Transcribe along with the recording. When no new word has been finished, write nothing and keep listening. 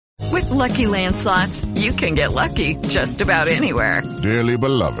Lucky Land Slots, you can get lucky just about anywhere. Dearly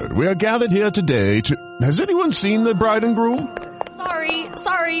beloved, we are gathered here today to... Has anyone seen the bride and groom?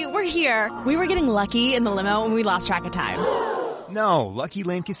 Sorry, we're here. We were getting lucky in the limo and we lost track of time. No, Lucky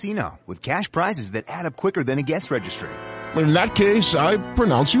Land Casino, with cash prizes that add up quicker than a guest registry. In that case, I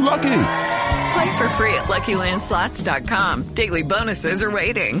pronounce you lucky. Play for free at LuckyLandSlots.com. Daily bonuses are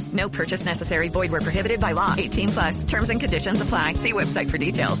waiting. No purchase necessary. Void where prohibited by law. 18+. Terms and conditions apply. See website for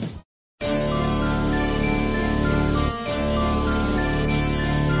details.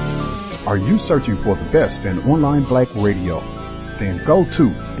 Are you searching for the best in online black radio? Then go to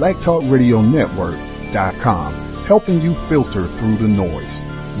blacktalkradionetwork.com, helping you filter through the noise.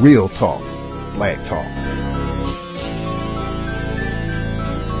 Real talk, black talk.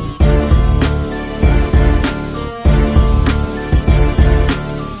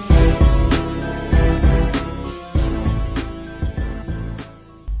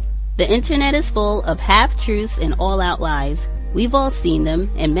 The internet is full of half-truths and all-out lies. We've all seen them,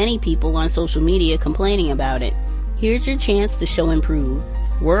 and many people on social media complaining about it. Here's your chance to show and prove.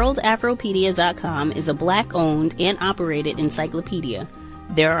 WorldAfropedia.com is a black-owned and operated encyclopedia.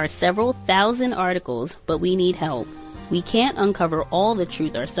 There are several thousand articles, but we need help. We can't uncover all the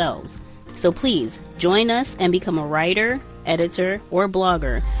truth ourselves. So please, join us and become a writer, editor, or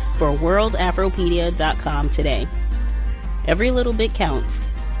blogger for WorldAfropedia.com today. Every little bit counts.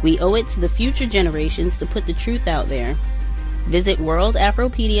 We owe it to the future generations to put the truth out there. Visit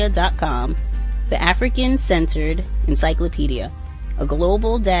WorldAfropedia.com, the African-centered encyclopedia, a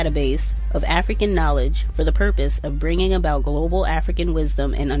global database of African knowledge for the purpose of bringing about global African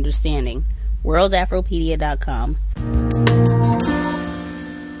wisdom and understanding. WorldAfropedia.com.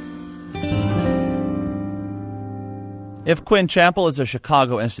 If Quinn Chapel is a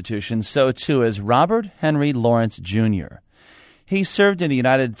Chicago institution, so too is Robert Henry Lawrence, Jr. He served in the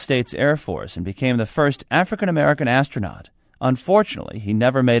United States Air Force and became the first African-American astronaut. Unfortunately, he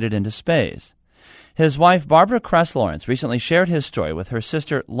never made it into space. His wife, Barbara Cress Lawrence, recently shared his story with her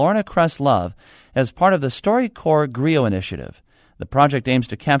sister, Lorne Cress Love, as part of the StoryCorps Griot Initiative. The project aims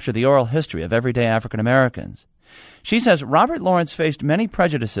to capture the oral history of everyday African Americans. She says Robert Lawrence faced many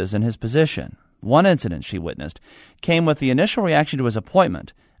prejudices in his position. One incident she witnessed came with the initial reaction to his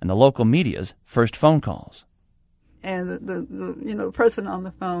appointment and the local media's first phone calls. And the person on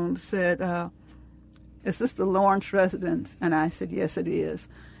the phone said, "Is this the Lawrence residence?" And I said, "Yes, it is."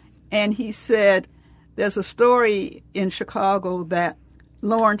 And he said, "There's a story in Chicago that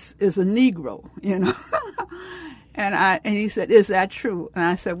Lawrence is a Negro, and he said, "Is that true?" And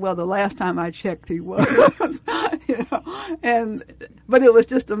I said, "Well, the last time I checked, he was." But it was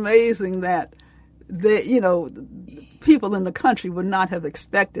just amazing that people in the country would not have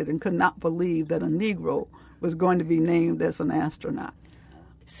expected and could not believe that a Negro was going to be named as an astronaut.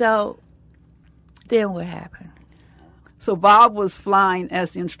 So then what happened? So Bob was flying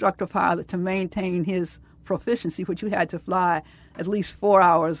as the instructor pilot to maintain his proficiency, which you had to fly at least 4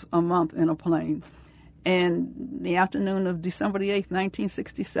 hours a month in a plane. And the afternoon of December the 8th,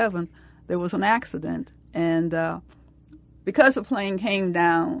 1967, there was an accident. And because the plane came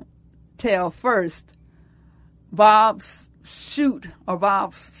down tail first, Bob's seat,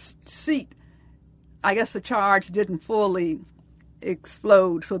 I guess the charge didn't fully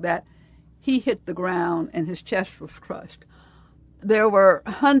explode so that he hit the ground and his chest was crushed. There were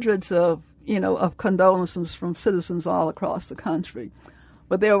hundreds of condolences from citizens all across the country,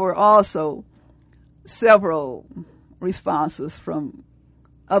 but there were also several responses from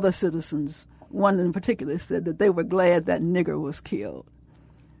other citizens. One in particular said that they were glad that nigger was killed.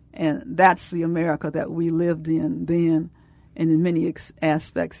 And that's the America that we lived in then and in many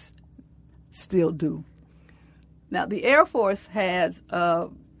aspects still do. Now, the Air Force has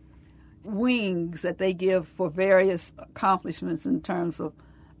wings that they give for various accomplishments in terms of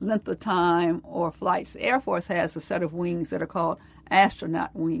length of time or flights. The Air Force has a set of wings that are called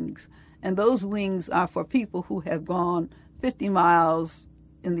astronaut wings, and those wings are for people who have gone 50 miles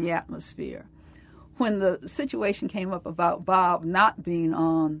in the atmosphere. When the situation came up about Bob not being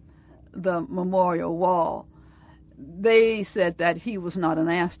on the memorial wall, they said that he was not an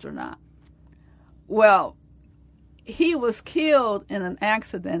astronaut. Well, he was killed in an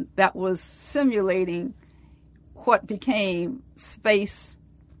accident that was simulating what became space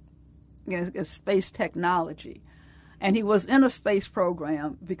technology. And he was in a space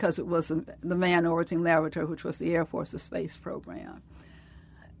program because it was the Man Orbiting Laboratory, which was the Air Force's space program.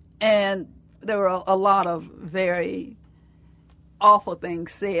 And there were a lot of very awful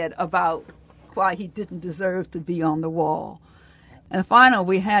things said about why he didn't deserve to be on the wall. And finally,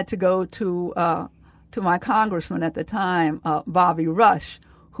 we had to go to my congressman at the time, Bobby Rush,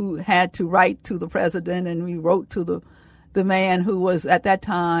 who had to write to the president, and we wrote to the man who was at that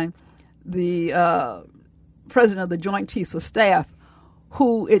time the president of the Joint Chiefs of Staff,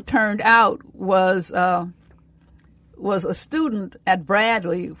 who it turned out was a student at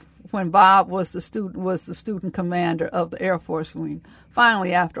Bradley when Bob was the student commander of the Air Force Wing.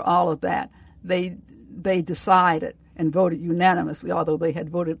 Finally, after all of that, they decided and voted unanimously, although they had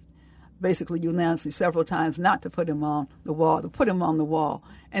voted basically unanimously several times not to put him on the wall, to put him on the wall.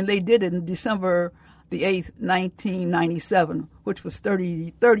 And they did it in December the 8th, 1997, which was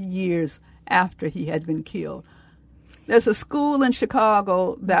 30 years after he had been killed. There's a school in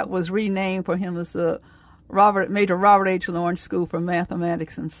Chicago that was renamed for him as the Major Robert H. Lorne School for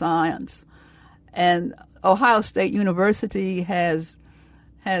Mathematics and Science. And Ohio State University has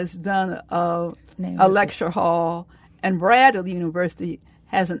done a lecture hall, and Bradley University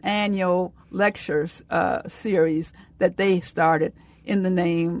has an annual lectures series that they started in the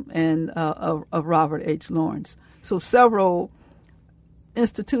name of Robert H. Lawrence. So several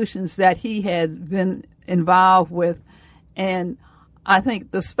institutions that he has been involved with, and I think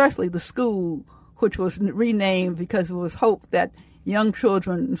especially the school, which was renamed because it was hoped that young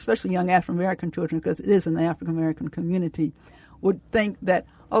children, especially young African-American children, because it is an African-American community, would think that,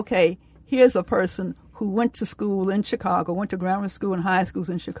 okay, here's a person who went to school in Chicago, went to grammar school and high schools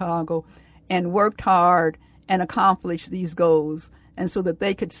in Chicago, and worked hard and accomplished these goals, and so that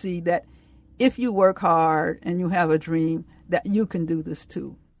they could see that if you work hard and you have a dream, that you can do this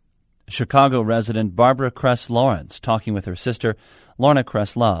too. Chicago resident Barbara Cress Lawrence talking with her sister, Lorna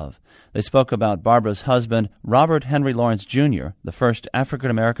Cress Love. They spoke about Barbara's husband, Robert Henry Lawrence Jr., the first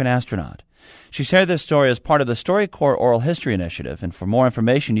African-American astronaut. She shared this story as part of the StoryCorps Oral History Initiative, and for more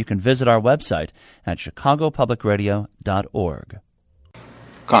information, you can visit our website at chicagopublicradio.org.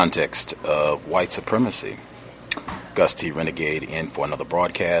 Context of white supremacy. Gus T. Renegade in for another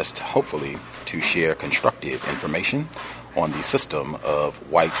broadcast, hopefully to share constructive information on the system of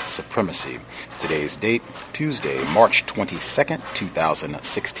white supremacy. Today's date, Tuesday, March 22nd,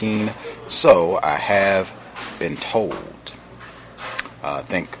 2016. So I have been told. I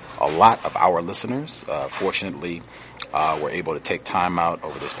think a lot of our listeners, fortunately, were able to take time out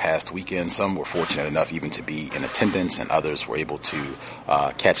over this past weekend. Some were fortunate enough even to be in attendance, and others were able to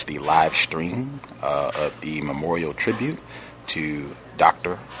catch the live stream of the memorial tribute to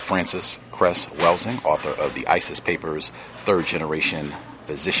Dr. Frances Cress Welsing, author of the ISIS Papers, third-generation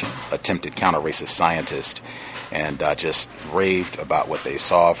physician, attempted counter-racist scientist, and just raved about what they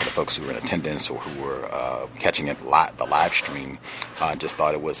saw. For the folks who were in attendance or who were catching it the live stream, just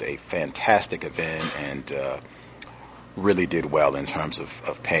thought it was a fantastic event and really did well in terms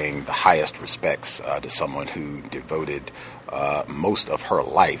of paying the highest respects to someone who devoted most of her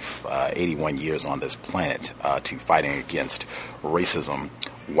life, 81 years on this planet, to fighting against racism,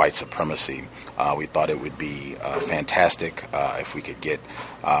 white supremacy. We thought it would be fantastic if we could get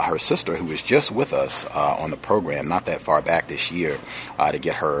her sister, who was just with us on the program not that far back this year, to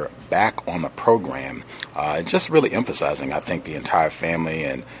get her back on the program, and just really emphasizing, I think, the entire family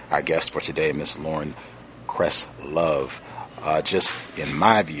and our guest for today, Miss Lorne Cress Love, just in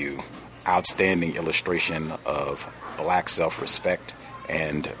my view, outstanding illustration of black self-respect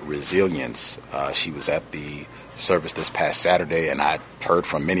and resilience. She was at the service this past Saturday, and I heard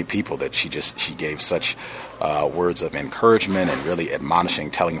from many people that she gave such words of encouragement and really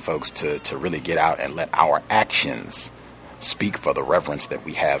admonishing, telling folks to really get out and let our actions speak for the reverence that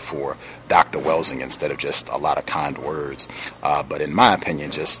we have for Dr. Welsing instead of just a lot of kind words. But in my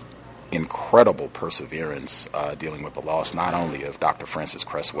opinion, just incredible perseverance dealing with the loss not only of Dr. Frances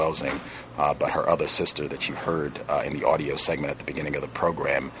Cress Welsing, but her other sister that you heard in the audio segment at the beginning of the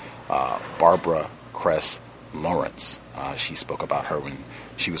program, Barbara Cress Lawrence. She spoke about her when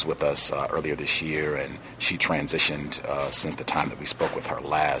she was with us earlier this year, and she transitioned since the time that we spoke with her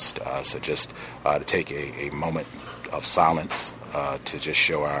last. So just to take a moment of silence to just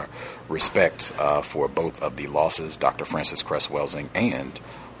show our respect for both of the losses, Dr. Frances Cress Welsing and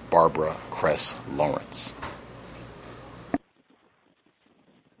Barbara Cress Lawrence.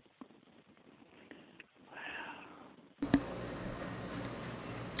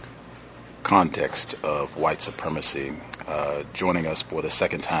 Context of white supremacy. Joining us for the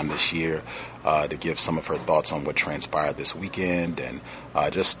second time this year to give some of her thoughts on what transpired this weekend and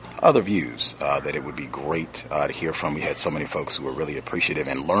just other views that it would be great to hear from. We had so many folks who were really appreciative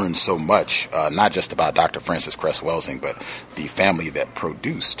and learned so much, not just about Dr. Frances Cress Welsing, but the family that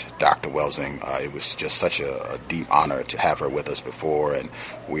produced Dr. Welsing. It was just such a deep honor to have her with us before, and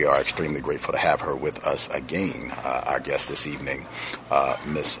we are extremely grateful to have her with us again. Our guest this evening,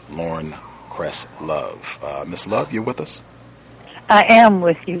 Miss Lorne Cress Love. Miss Love, you're with us? I am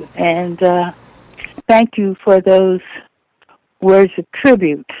with you, and thank you for those words of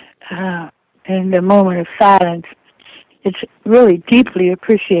tribute in the moment of silence. It's really deeply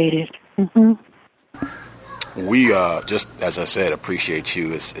appreciated. Mm-hmm. We just, as I said, appreciate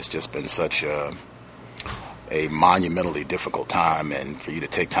you. It's just been such a monumentally difficult time, and for you to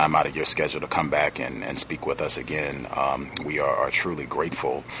take time out of your schedule to come back and speak with us again, we are truly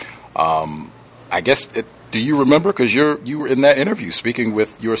grateful. I guess, do you remember, because you were in that interview speaking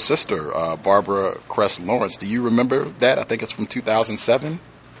with your sister, Barbara Cress Lawrence. Do you remember that? I think it's from 2007.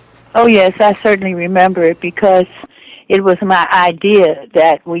 Oh, yes, I certainly remember it because it was my idea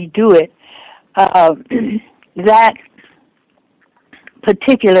that we do it. That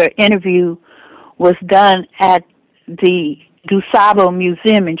particular interview was done at the C.O.W.S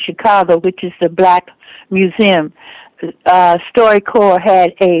Museum in Chicago, which is the Black Museum. StoryCorps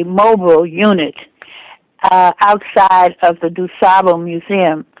had a mobile unit outside of the C.O.W.S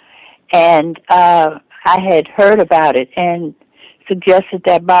Museum, and I had heard about it and suggested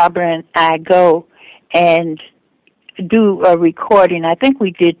that Barbara and I go and do a recording. I think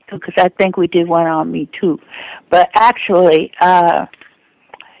we did, because I think we did one on me too. But actually,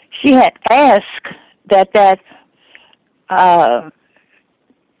 she had asked that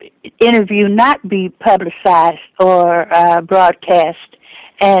interview not be publicized or broadcast,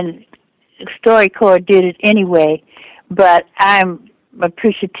 and StoryCorps did it anyway. But I'm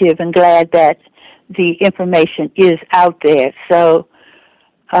appreciative and glad that the information is out there. So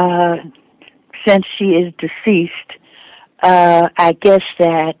since she is deceased, I guess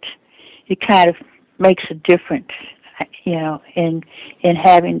that it kind of makes a difference, you know, in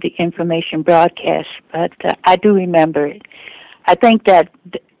having the information broadcast. But I do remember it. I think that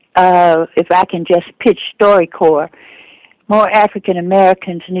if I can just pitch StoryCorps, more African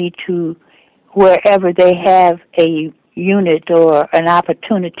Americans need to, wherever they have a unit or an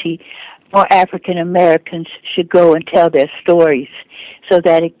opportunity, more African Americans should go and tell their stories so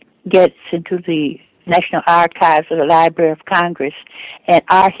that it gets into the National Archives or the Library of Congress, and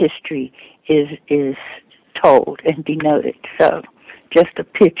our history is told and denoted. So, just a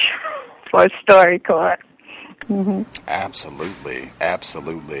pitch for StoryCorps. Mm-hmm. Absolutely,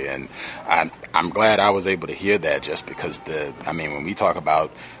 and I'm glad I was able to hear that, just because when we talk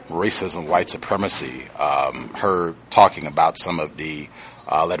about racism, white supremacy, her talking about some of the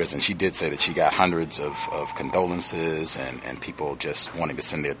letters, and she did say that she got hundreds of condolences and people just wanting to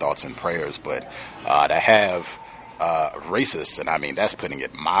send their thoughts and prayers, but to have racists, and I mean that's putting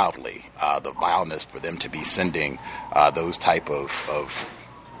it mildly, the vileness for them to be sending those type of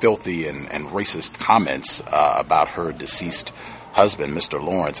filthy and racist comments about her deceased husband, Mr.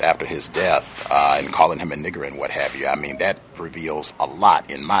 Lawrence, after his death, and calling him a nigger and what have you. I mean, that reveals a lot,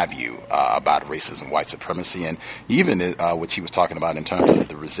 in my view, about racism, white supremacy, and even what she was talking about in terms of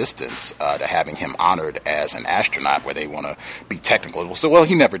the resistance to having him honored as an astronaut, where they want to be technical. So, well,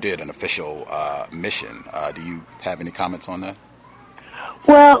 he never did an official mission. Do you have any comments on that?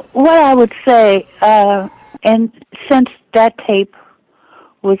 Well, what I would say, and since that tape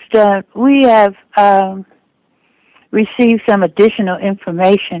was done, we have received some additional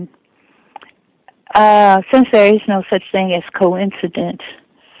information. Since there is no such thing as coincidence,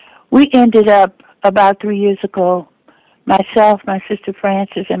 we ended up about 3 years ago, myself, my sister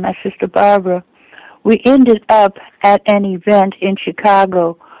Frances, and my sister Barbara, we ended up at an event in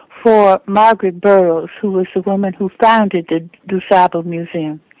Chicago for Margaret Burroughs, who was the woman who founded the C.O.W.S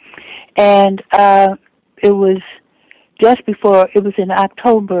Museum. And it was in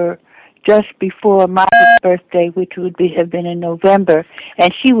October, just before Margaret's birthday, which would have been in November,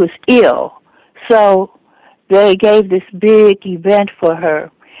 and she was ill. So they gave this big event for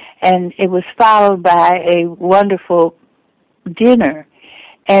her, and it was followed by a wonderful dinner.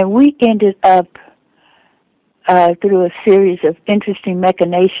 And we ended up, through a series of interesting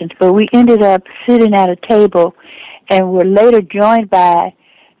machinations, but we ended up sitting at a table and were later joined by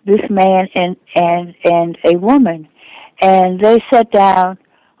this man and a woman. And they sat down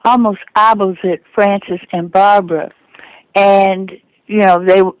almost opposite Frances and Barbara, and you know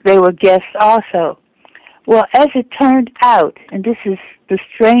they were guests also. Well, as it turned out, and this is the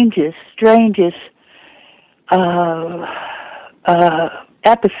strangest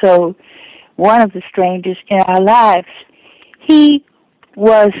episode, one of the strangest in our lives, he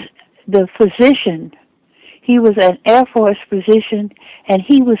was the physician. He was an Air Force physician, and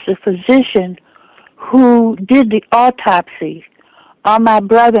he was the physician who did the autopsy on my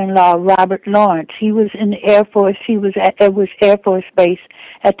brother-in-law, Robert Lawrence. He was in the Air Force. He was at Edwards Air Force Base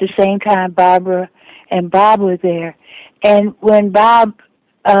at the same time Barbara and Bob were there. And when Bob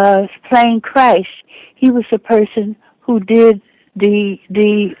was playing Christ, he was the person who did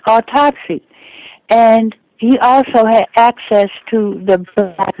the autopsy. And he also had access to the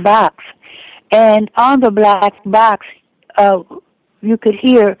black box. And on the black box, you could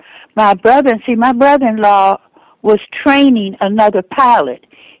hear my brother. See, my brother-in-law was training another pilot.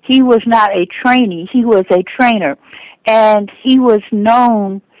 He was not a trainee. He was a trainer. And he was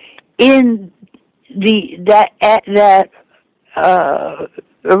known in that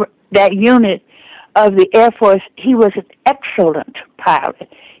unit of the Air Force. He was an excellent pilot.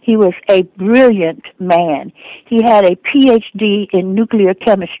 He was a brilliant man. He had a PhD in nuclear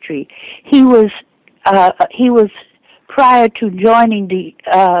chemistry. He was prior to joining the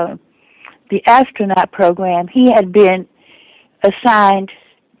astronaut program, he had been assigned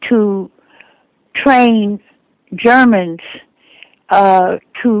to train Germans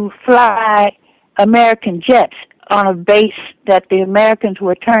to fly American jets on a base that the Americans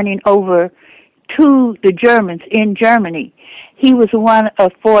were turning over to the Germans in Germany. He was one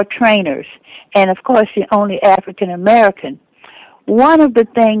of 4 trainers, and of course the only African American. One of the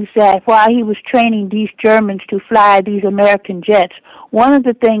things that while he was training these Germans to fly these American jets, one of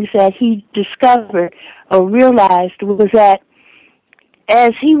the things that he discovered or realized was that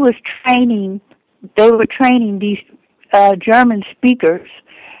as he was training, they were training these German speakers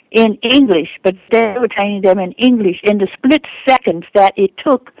in English, but they were training them in English in the split seconds that it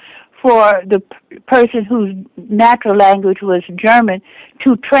took for the person whose natural language was German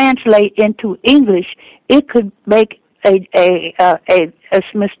to translate into English. It could make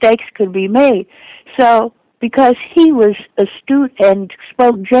mistakes could be made. So because he was astute and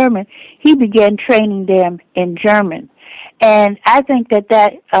spoke German, he began training them in German. And I think that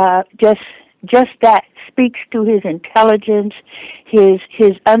just that speaks to his intelligence, his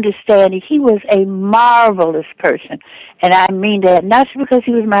understanding. He was a marvelous person. And I mean that not because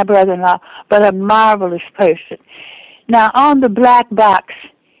he was my brother-in-law, but a marvelous person. Now, on the black box,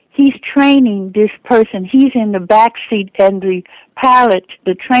 he's training this person. He's in the back seat, and the pilot,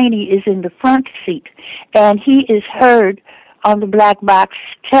 the trainee, is in the front seat. And he is heard on the black box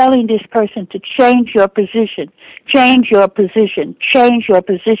telling this person to change your position, change your position, change your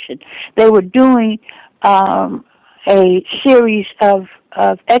position. They were doing a series of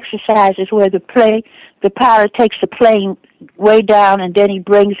exercises where the pilot takes the plane way down and then he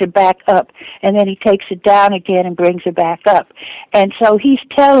brings it back up, and then he takes it down again and brings it back up. And so he's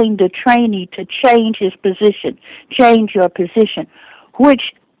telling the trainee to change his position, change your position, which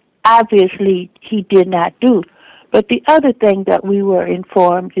obviously he did not do. But the other thing that we were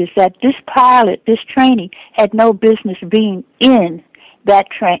informed is that this pilot, this trainee, had no business being in that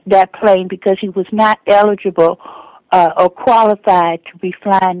plane because he was not eligible or qualified to be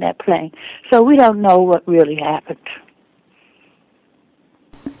flying that plane. So we don't know what really happened.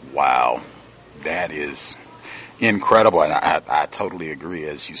 Wow, that is incredible, and I totally agree.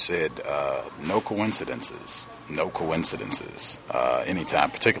 As you said, no coincidences.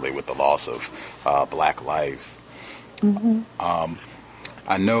 Anytime, particularly with the loss of black life. Mm-hmm.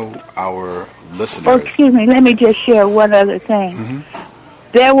 I know our listeners... Oh, excuse me, let me just share one other thing.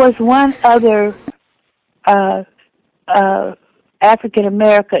 Mm-hmm. There was one other African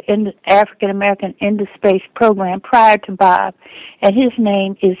American in the space program prior to Bob, and his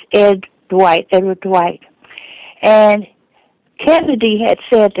name is Edward Dwight. And Kennedy had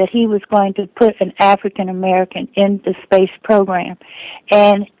said that he was going to put an African American in the space program,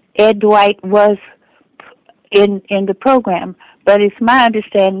 and Ed Dwight was in the program, but it's my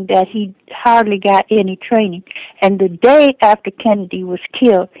understanding that he hardly got any training. And the day after Kennedy was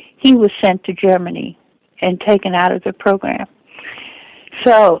killed, he was sent to Germany and taken out of the program.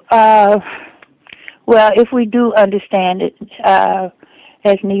 So, well, if we do understand it,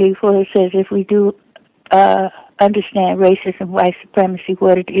 as Neely Fuller says, if we do understand racism, white supremacy,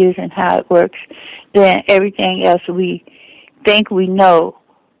 what it is and how it works, then everything else we think we know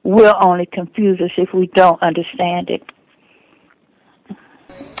will only confuse us if we don't understand it.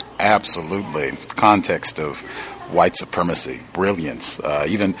 Absolutely. Context of white supremacy, brilliance,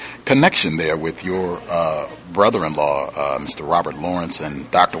 even connection there with your brother-in-law, Mr. Robert Lawrence,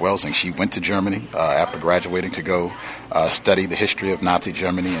 and Dr. Welsing. She went to Germany after graduating to go study the history of Nazi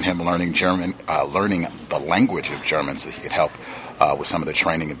Germany, and him learning German, learning the language of German so he could help with some of the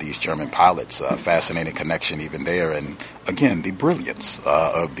training of these German pilots. Fascinating connection even there. And again, the brilliance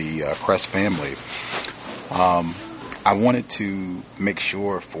of the Cress family. I wanted to make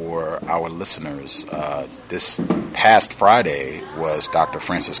sure for our listeners, this past Friday was Dr.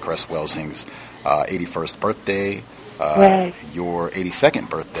 Frances Cress Welsing's 81st birthday. Right. Your 82nd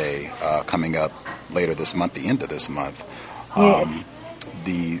birthday coming up later this month, the end of this month. Yes.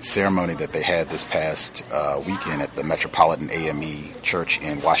 the ceremony that they had this past weekend at the Metropolitan AME Church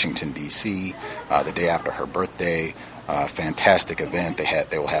in Washington, D.C., the day after her birthday. Fantastic event.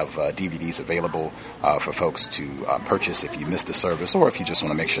 They will have DVDs available for folks to purchase if you missed the service, or if you just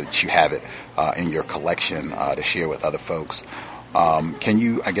want to make sure that you have it in your collection to share with other folks. Can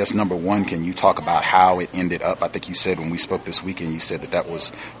you, I guess, number one, can you talk about how it ended up? I think you said when we spoke this weekend, you said that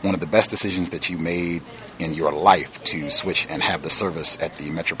was one of the best decisions that you made in your life to switch and have the service at the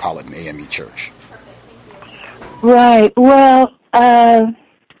Metropolitan AME Church. Right. Well,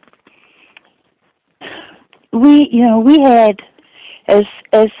 we had, as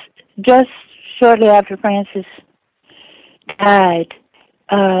just shortly after Francis died,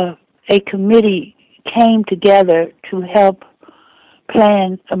 a committee came together to help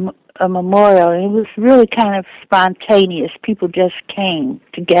plan a memorial, and it was really kind of spontaneous. People just came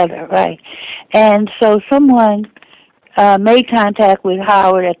together, right? And so someone made contact with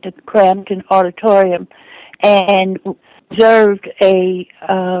Howard at the Crampton Auditorium and reserved a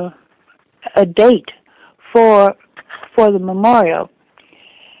date for the memorial.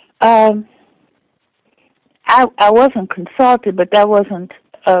 I wasn't consulted, but that wasn't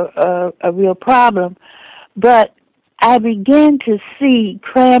a real problem. But I began to see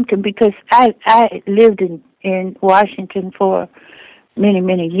Crampton, because I lived in Washington for many,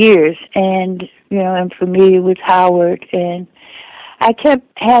 many years, and I'm familiar with Howard, and I kept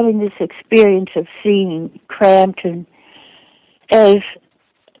having this experience of seeing Crampton as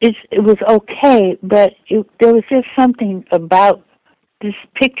it was okay, but there was just something about this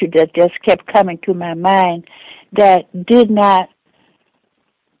picture that just kept coming to my mind that did not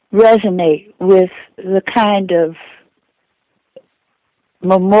resonate with the kind of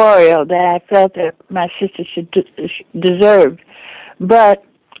memorial that I felt that my sister should deserve. But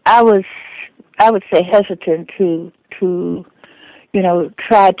I would say hesitant to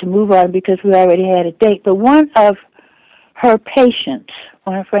try to move on because we already had a date. But one of her patients,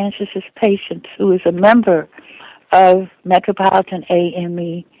 one of Francis's patients, who was a member of Metropolitan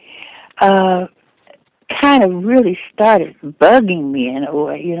AME, kind of really started bugging me in a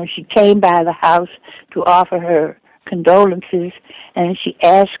way. She came by the house to offer her condolences, and she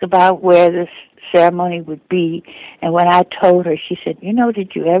asked about where this ceremony would be. And when I told her, she said,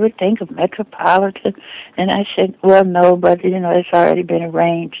 did you ever think of Metropolitan? And I said, well, no, but, it's already been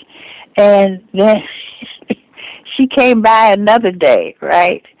arranged. And then she came by another day,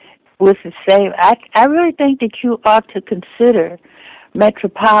 right, with the same. I really think that you ought to consider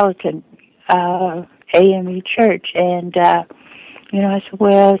Metropolitan AME Church. And, I said,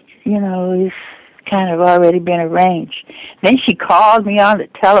 well, it's kind of already been arranged. Then she called me on the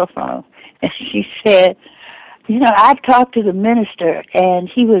telephone, and she said, I've talked to the minister, and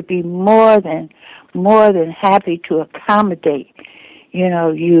he would be more than happy to accommodate,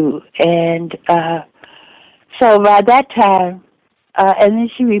 you. And so by that time, and then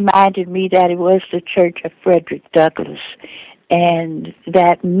she reminded me that it was the Church of Frederick Douglass, and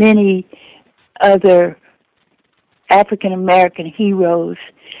that many other African-American heroes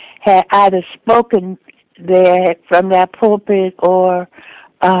had either spoken there from that pulpit or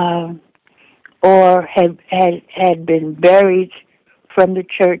had been buried from the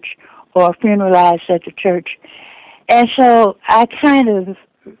church or funeralized at the church. And so I kind of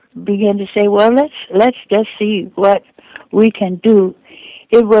began to say, well, let's just see what we can do.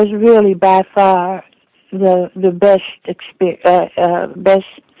 It was really by far the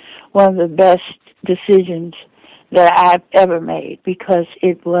one of the best decisions that I've ever made, because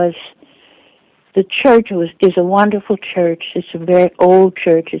the church is a wonderful church. It's a very old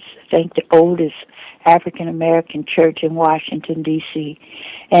church. It's, I think, the oldest African-American church in Washington, D.C.,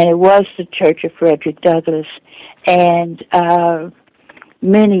 and it was the Church of Frederick Douglass, and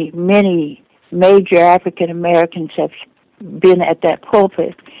many, many major African-Americans have been at that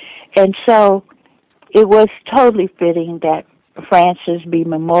pulpit, and so it was totally fitting that Francis be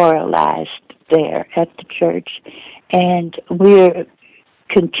memorialized there at the church, and we're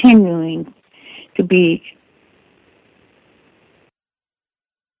continuing to be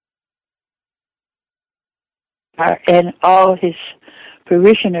and all his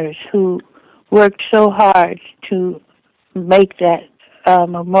parishioners who worked so hard to make that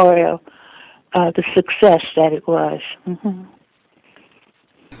memorial the success that it was. Mm-hmm.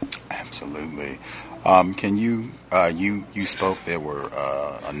 Absolutely. Can you spoke, there were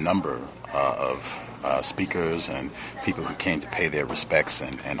a number of speakers and people who came to pay their respects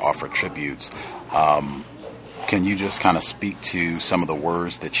and offer tributes. Can you just kind of speak to some of the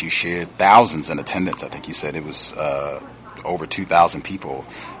words that you shared? Thousands in attendance. I think you said it was over 2,000 people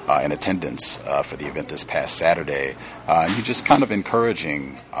in attendance for the event this past Saturday. And you're just kind of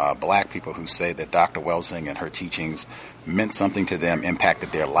encouraging black people who say that Dr. Welsing and her teachings meant something to them, impacted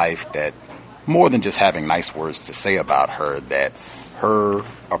their life, that more than just having nice words to say about her, that her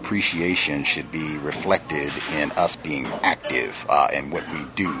appreciation should be reflected in us being active in what we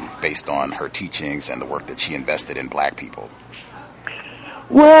do based on her teachings and the work that she invested in black people.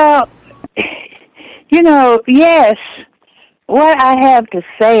 Well, yes. What I have to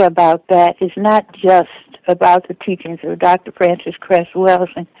say about that is not just about the teachings of Dr. Frances Cress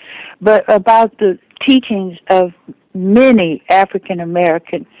Welsing, but about the teachings of many African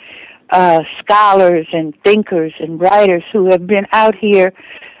American scholars and thinkers and writers who have been out here.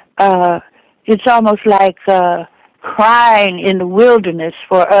 It's almost like crying in the wilderness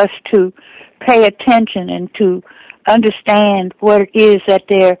for us to pay attention and to understand what it is that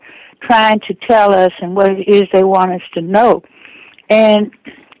they're trying to tell us and what it is they want us to know. And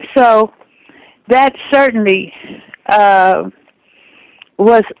so that certainly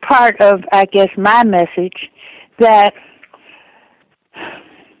was part of, I guess, my message, that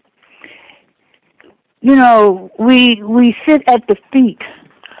we sit at the feet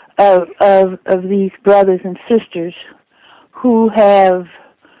of these brothers and sisters who have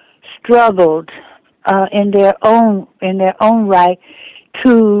struggled in their own right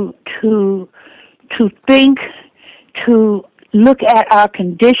to think, to look at our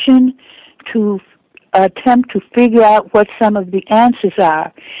condition, to attempt to figure out what some of the answers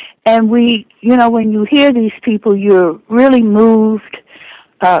are. And when you hear these people, you're really moved.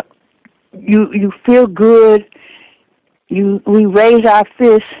 You feel good. We raise our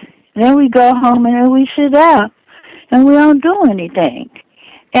fists, and then we go home and then we sit down, and we don't do anything.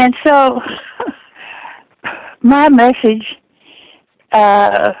 And so, my message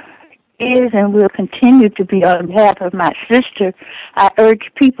is and will continue to be on behalf of my sister. I urge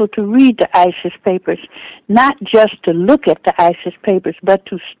people to read the ISIS papers, not just to look at the ISIS papers, but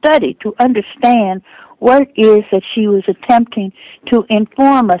to study, to understand what it is that she was attempting to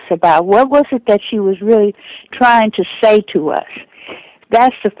inform us about. What was it that she was really trying to say to us?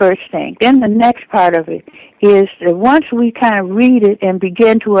 That's the first thing. Then the next part of it is that once we kind of read it and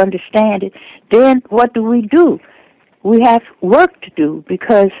begin to understand it, then what do? We have work to do,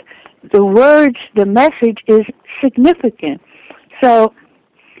 because the words, the message is significant. So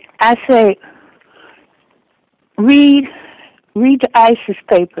I say, read the ISIS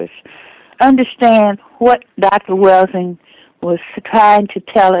papers. Understand what Dr. Welsing was trying to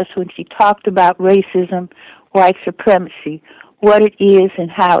tell us when she talked about racism, white supremacy, what it is and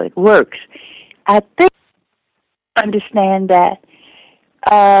how it works. I think understand that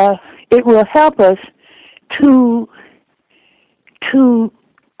it will help us to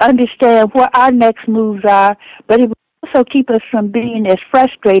understand what our next moves are, but it will also keep us from being as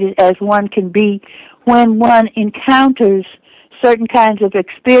frustrated as one can be when one encounters certain kinds of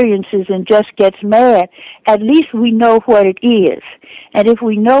experiences and just gets mad. At least we know what it is. And if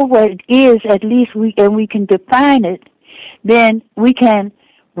we know what it is, at least we can define it, then we can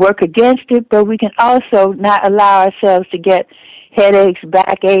work against it, but we can also not allow ourselves to get headaches,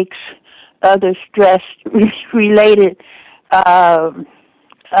 backaches, other stress-related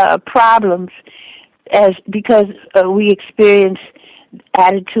problems because we experience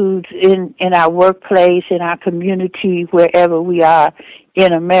attitudes in our workplace, in our community, wherever we are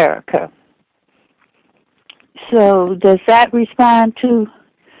in America. So does that respond to,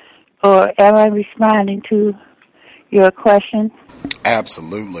 or am I responding to your question?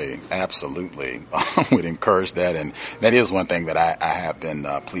 Absolutely. I would encourage that, and that is one thing that I have been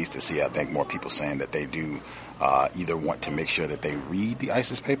pleased to see. I think more people saying that they do either want to make sure that they read the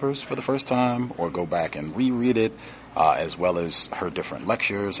ISIS papers for the first time or go back and reread it, as well as her different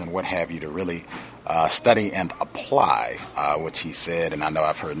lectures and what have you, to really study and apply what she said. And I know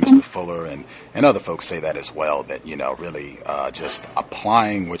I've heard Mr. Fuller and other folks say that as well, that, really just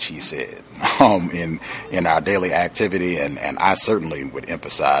applying what she said in our daily activity. And I certainly would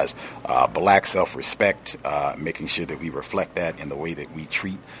emphasize black self-respect, making sure that we reflect that in the way that we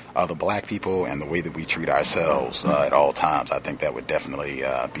treat other black people and the way that we treat ourselves at all times. I think that would definitely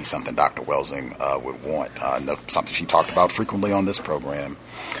be something Dr. Welsing would want, something she talked about frequently on this program.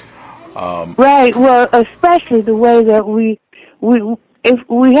 Right. Well, especially the way that we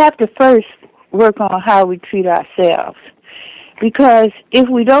have to first work on how we treat ourselves, because if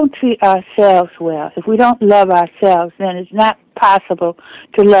we don't treat ourselves well, if we don't love ourselves, then it's not possible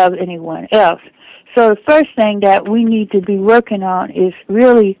to love anyone else. So the first thing that we need to be working on is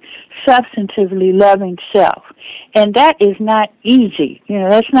really substantively loving self, and that is not easy.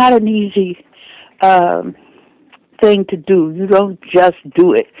 That's not an easy thing to do. You don't just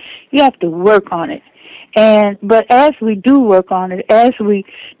do it. You have to work on it. But as we do work on it, as we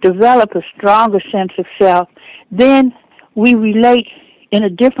develop a stronger sense of self, then we relate in a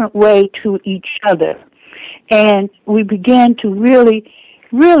different way to each other. And we begin to really,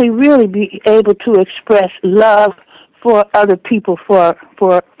 really, really be able to express love for other people, for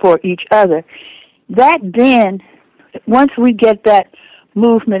each other. That then, once we get that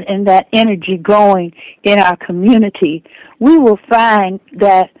movement and that energy going in our community, we will find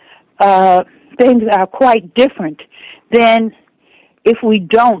that things are quite different than if we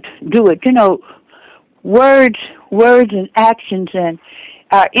don't do it. You know, words and actions and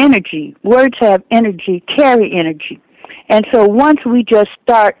our energy. Words have energy, carry energy. And so once we just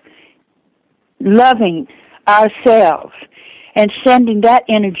start loving ourselves and sending that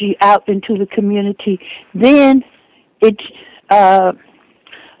energy out into the community, then it's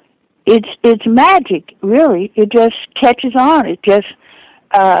magic, really. It just catches on. It just,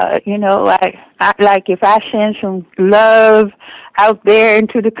 like if I send some love out there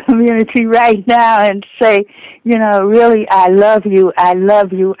into the community right now and say, really, I love you, I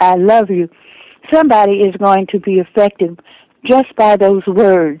love you, I love you, somebody is going to be affected just by those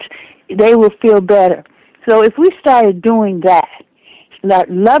words. They will feel better. So if we started doing that, like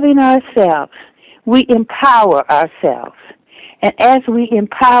loving ourselves, we empower ourselves. And as we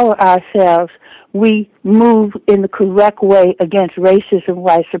empower ourselves, we move in the correct way against racism,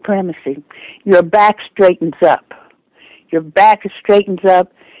 white supremacy. Your back straightens up. Your back straightens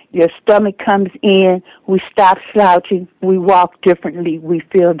up. Your stomach comes in. We stop slouching. We walk differently. We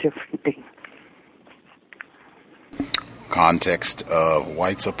feel differently. Context of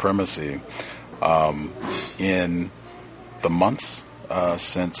white supremacy. In the months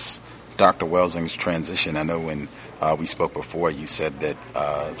since Dr. Welsing's transition, I know when we spoke before, you said that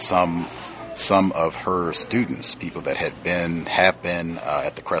some of her students, people that have been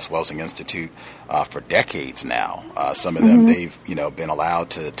at the Cress Welsing Institute for decades now, some of them, they've been allowed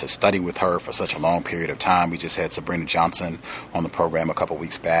to study with her for such a long period of time. We just had Sabrina Johnson on the program a couple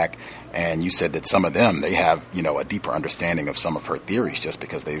weeks back, and you said that some of them, they have a deeper understanding of some of her theories just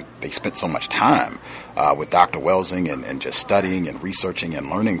because they spent so much time with Dr. Welsing and just studying and researching and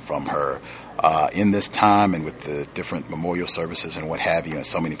learning from her. In this time and with the different memorial services and what have you, and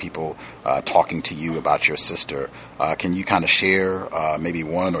so many people talking to you about your sister, can you kind of share maybe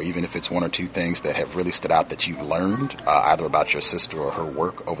one, or even if it's one or two things that have really stood out that you've learned either about your sister or her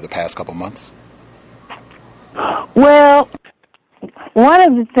work over the past couple months? Well, one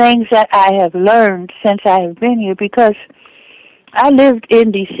of the things that I have learned since I have been here, because I lived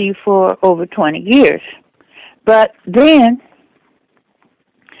in D.C. for over 20 years, but then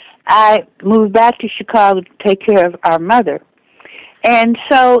I moved back to Chicago to take care of our mother. And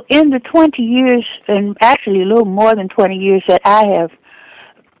so in the 20 years, and actually a little more than 20 years that I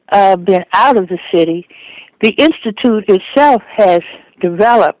have been out of the city, the Institute itself has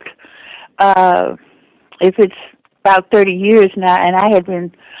developed, if it's about 30 years now, and I had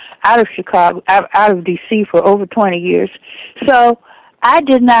been out of Chicago, out of D.C. for over 20 years. So I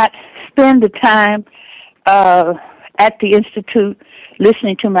did not spend the time at the Institute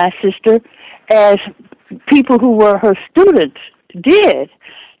listening to my sister as people who were her students did.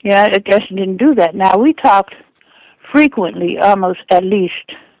 I just didn't do that. Now, we talked frequently, almost at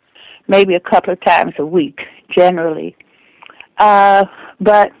least maybe a couple of times a week, generally.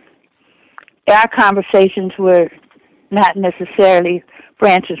 But our conversations were not necessarily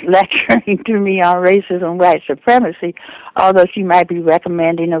Frances lecturing to me on racism, white supremacy, although she might be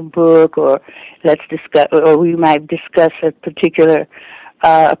recommending a book, or we might discuss a particular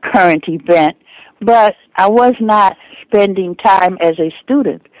current event. But I was not spending time as a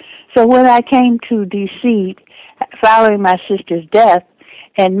student. So when I came to D.C. following my sister's death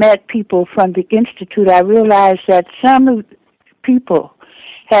and met people from the Institute, I realized that some of the people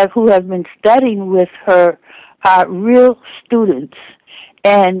who have been studying with her are real students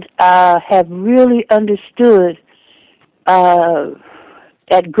and have really understood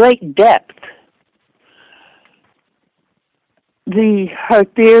at great depth her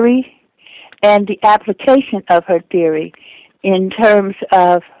theory and the application of her theory in terms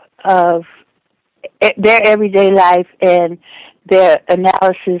of their everyday life and their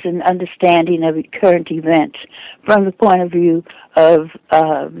analysis and understanding of current events from the point of view of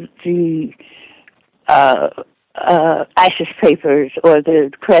the ISIS papers or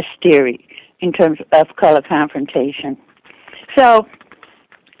the Cress theory in terms of color confrontation. So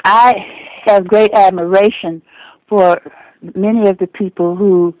I have great admiration for many of the people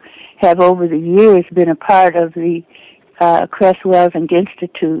who have over the years been a part of the Cress Wellsing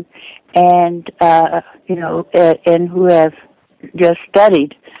Institute, and and who have just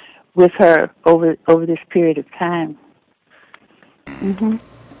studied with her over this period of time. Mm-hmm.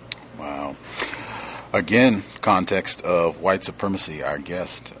 Wow. Again, context of white supremacy. Our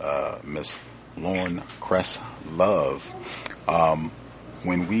guest, Miss Lorne Cress Love.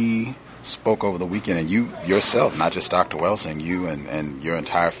 When we spoke over the weekend, and you yourself, not just Dr. Wellsing, you and your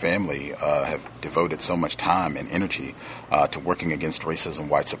entire family have devoted so much time and energy to working against racism,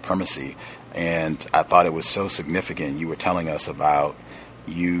 white supremacy, and I thought it was so significant. You were telling us about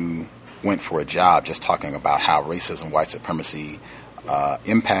you went for a job, just talking about how racism, white supremacy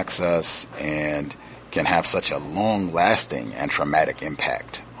impacts us and can have such a long-lasting and traumatic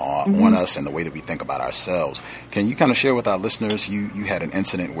impact on us and the way that we think about ourselves. Can you kind of share with our listeners, you had an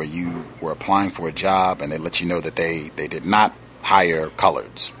incident where you were applying for a job and they let you know that they did not hire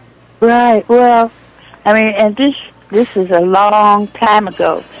coloreds? Right. Well, I mean, and this is a long time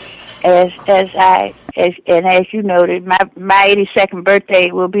ago. As you noted, my 82nd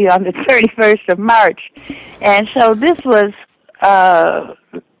birthday will be on the 31st of March, and so this was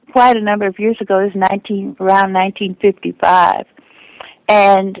quite a number of years ago. It was around 1955,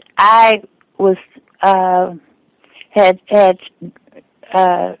 and I was had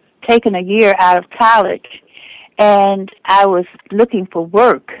taken a year out of college, and I was looking for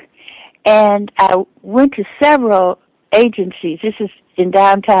work, and I went to several agencies. This is in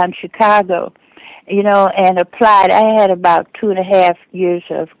downtown Chicago, and applied. I had about 2.5 years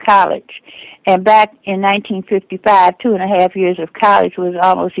of college. And back in 1955, 2.5 years of college was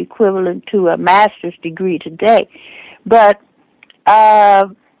almost equivalent to a master's degree today. But,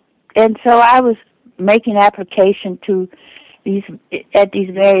 and so I was making application to these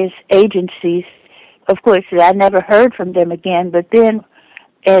various agencies. Of course, I never heard from them again, but then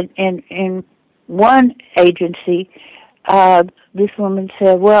in one agency, this woman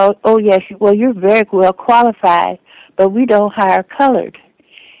said, you're very well qualified, but we don't hire colored.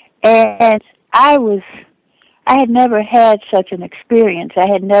 And I had never had such an experience. I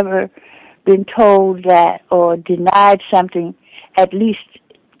had never been told that or denied something, at least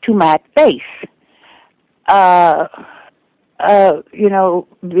to my face.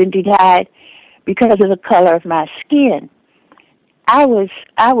 Been denied because of the color of my skin. I was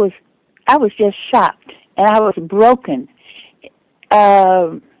just shocked, and I was broken.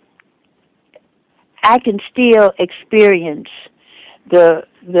 I can still experience the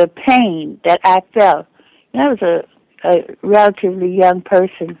pain that I felt. I was a relatively young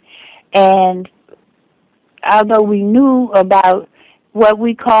person, and although we knew about what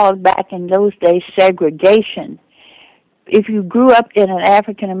we called back in those days segregation, if you grew up in an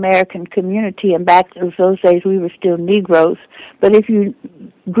African American community, and back in those days we were still Negroes, but if you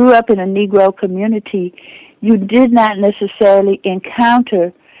grew up in a Negro community, you did not necessarily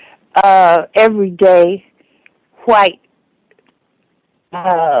encounter everyday white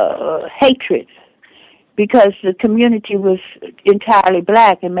hatred, because the community was entirely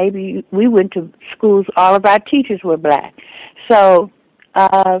black, and maybe we went to schools, all of our teachers were black. So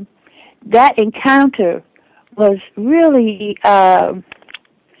that encounter was really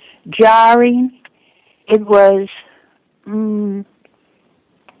jarring. It was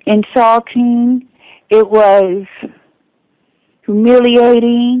insulting. It was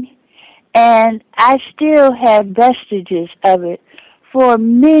humiliating, and I still have vestiges of it for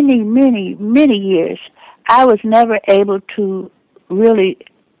many, many, many years. I was never able to really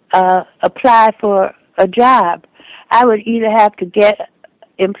apply for a job. I would either have to get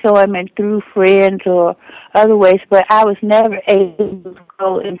employment through friends or other ways, but I was never able to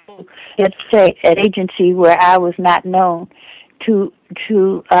go into, let's say, an agency where I was not known to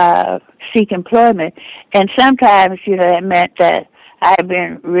seek employment. And sometimes, that meant that I had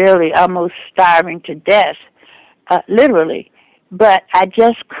been really almost starving to death, literally. But I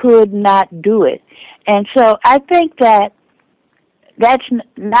just could not do it. And so I think that that's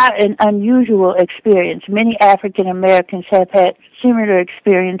not an unusual experience. Many African Americans have had similar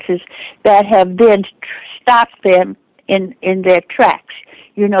experiences that have then stopped them in their tracks.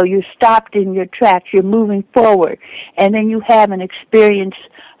 You're stopped in your tracks. You're moving forward. And then you have an experience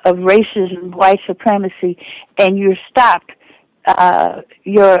of racism, white supremacy, and you're stopped.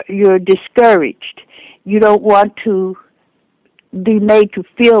 You're discouraged. You don't want to be made to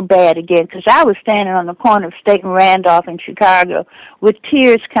feel bad again, because I was standing on the corner of State and Randolph in Chicago with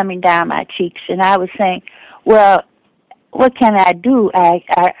tears coming down my cheeks, and I was saying, well, what can I do?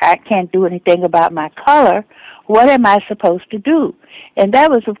 I can't do anything about my color. What am I supposed to do? And that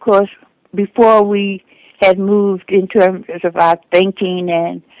was, of course, before we had moved in terms of our thinking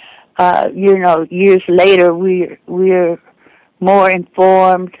and Years later we're more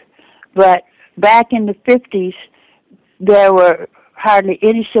informed. But back in the 50s, there were hardly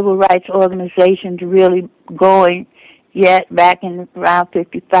any civil rights organizations really going yet. Back in around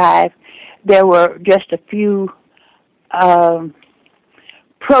 55, there were just a few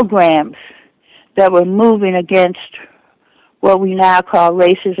programs that were moving against what we now call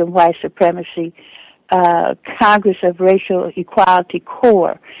racism, white supremacy. Congress of Racial Equality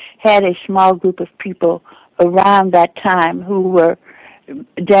Corps had a small group of people around that time who were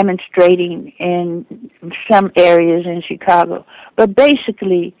demonstrating in some areas in Chicago. But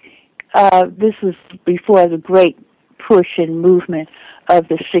basically, this was before the great push and movement of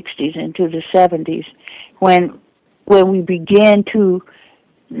the 60s into the 70s, when we began to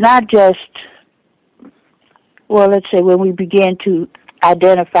not just, when we began to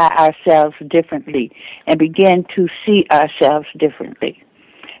identify ourselves differently and begin to see ourselves differently.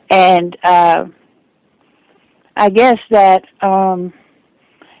 And I guess that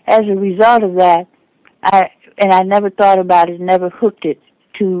as a result of that, I never thought about it, never hooked it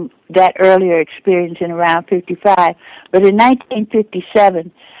to that earlier experience in around 55. But in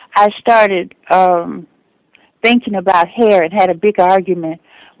 1957, I started thinking about hair and had a big argument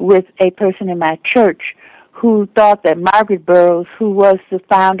with a person in my church who thought that Margaret Burroughs, who was the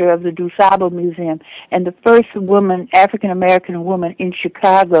founder of the DuSable Museum and the first woman, African-American woman in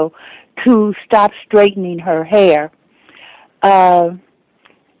Chicago to stop straightening her hair,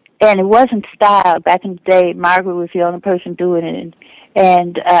 and it wasn't styled. Back in the day, Margaret was the only person doing it,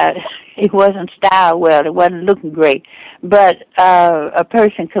 and it wasn't styled well. It wasn't looking great. But a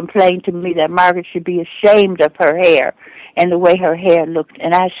person complained to me that Margaret should be ashamed of her hair and the way her hair looked.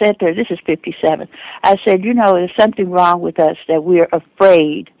 And I said to her, this is 57, I said, there's something wrong with us that we're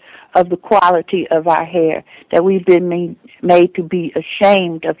afraid of the quality of our hair, that we've been made to be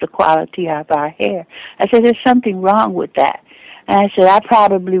ashamed of the quality of our hair. I said, there's something wrong with that. And I said, I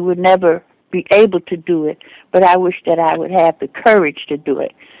probably would never be able to do it, but I wish that I would have the courage to do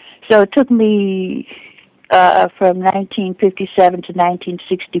it. So it took me from 1957 to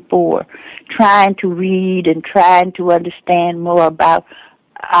 1964 trying to read and trying to understand more about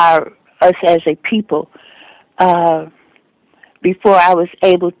us as a people before I was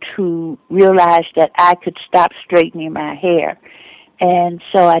able to realize that I could stop straightening my hair. And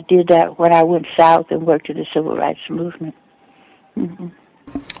so I did that when I went south and worked in the civil rights movement. Mm-hmm.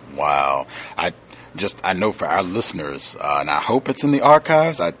 Wow. I know for our listeners, and I hope it's in the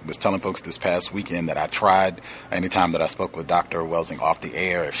archives, I was telling folks this past weekend that I tried, anytime that I spoke with Dr. Welsing off the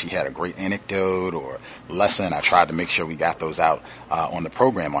air, if she had a great anecdote or lesson, I tried to make sure we got those out on the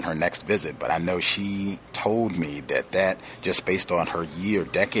program on her next visit. But I know she told me that just based on her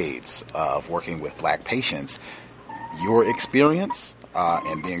decades of working with black patients, your experience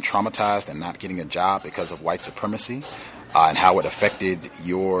and being traumatized and not getting a job because of white supremacy, and how it affected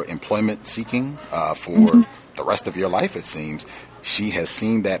your employment seeking for the rest of your life, it seems. She has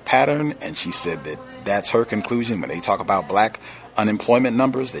seen that pattern, and she said that that's her conclusion when they talk about black unemployment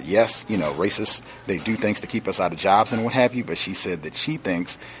numbers, that yes, racists, they do things to keep us out of jobs and what have you, but she said that she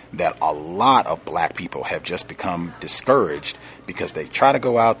thinks that a lot of black people have just become discouraged because they try to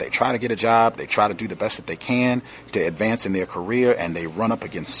go out, they try to get a job, they try to do the best that they can to advance in their career, and they run up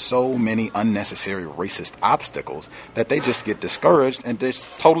against so many unnecessary racist obstacles that they just get discouraged and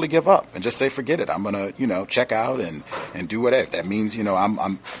just totally give up and just say, forget it, I'm going to, check out and do whatever. If that means,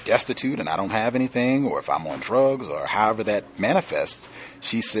 I'm destitute and I don't have anything, or if I'm on drugs or however that manifests,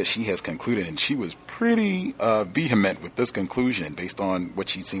 she said she has concluded, and she was pretty vehement with this conclusion based on what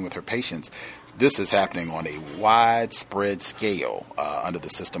she'd seen with her patients. This is happening on a widespread scale under the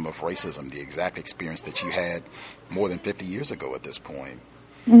system of racism, the exact experience that you had more than 50 years ago at this point.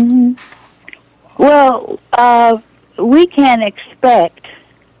 Mm-hmm. Well, we can expect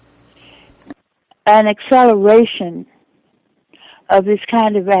an acceleration of this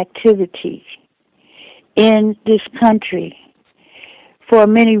kind of activity in this country for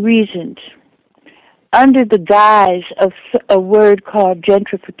many reasons. Under the guise of a word called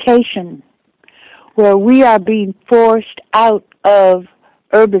gentrification, where we are being forced out of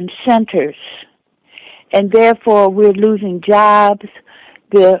urban centers, and therefore we're losing jobs.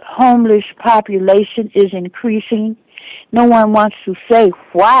 The homeless population is increasing. No one wants to say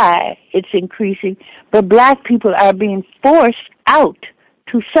why it's increasing, but black people are being forced out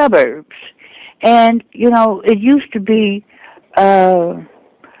to suburbs. And, it used to be,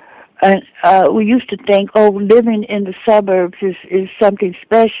 we used to think, living in the suburbs is something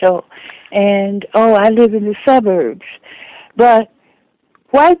special. And, I live in the suburbs. But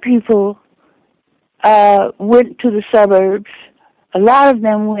white people went to the suburbs a lot of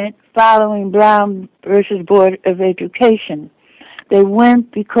them went following Brown versus Board of Education. They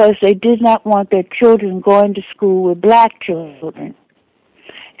went because they did not want their children going to school with black children.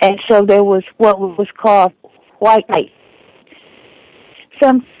 And so there was what was called white light.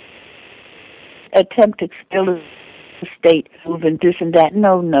 Some attempt to build a state movement, this and that.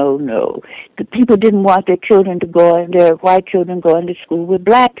 No. The people didn't want their children to go, and their white children going to school with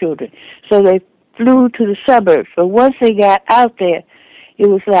black children. So they flew to the suburbs. But once they got out there, it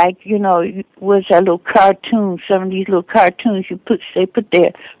was like, was that little cartoon, some of these little cartoons they put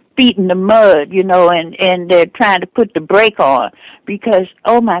their feet in the mud, and they're trying to put the brake on because,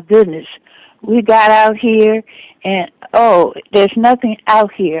 oh my goodness, we got out here and, there's nothing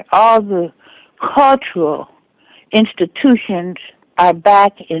out here. All the cultural institutions are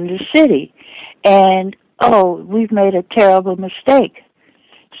back in the city. And, we've made a terrible mistake.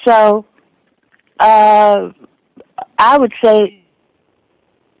 So, I would say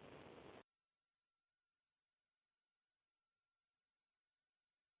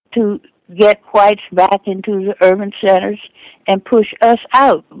to get whites back into the urban centers and push us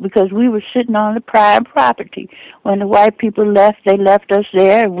out because we were sitting on the prime property. When the white people left, they left us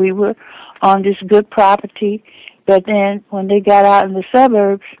there, and we were on this good property. But then when they got out in the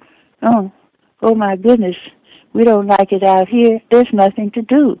suburbs, oh my goodness, we don't like it out here. There's nothing to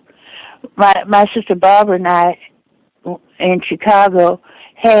do. My sister Barbara and I in Chicago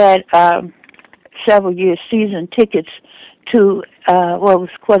had several years season tickets to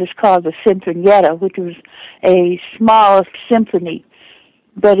what is called the Sinfonietta, which was a small symphony,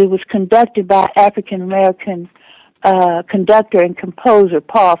 but it was conducted by African American conductor and composer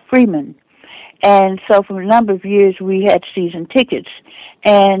Paul Freeman. And so for a number of years we had season tickets.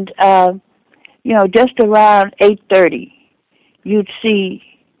 And, just around 8:30, you'd see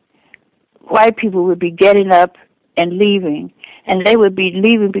white people would be getting up and leaving. And they would be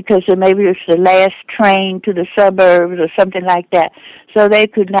leaving because maybe it's the last train to the suburbs or something like that. So they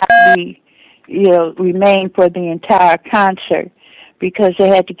could not remain for the entire concert because they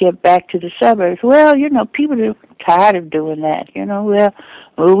had to get back to the suburbs. Well, people are tired of doing that.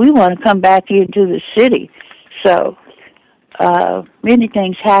 We want to come back into the city. So many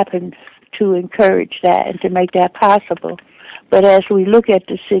things happened to encourage that and to make that possible. But as we look at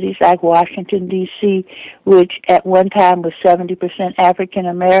the cities like Washington, D.C., which at one time was 70% African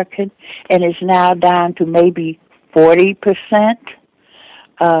American and is now down to maybe 40%,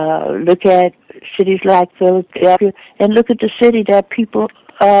 look at cities like Philadelphia, and look at the city that people,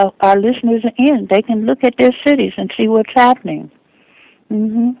 our listeners are in. They can look at their cities and see what's happening.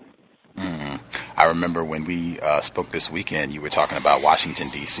 Mm-hmm. Mm-hmm. I remember when we spoke this weekend, you were talking about Washington,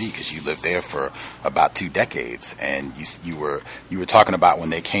 D.C., because you lived there for about 2 decades, and you were talking about when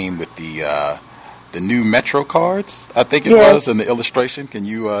they came with the new Metro cards, I think it was, and the illustration. Can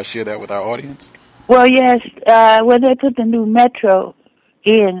you share that with our audience? Well, yes. When they put the new Metro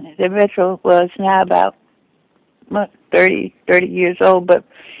in, the Metro was now about 30 years old, but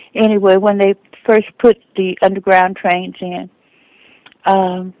anyway, when they first put the underground trains in,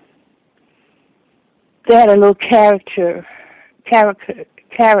 they had a little character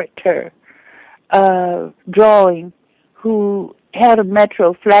drawing who had a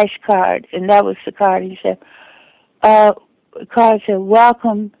Metro flash card, and that was the card. He said, the card said,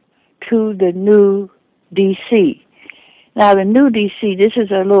 "Welcome to the new D.C." Now, the new D.C., this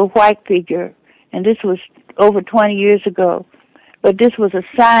is a little white figure, and this was over 20 years ago, but this was a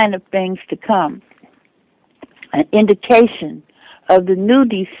sign of things to come, an indication of the new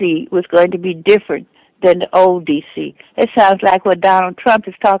D.C. was going to be different than the old D.C. It sounds like what Donald Trump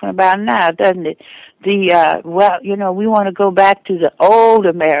is talking about now, doesn't it? We want to go back to the old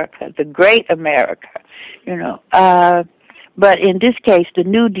America, the great America, But in this case, the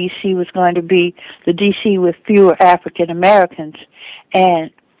new D.C. was going to be the D.C. with fewer African Americans,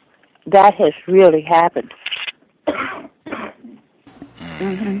 and that has really happened.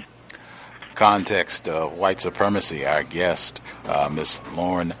 Mm-hmm. Context of white supremacy. Our guest, Miss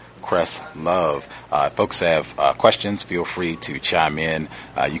Lorne Cress Love. Folks have questions, feel free to chime in.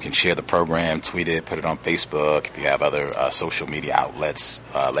 You can share the program, tweet it, put it on Facebook. If you have other social media outlets,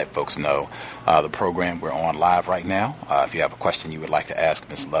 let folks know. The program, we're on live right now. If you have a question you would like to ask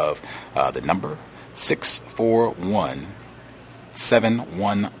Ms. Love, the number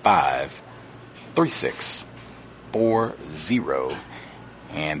 641-715-3640,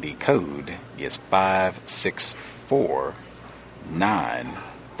 and the code is 564-943#.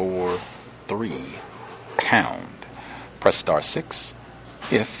 Press *6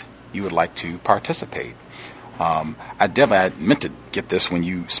 if you would like to participate. I meant to get this when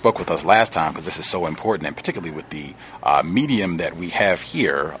you spoke with us last time, because this is so important, and particularly with the medium that we have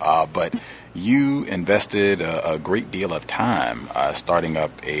here. But you invested a great deal of time starting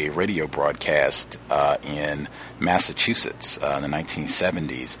up a radio broadcast in Massachusetts in the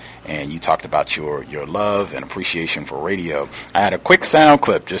 1970s, and you talked about your love and appreciation for radio. I had a quick sound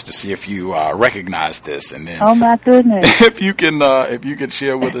clip just to see if you recognize this, and then oh my goodness, if you can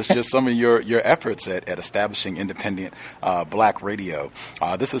share with us just some of your efforts at establishing independent black radio.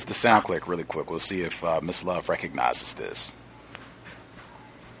 This is the sound clip, really quick. We'll see if Miss Love recognizes this.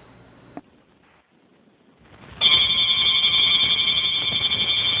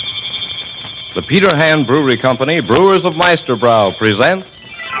 The Peter Hand Brewery Company, Brewers of Meisterbrow, presents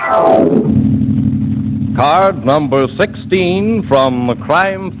card number 16 from the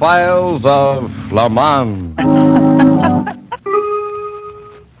Crime Files of Lorne.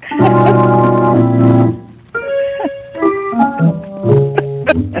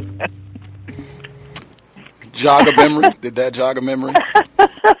 Jog a memory? Did that jog a memory?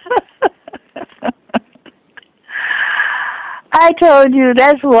 I told you,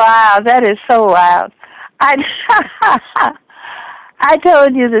 that's wild. That is so wild. I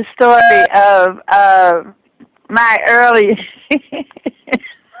told you the story of my early,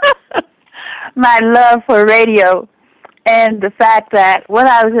 my love for radio, and the fact that when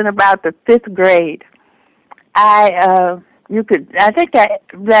I was in about the 5th grade, I think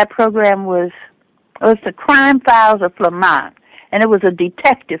that program was the Crime Files of Lorne, and it was a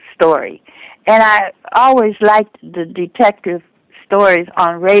detective story. And I always liked the detective stories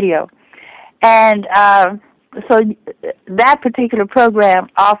on radio. And so that particular program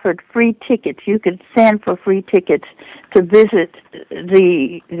offered free tickets. You could send for free tickets to visit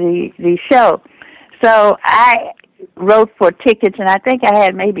the show. So I wrote for tickets, and I think I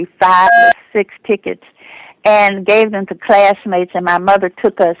had maybe 5 or 6 tickets, and gave them to classmates, and my mother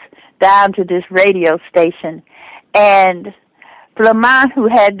took us down to this radio station. And Lorne, who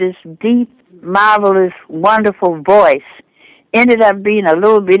had this deep, marvelous, wonderful voice, ended up being a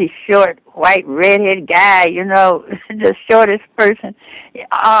little bitty short, white, redhead guy, the shortest person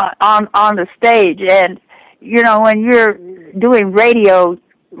on the stage. And, when you're doing radio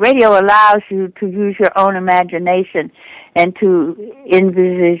allows you to use your own imagination and to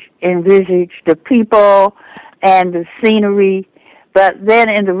envisage the people and the scenery. But then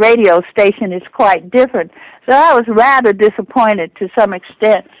in the radio station, it's quite different. So I was rather disappointed to some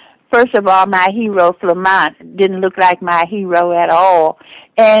extent. First of all, my hero, Flamant, didn't look like my hero at all.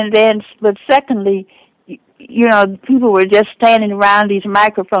 But secondly, people were just standing around these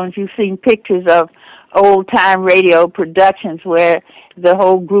microphones. You've seen pictures of old-time radio productions where the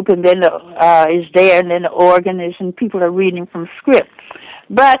whole group and then is there, and then the organist, and people are reading from script.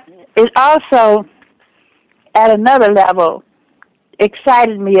 But it also, at another level,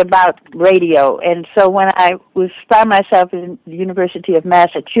 excited me about radio. And so when I found myself in the University of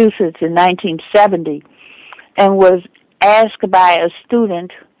Massachusetts in 1970 and was asked by a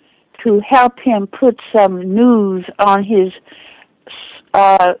student to help him put some news on his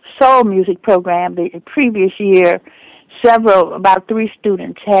soul music program, the previous year, about 3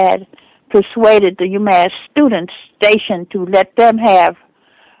 students had persuaded the UMass student station to let them have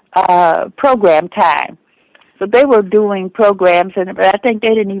program time. So they were doing programs, but I think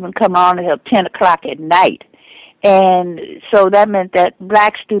they didn't even come on until 10 o'clock at night. And so that meant that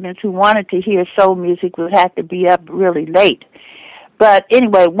black students who wanted to hear soul music would have to be up really late. But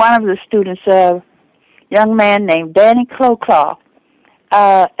anyway, one of the students, a young man named Danny Cloclaw,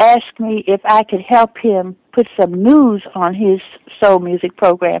 asked me if I could help him put some news on his soul music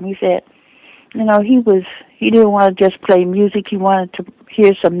program. He said, he didn't want to just play music, he wanted to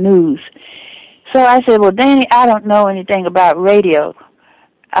hear some news. So I said, well, Danny, I don't know anything about radio,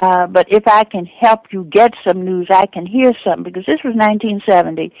 but if I can help you get some news, I can hear something, because this was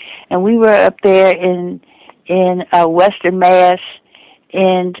 1970, and we were up there in Western Mass,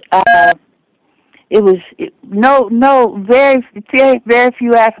 and it was very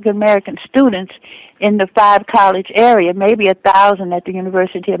few African American students in the 5-college area, maybe 1,000 at the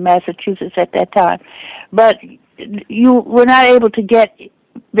University of Massachusetts at that time, but you were not able to get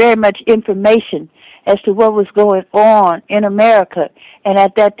very much information as to what was going on in America. And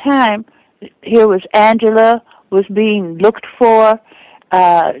at that time, here was Angela was being looked for,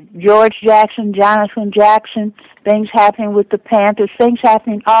 George Jackson, Jonathan Jackson, things happening with the Panthers, things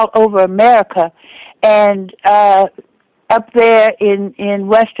happening all over America. And up there in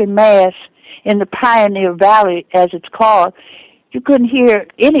Western Mass, in the Pioneer Valley, as it's called, you couldn't hear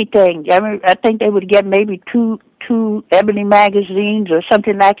anything. I mean, I think they would get maybe two Ebony magazines or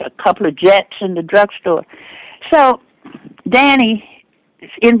something, like a couple of Jets in the drugstore. So Danny's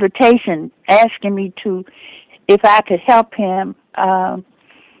invitation asking me if I could help him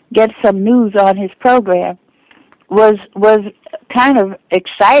get some news on his program was kind of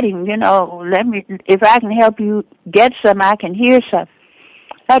exciting. If I can help you get some, I can hear some.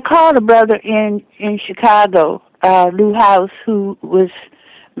 I called a brother in Chicago, Lou House, who was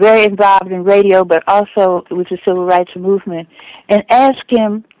very involved in radio, but also with the civil rights movement, and asked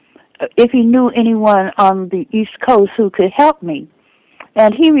him if he knew anyone on the East Coast who could help me.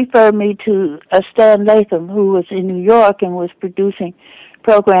 And he referred me to Stan Latham, who was in New York and was producing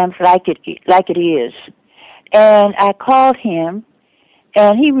programs like it is. And I called him,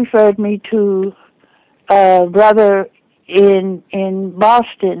 and he referred me to a brother in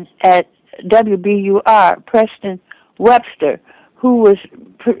Boston at WBUR, Preston Webster, who was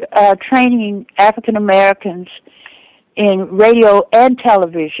training African Americans in radio and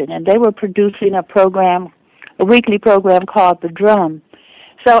television, and they were producing a weekly program called The Drum.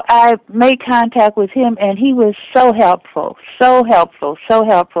 So I made contact with him, and he was so helpful. And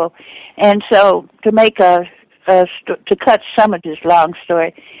so to cut some of this long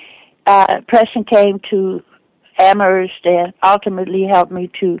story, Preston came to Amherst and ultimately helped me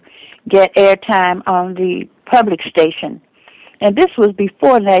to get airtime on the public station. And this was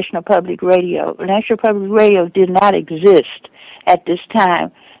before National Public Radio. National Public Radio did not exist at this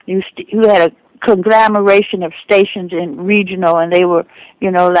time. You had a conglomeration of stations in regional, and they were,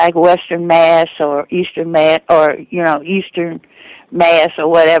 like Western Mass or Eastern Mass or, Eastern Mass or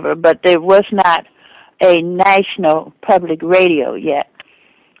whatever, but there was not a national public radio yet.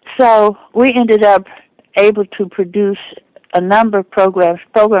 So we ended up able to produce a number of programs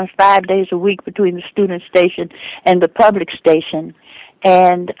 5 days a week between the student station and the public station.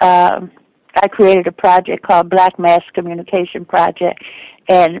 And I created a project called Black Mass Communication Project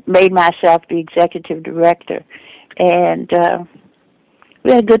and made myself the executive director. And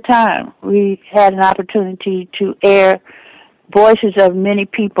we had a good time. We had an opportunity to air voices of many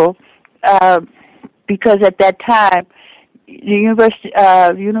people because at that time, the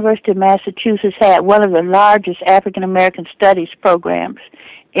University of Massachusetts had one of the largest African American studies programs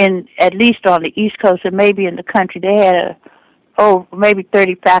at least on the East Coast and maybe in the country. They had maybe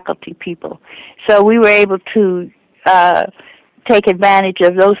 30 faculty people. So we were able to take advantage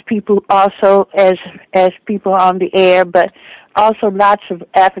of those people also as people on the air, but also lots of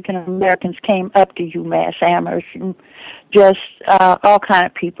African Americans came up to UMass Amherst, and just all kind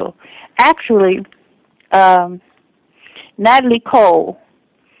of people. Actually, Natalie Cole,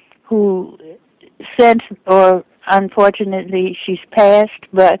 who unfortunately she's passed,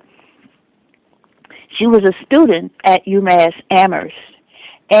 but she was a student at UMass Amherst,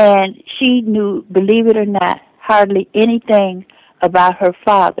 and she knew, believe it or not, hardly anything about her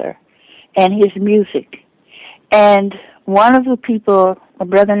father and his music. And one of the people, a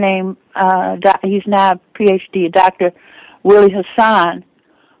brother named, he's now a PhD, Dr. Willie Hassan,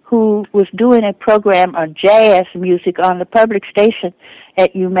 who was doing a program on jazz music on the public station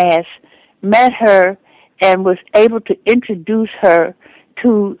at UMass, met her and was able to introduce her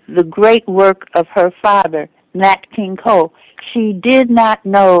to the great work of her father, Nat King Cole. She did not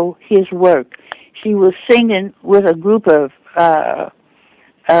know his work. She was singing with a group of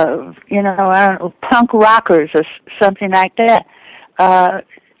punk rockers or something like that,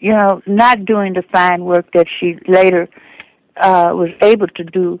 not doing the fine work that she later was able to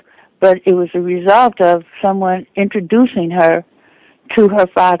do, but it was a result of someone introducing her to her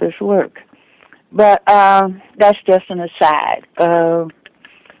father's work. But that's just an aside.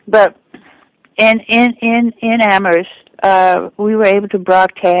 But in Amherst, we were able to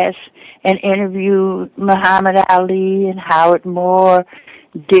broadcast and interview Muhammad Ali and Howard Moore,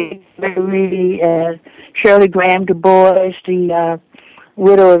 Dick Berry, and Shirley Graham Du Bois, the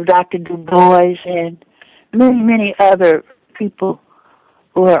widow of Dr. Du Bois, and many, many other people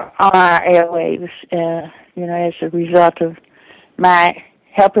who are on our airwaves, as a result of my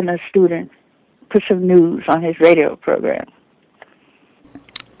helping a student put some news on his radio program.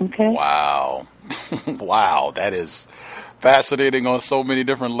 Okay. Wow. Wow, that is fascinating on so many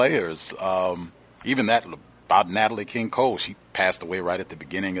different layers. Even that about Natalie King Cole, she passed away right at the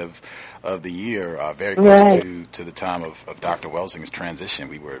beginning of the year, very close to the time of Dr. Welsing's transition.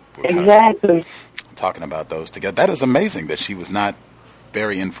 We were exactly talking about those together. That is amazing that she was not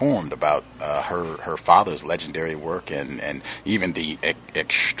very informed about her father's legendary work and even the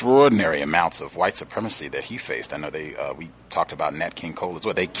extraordinary amounts of white supremacy that he faced. I know we talked about Nat King Cole as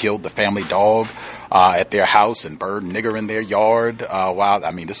well. They killed the family dog at their house and burned nigger in their yard.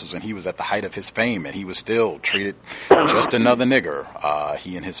 This was when he was at the height of his fame, and he was still treated just another nigger,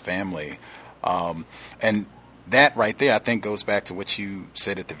 he and his family. And that right there, I think, goes back to what you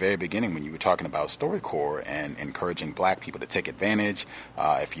said at the very beginning when you were talking about StoryCorps and encouraging black people to take advantage.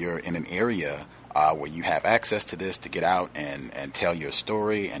 If you're in an area where you have access to this, to get out and tell your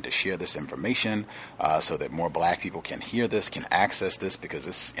story and to share this information so that more black people can hear this, can access this, because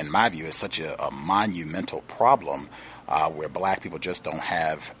this, in my view, is such a monumental problem where black people just don't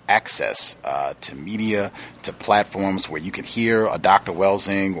have access to media, to platforms where you can hear a Dr.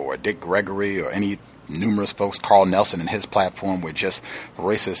 Welsing or a Dick Gregory or any numerous folks, Carl Nelson and his platform, where just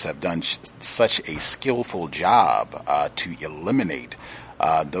racists have done such a skillful job to eliminate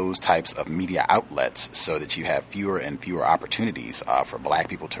those types of media outlets so that you have fewer and fewer opportunities for black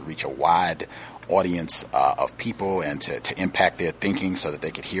people to reach a wide audience of people and to impact their thinking so that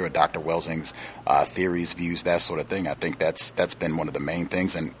they could hear Dr. Welsing's theories, views, that sort of thing. I think that's been one of the main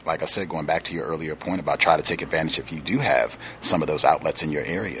things. And like I said, going back to your earlier point about try to take advantage if you do have some of those outlets in your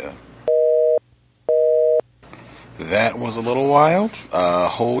area. That was a little wild.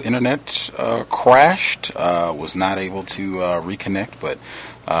 Whole internet crashed. Was not able to reconnect, but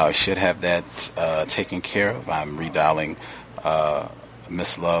should have that taken care of. I'm redialing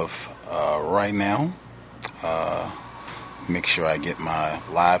Miss Love right now. Make sure I get my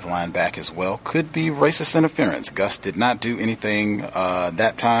live line back as well. Could be racist interference. Gus did not do anything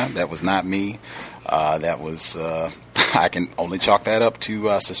that time. That was not me. That was I can only chalk that up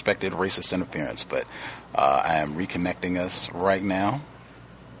to suspected racist interference, but I am reconnecting us right now.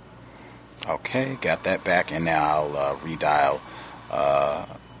 Okay, got that back, and now I'll redial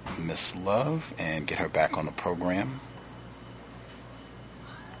Miss Love and get her back on the program.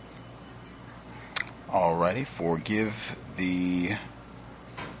 Alrighty, forgive the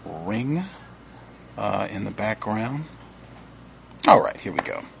ring in the background. Alright, here we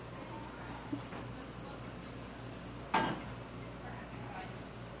go.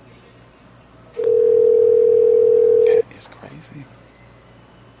 Crazy.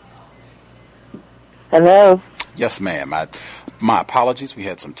 Hello? Yes, ma'am. My apologies. We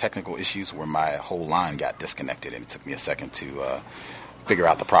had some technical issues where my whole line got disconnected, and it took me a second to figure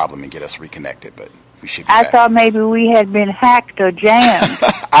out the problem and get us reconnected, but we should be back. I thought maybe we had been hacked or jammed.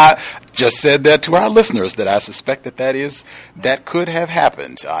 I just said that to our listeners, that I suspect that could have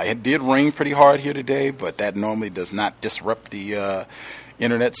happened. It did ring pretty hard here today, but that normally does not disrupt the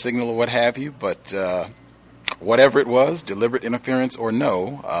internet signal or what have you, but whatever it was, deliberate interference or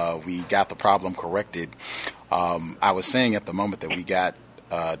no, we got the problem corrected. I was saying at the moment that we got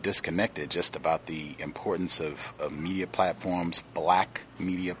disconnected just about the importance of media platforms, black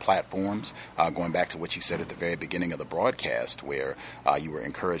media platforms, going back to what you said at the very beginning of the broadcast, where you were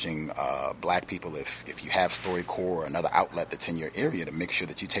encouraging black people, if you have StoryCorps or another outlet that's in your area, to make sure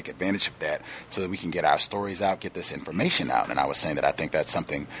that you take advantage of that so that we can get our stories out, get this information out. And I was saying that I think that's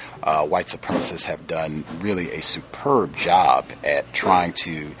something white supremacists have done really a superb job at trying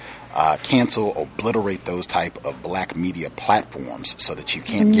to cancel, obliterate those type of black media platforms so that you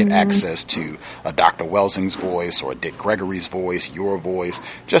can't get access to a Dr. Welsing's voice or a Dick Gregory's voice, your voice,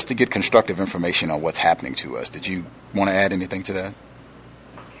 just to get constructive information on what's happening to us. Did you want to add anything to that?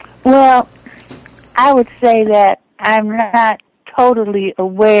 Well, I would say that I'm not totally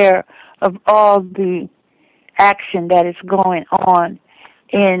aware of all the action that is going on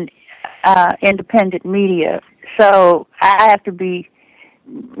in independent media. So I have to be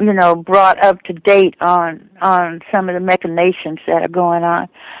brought up to date on some of the machinations that are going on.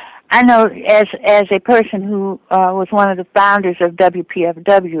 I know as a person who was one of the founders of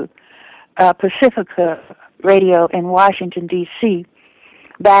WPFW, Pacifica Radio in Washington, D.C.,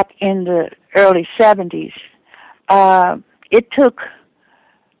 back in the early 70s, it took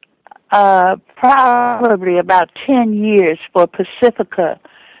probably about 10 years for Pacifica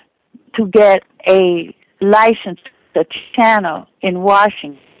to get a license, a channel in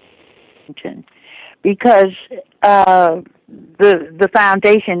Washington, because the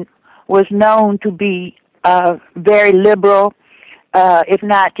foundation was known to be very liberal, if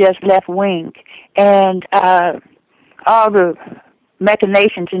not just left-wing, and all the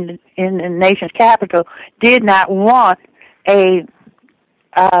machinations in the nation's capital did not want a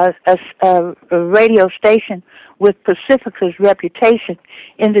radio station with Pacifica's reputation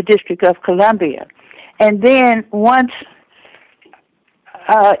in the District of Columbia. And then once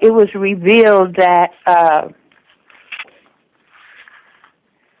it was revealed that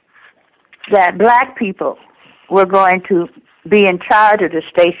black people were going to be in charge of the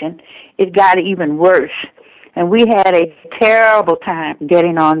station, it got even worse. And we had a terrible time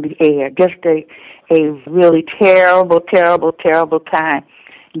getting on the air, just a really terrible time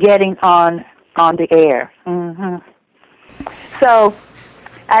getting on the air. So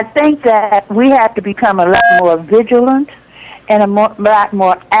I think that we have to become a lot more vigilant and lot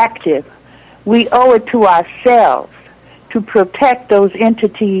more active. We owe it to ourselves to protect those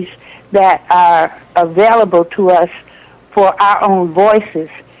entities that are available to us for our own voices.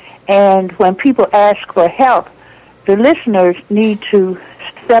 And when people ask for help, the listeners need to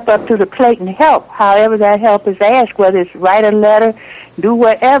step up to the plate and help, however that help is asked, whether it's write a letter, do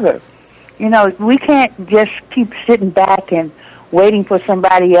whatever. You know, we can't just keep sitting back and waiting for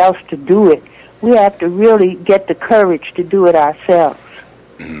somebody else to do it. We have to really get the courage to do it ourselves.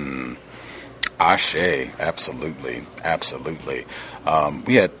 Ashe, absolutely, absolutely.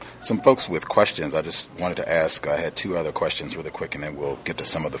 We had some folks with questions. I just wanted to ask, I had two other questions really quick, and then we'll get to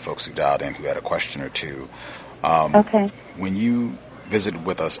some of the folks who dialed in who had a question or two. Okay. When you visited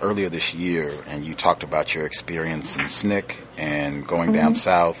with us earlier this year and you talked about your experience in SNCC and going down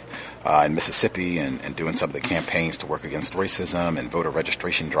south in Mississippi and doing some of the campaigns to work against racism and voter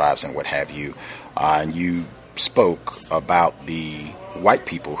registration drives and what have you, and you spoke about the white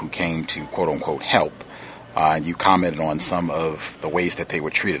people who came to quote-unquote help. You commented on some of the ways that they were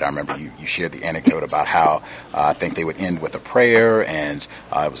treated. I remember you shared the anecdote about how I think they would end with a prayer, and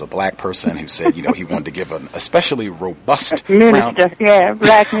it was a black person who said, you know, he wanted to give an especially robust minister,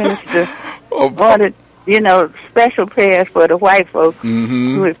 black minister wanted, you know, special prayers for the white folks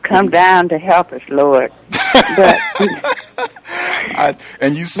who have come down to help us, Lord. But,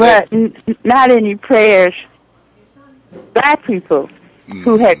 and you said, but not any prayers. Black people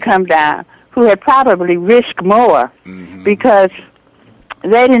who had come down, who had probably risked more because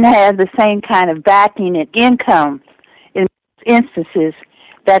they didn't have the same kind of backing and income in instances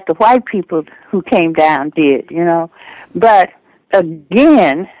that the white people who came down did, you know. But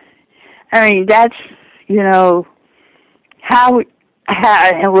again, I mean, that's, you know,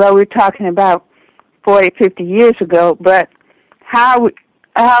 well, we're talking about 40, 50 years ago, but how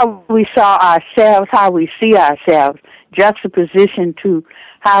we saw ourselves, how we see ourselves, juxtaposition to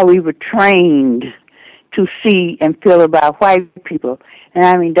how we were trained to see and feel about white people. And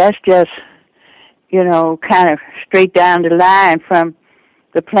I mean, that's just, you know, kind of straight down the line from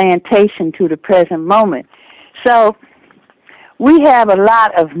the plantation to the present moment. So we have a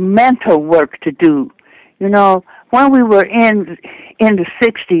lot of mental work to do. You know, when we were in the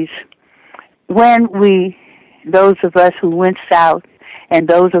 60s, those of us who went south and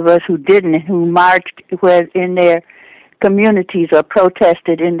those of us who didn't, who marched in their communities or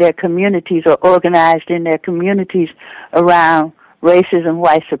protested in their communities or organized in their communities around racism,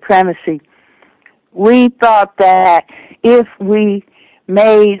 white supremacy, we thought that if we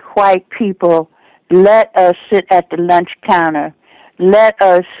made white people let us sit at the lunch counter, let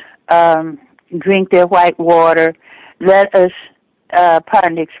us drink their white water, let us,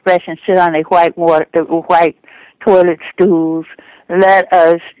 pardon the expression, sit on the white toilet stools, let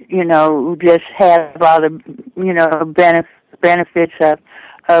us, you know, just have all the, you know, benefits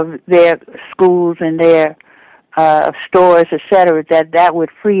of their schools and their stores, etc., that would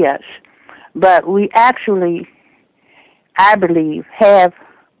free us. But we actually, I believe, have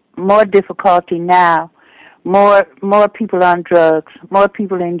more difficulty now, more people on drugs, more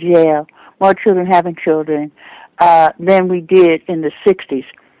people in jail, more children having children than we did in the 60s.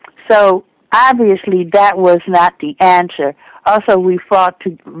 So obviously that was not the answer. Also, we fought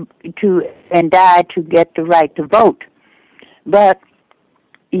to and died to get the right to vote. But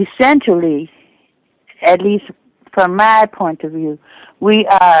essentially, at least from my point of view, we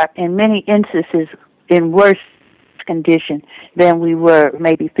are in many instances in worse condition than we were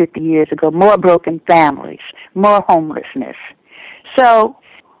maybe 50 years ago. More broken families, more homelessness. So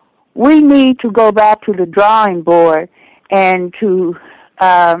we need to go back to the drawing board and to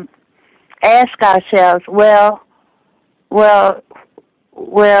ask ourselves, well, what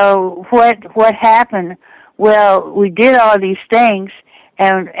happened? Well, we did all these things,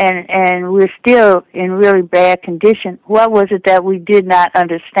 and we're still in really bad condition. What was it that we did not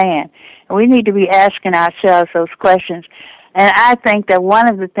understand? And we need to be asking ourselves those questions. And I think that one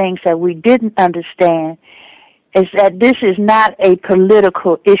of the things that we didn't understand is that this is not a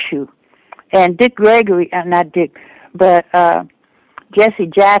political issue. And Jesse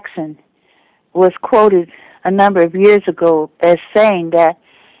Jackson was quoted a number of years ago as saying that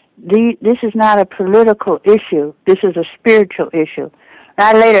this is not a political issue, this is a spiritual issue. And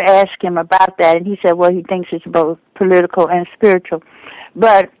I later asked him about that, and he said, well, he thinks it's both political and spiritual.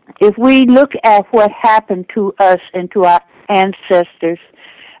 But if we look at what happened to us and to our ancestors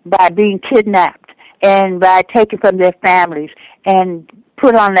by being kidnapped and by taken from their families and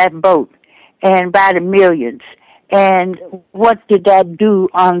put on that boat and by the millions, and what did that do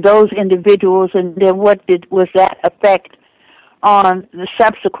on those individuals, and then what was that effect on the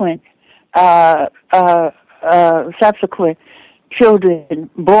subsequent children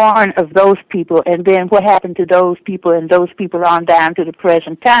born of those people, and then what happened to those people and those people on down to the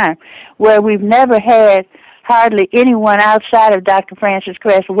present time, where we've never had hardly anyone outside of Dr. Frances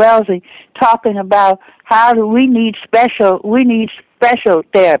Cress Wellesley talking about how do we need special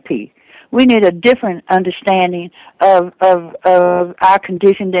therapy. We need a different understanding of our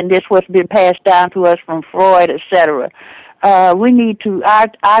condition than this what's been passed down to us from Freud, etc. We need to, our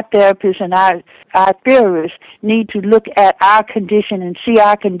therapists and our theorists need to look at our condition and see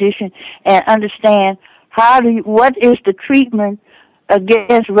our condition and understand what is the treatment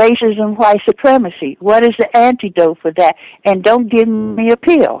against racism, white supremacy? What is the antidote for that? And don't give me a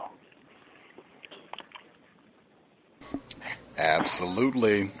pill.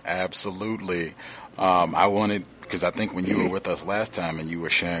 Absolutely. I wanted, because I think when you were with us last time and you were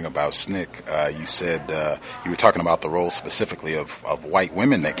sharing about SNCC, you said you were talking about the role specifically of white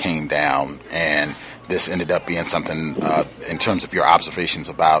women that came down, and this ended up being something in terms of your observations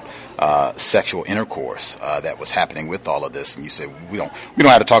about sexual intercourse that was happening with all of this. And you said we don't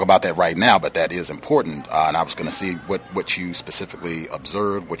have to talk about that right now, but that is important. And I was going to see what you specifically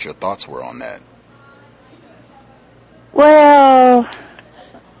observed, what your thoughts were on that. Well,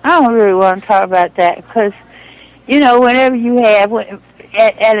 I don't really want to talk about that because, whenever you have,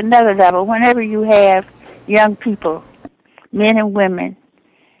 at another level, whenever you have young people, men and women,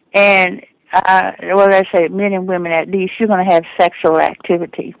 and, let's say men and women at least, you're going to have sexual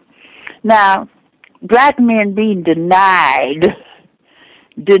activity. Now, black men being denied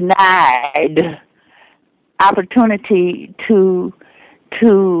opportunity to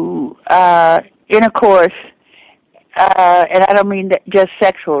intercourse, and I don't mean that just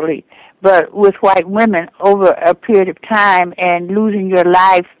sexually, but with white women over a period of time, and losing your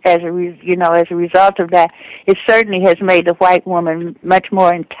life as a result of that, it certainly has made the white woman much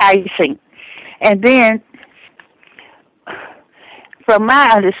more enticing. And then, from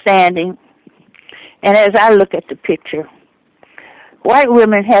my understanding, and as I look at the picture, white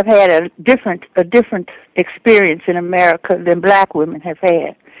women have had a different experience in America than black women have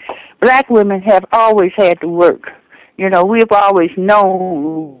had. Black women have always had to work. We've always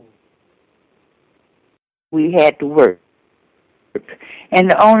known we had to work. And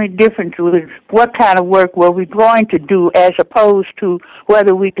the only difference was what kind of work were we going to do as opposed to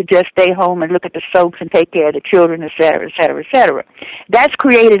whether we could just stay home and look at the soaps and take care of the children, et cetera, et cetera, et cetera. That's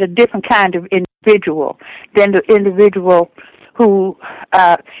created a different kind of individual than the individual who,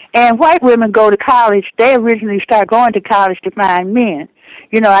 and white women go to college. They originally start going to college to find men.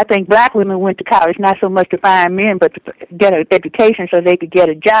 I think black women went to college not so much to find men, but to get an education so they could get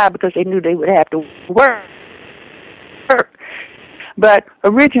a job because they knew they would have to work. But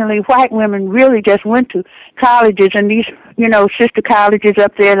originally, white women really just went to colleges, and these, sister colleges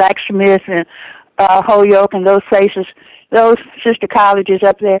up there like Smith and Holyoke and those places, those sister colleges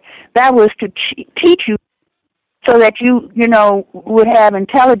up there, that was to teach you so that you would have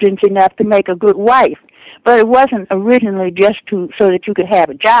intelligence enough to make a good wife. But it wasn't originally just so that you could have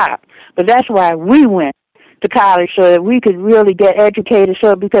a job. But that's why we went to college, so that we could really get educated,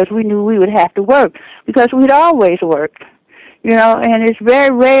 because we knew we would have to work, because we'd always worked. And it's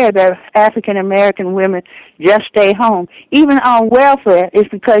very rare that African American women just stay home. Even on welfare, it's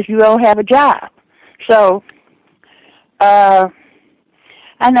because you don't have a job. So, I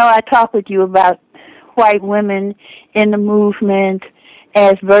know I talked with you about white women in the movement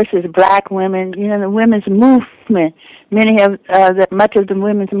as versus black women. The women's movement, much of the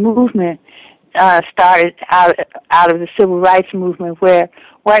women's movement started out of the civil rights movement, where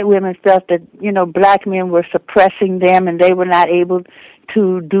white women felt that, black men were suppressing them and they were not able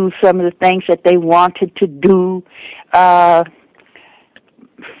to do some of the things that they wanted to do.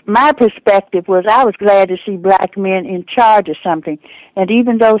 My perspective was I was glad to see black men in charge of something. And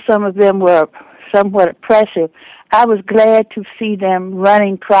even though some of them were somewhat oppressive, I was glad to see them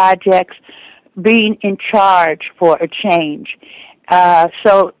running projects, being in charge for a change.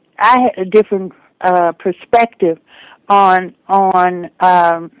 So I had a different perspective on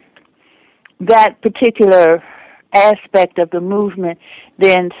that particular aspect of the movement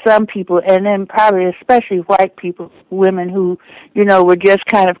than some people, and then probably especially white people, women who, were just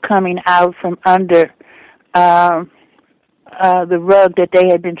kind of coming out from under the rug that they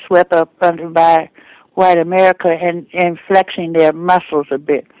had been swept up under by white America and flexing their muscles a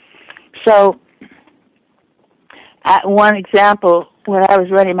bit. So one example, when I was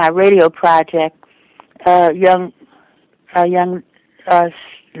running my radio project, a young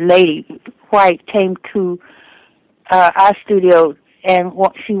lady, white, came to our studio and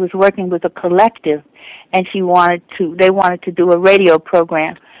she was working with a collective, and they wanted to do a radio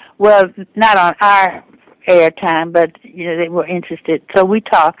program. Well, not on our airtime, but they were interested. So we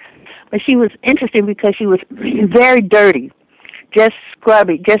talked. But she was interested because she was very dirty, just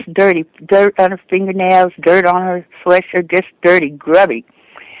scrubby, just dirty, dirt on her fingernails, dirt on her sweatshirt, just dirty, grubby.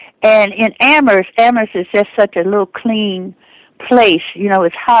 And in Amherst is just such a little clean place.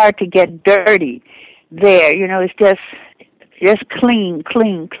 It's hard to get dirty there. It's just clean.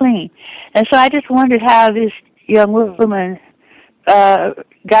 And so I just wondered how this young woman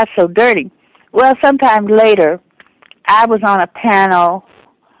got so dirty. Well, sometime later, I was on a panel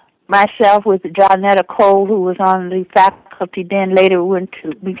myself with Johnetta Cole, who was on the faculty then, later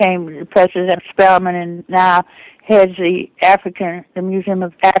became the president of Spelman, and now heads the Museum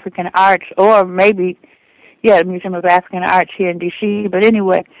of African Arts, or maybe, the Museum of African Arts here in D.C. But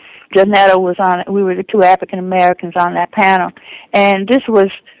anyway, Johnetta was on. We were the two African Americans on that panel, and this was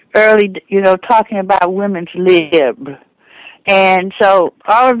early, talking about women's lib. And so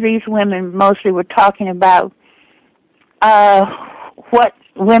all of these women mostly were talking about what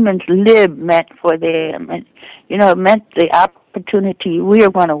women's lib meant for them. And, it meant the opportunity. We are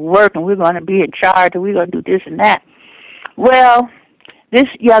going to work, and we're going to be in charge, and we're going to do this and that. Well, this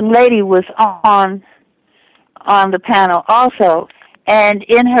young lady was on the panel also, and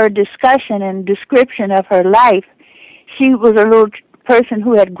in her discussion and description of her life, she was a little person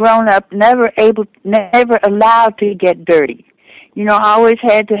who had grown up never allowed to get dirty. Always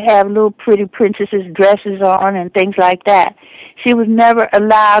had to have little pretty princesses dresses on and things like that. She was never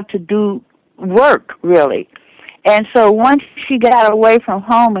allowed to do work, really. And so once she got away from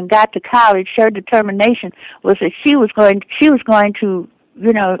home and got to college, her determination was that she was going to,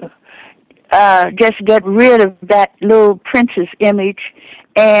 just get rid of that little princess image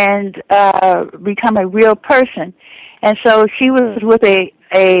and become a real person. And so she was with a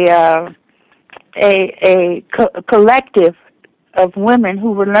collective of women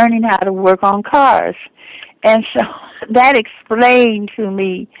who were learning how to work on cars. And so that explained to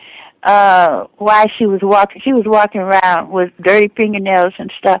me why she was walking around with dirty fingernails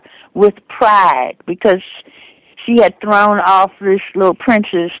and stuff with pride, because she had thrown off this little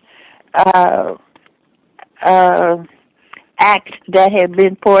princess act that had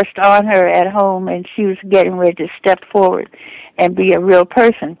been forced on her at home, and she was getting ready to step forward and be a real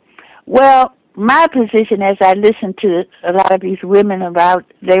person. Well, my position, as I listened to a lot of these women about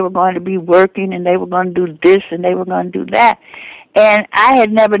they were going to be working and they were going to do this and they were going to do that, and I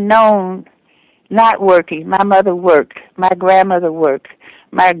had never known not working. My mother worked. My grandmother worked.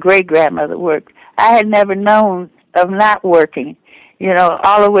 My great-grandmother worked. I had never known of not working,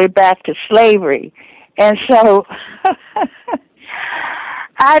 all the way back to slavery. And so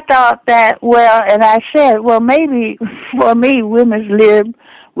I thought that, and I said, maybe for me, women's lib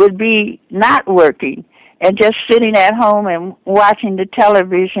would be not working and just sitting at home and watching the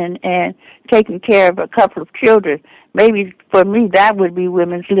television and taking care of a couple of children. Maybe for me that would be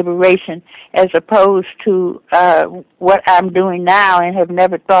women's liberation, as opposed to what I'm doing now and have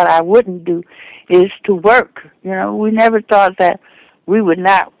never thought I wouldn't do, is to work. We never thought that we would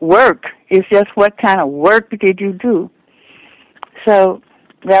not work. It's just what kind of work did you do? So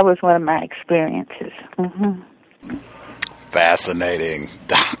that was one of my experiences. Mm-hmm. Fascinating,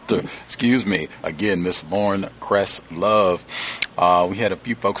 again, Miss Lorne Cress Love. We had a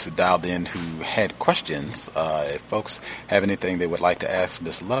few folks that dialed in who had questions. If folks have anything they would like to ask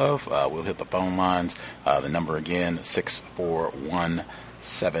Miss Love, we'll hit the phone lines. The number again,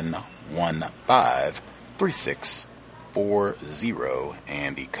 641-715-3640,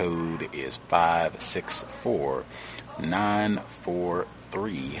 and the code is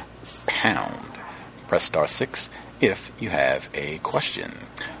 564-943#. Press *6 if you have a question.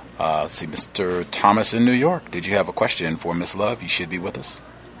 Let's see, Mr. Thomas in New York, did you have a question for Miss Love? You should be with us.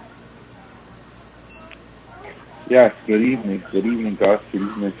 Yes, good evening. Good evening, Gus. Good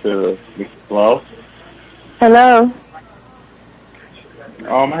evening to Miss Love. Hello.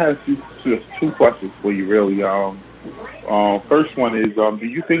 I have two questions for you, really. First one is, do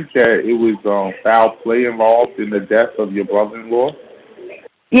you think that it was foul play involved in the death of your brother-in-law?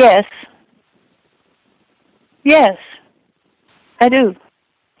 Yes. Yes, I do.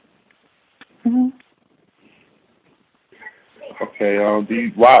 Mm-hmm. Okay.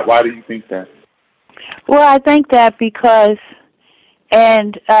 Why do you think that? Well, I think that because,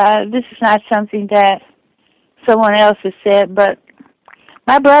 and this is not something that someone else has said, but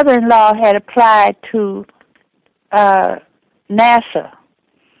my brother-in-law had applied to NASA,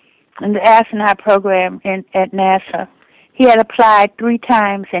 in the astronaut program at NASA. He had applied 3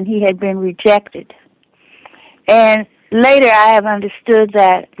 times, and he had been rejected. And later I have understood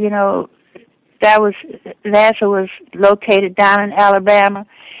that, NASA was located down in Alabama,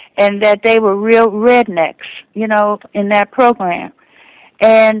 and that they were real rednecks, in that program.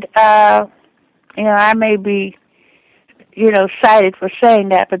 And, I may be, cited for saying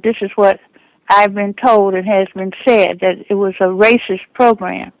that, but this is what I've been told and has been said, that it was a racist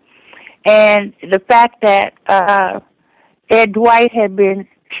program. And the fact that Ed Dwight had been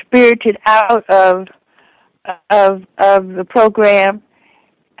spirited out of the program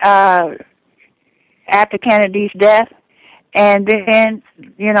after Kennedy's death, and then,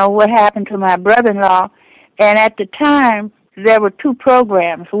 what happened to my brother-in-law. And at the time, there were two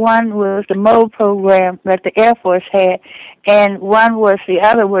programs. One was the MODE program that the Air Force had, and the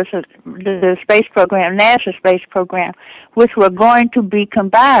other was the space program, NASA space program, which were going to be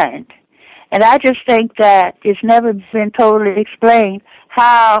combined. And I just think that it's never been totally explained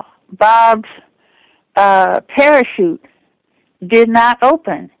how Bob's parachute did not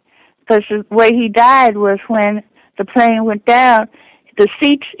open. Because the way he died was when the plane went down, the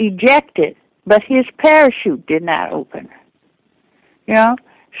seats ejected, but his parachute did not open.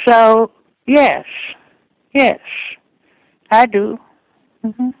 So, yes, I do.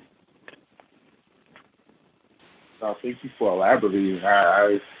 Mm-hmm. Thank you for elaborating.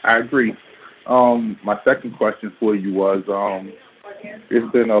 I agree. My second question for you was,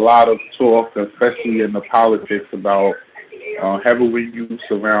 there's been a lot of talk, especially in the politics, about heroin use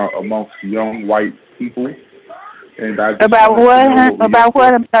amongst young white people. And I just about what? About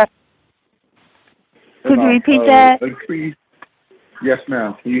what? Could you repeat that? Yes,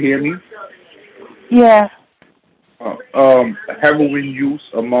 ma'am. Can you hear me? Yeah. Heroin use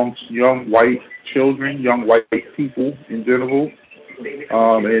amongst young white children, young white people in general.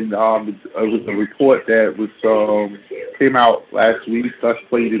 It was a report that came out last week. Us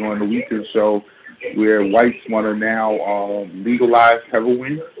played it on the weekend show, where whites want to now legalize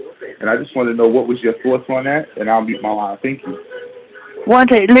heroin. And I just want to know, what was your thoughts on that? And I'll mute my line. Thank you.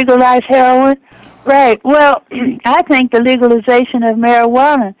 Want to legalize heroin? Right. Well, I think the legalization of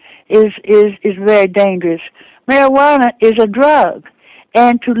marijuana is very dangerous. Marijuana is a drug,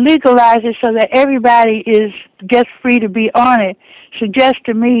 and to legalize it so that everybody is just free to be on it suggests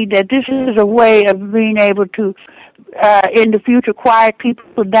to me that this is a way of being able to, in the future, quiet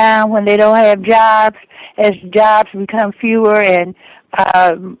people down when they don't have jobs, as jobs become fewer and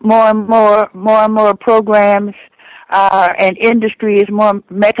more and more programs. And industry is more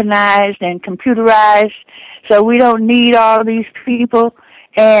mechanized and computerized, so we don't need all these people.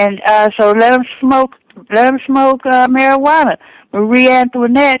 And so let them smoke marijuana. Marie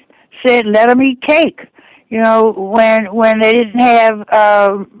Antoinette said, "Let them eat cake." When they didn't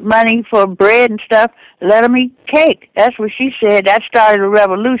have money for bread and stuff, let them eat cake. That's what she said. That started a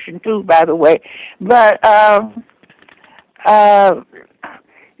revolution too, by the way. But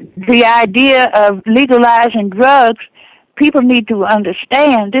the idea of legalizing drugs, people need to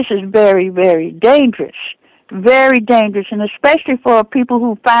understand this is very, very dangerous. Very dangerous, and especially for people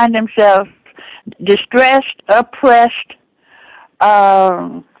who find themselves distressed, oppressed,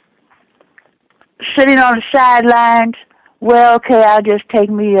 sitting on the sidelines. Well, okay, I'll just take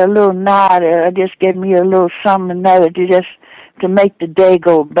me a little nod, or I'll just get me a little something or another to make the day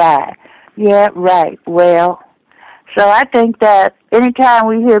go by. Yeah, right. Well, so I think that anytime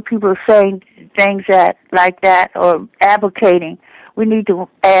we hear people saying things like that or advocating, we need to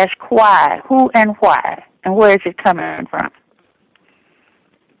ask why, who and why, and where is it coming from.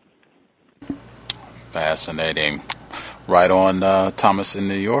 Fascinating. Right on, Thomas in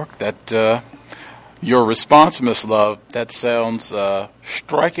New York. That your response, Miss Love, that sounds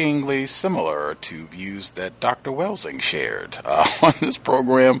strikingly similar to views that Dr. Welsing shared on this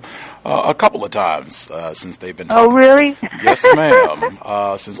program a couple of times since they've been talking. Oh, really? Yes, ma'am.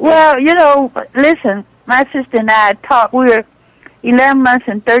 Listen, my sister and I we're 11 months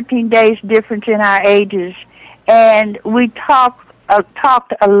and 13 days difference in our ages, and we talked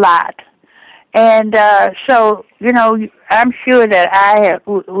a lot. And so, I'm sure that I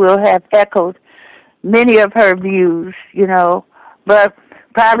will have echoed many of her views, but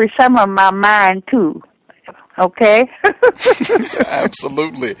probably some of my mine too. Okay?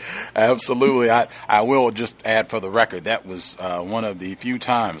 Absolutely. I will just add for the record, that was one of the few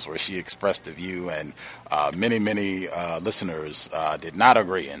times where she expressed a view, and many listeners did not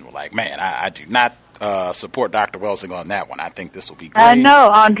agree and were like, man, I do not support Dr. Welsing on that one. I think this will be great. I know,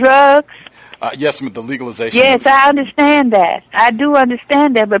 on drugs? Yes, with the legalization. Yes, I understand that. I do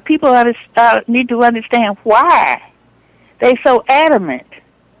understand that, but people need to understand why they're so adamant.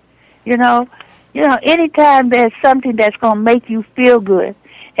 Anytime there's something that's going to make you feel good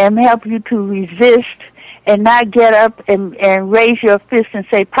and help you to resist and not get up and raise your fist and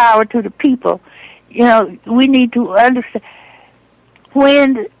say power to the people. You know, we need to understand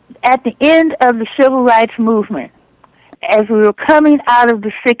when at the end of the civil rights movement, as we were coming out of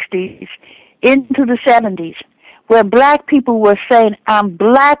the 60s into the 70s, where black people were saying, I'm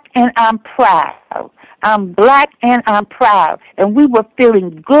black and I'm proud. I'm black and I'm proud. And we were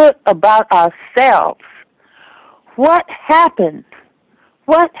feeling good about ourselves. What happened?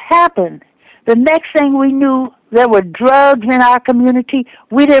 What happened? The next thing we knew, there were drugs in our community.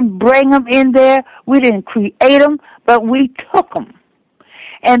 We didn't bring them in there. We didn't create them, but we took them.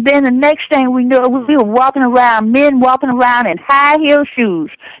 And then the next thing we knew, we were walking around, men walking around in high heel shoes,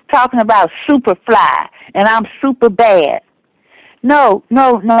 talking about super fly, and I'm super bad. No.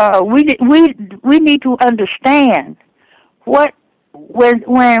 We need to understand what when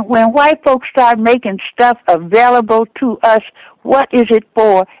white folks start making stuff available to us, what is it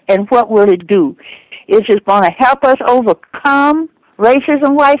for and what will it do? Is it going to help us overcome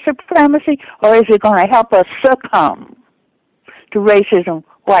racism, white supremacy, or is it going to help us succumb to racism,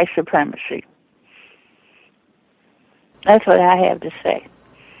 white supremacy? That's what I have to say.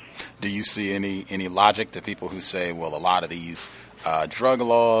 Do you see any logic to people who say, well, a lot of these drug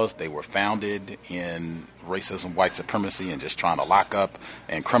laws, they were founded in racism, white supremacy, and just trying to lock up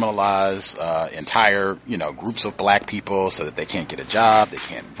and criminalize entire, groups of black people so that they can't get a job, they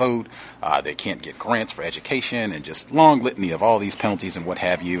can't vote, they can't get grants for education, and just long litany of all these penalties and what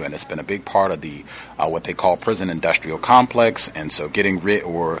have you. And it's been a big part of the what they call prison industrial complex. And so getting rid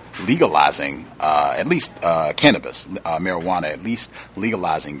or legalizing at least cannabis, marijuana, at least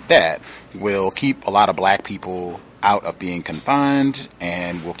legalizing that will keep a lot of black people out of being confined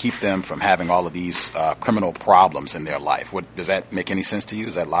and will keep them from having all of these criminal problems in their life. Does that make any sense to you?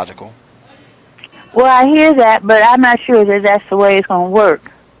 Is that logical? Well, I hear that, but I'm not sure that that's the way it's going to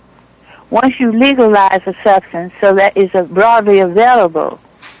work. Once you legalize a substance so that it's broadly available,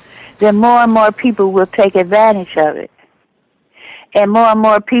 then more and more people will take advantage of it. And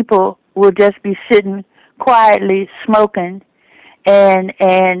more people will just be sitting quietly smoking and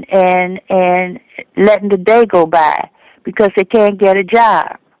letting the day go by because they can't get a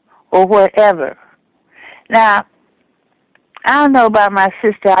job or whatever. Now, I don't know about my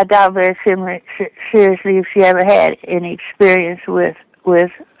sister. I doubt very seriously if she ever had any experience with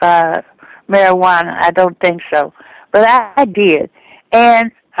marijuana. I don't think so. But I did.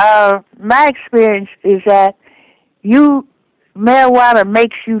 And my experience is that marijuana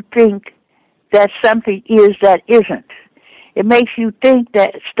makes you think that something is that isn't. It makes you think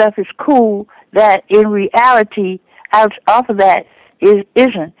that stuff is cool that in reality, off of that,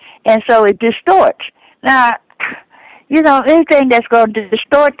 isn't. And so it distorts. Now, anything that's going to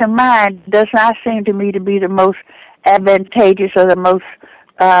distort the mind does not seem to me to be the most advantageous or the most,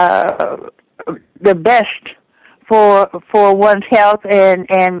 the best for one's health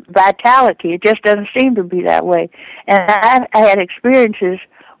and vitality. It just doesn't seem to be that way. And I had experiences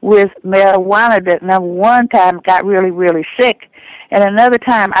with marijuana that one time got really, really sick, and another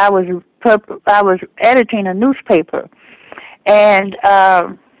time I was editing a newspaper, and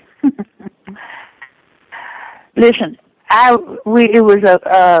listen,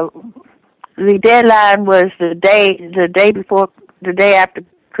 the deadline was the day after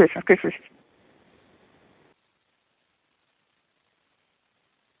Christmas.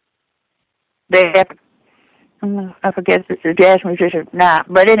 Day after. I forget the jazz musician now.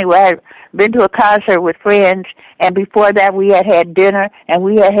 But anyway, I had been to a concert with friends, and before that we had dinner, and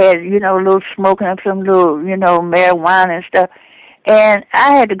we had a little smoking of some little, marijuana and stuff. And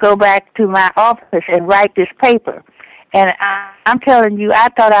I had to go back to my office and write this paper. And I'm telling you, I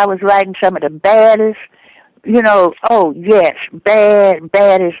thought I was writing some of the baddest,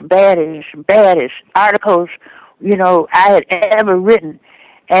 baddest articles, I had ever written.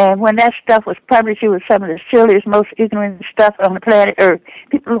 And when that stuff was published, it was some of the silliest, most ignorant stuff on the planet Earth.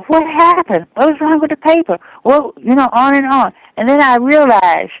 People, what happened? What was wrong with the paper? Well, on and on. And then I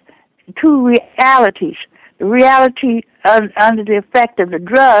realized two realities. The reality under the effect of the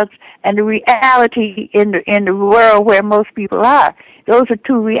drugs and the reality in the world where most people are. Those are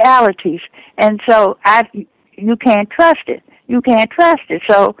two realities. And so you can't trust it. You can't trust it.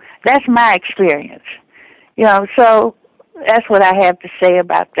 So that's my experience. So that's what I have to say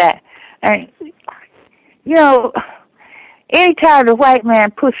about that. And, anytime the white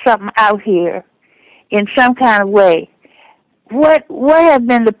man puts something out here in some kind of way, what have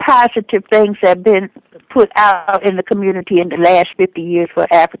been the positive things that have been put out in the community in the last 50 years for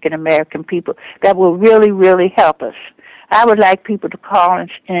African American people that will really, really help us? I would like people to call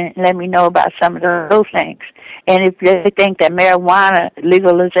and let me know about some of those things. And if they think that marijuana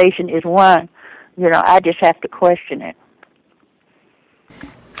legalization is one, I just have to question it.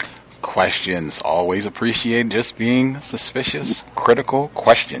 Questions always appreciate just being suspicious, critical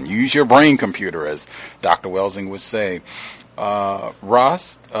question. Use your brain computer, as Dr. Welsing would say.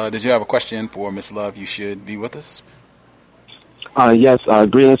 Ross, did you have a question for Miss Love? You should be with us. Yes,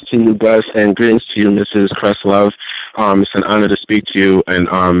 greetings to you, Gus, and greetings to you, Mrs. Cress Love. It's an honor to speak to you,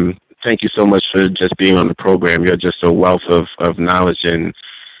 and thank you so much for just being on the program. You're just a wealth of knowledge, and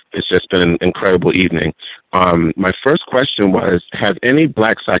it's just been an incredible evening. My first question was, have any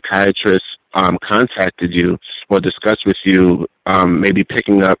black psychiatrists contacted you or discussed with you maybe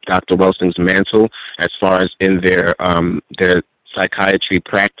picking up Dr. Welsing's mantle as far as in their psychiatry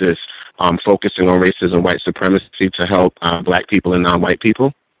practice, focusing on racism, white supremacy to help black people and non-white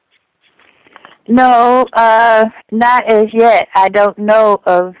people? No, not as yet. I don't know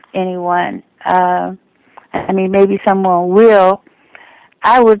of anyone. Maybe someone will.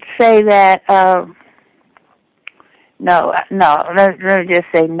 I would say that, no, let me just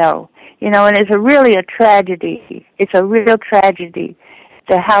say no. And it's really a tragedy. It's a real tragedy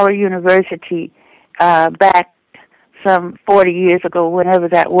that Howard University, back some 40 years ago, whenever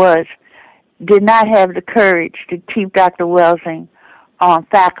that was, did not have the courage to keep Dr. Welsing on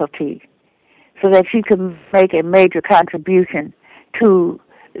faculty so that she could make a major contribution to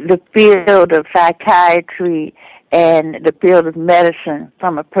the field of psychiatry and the field of medicine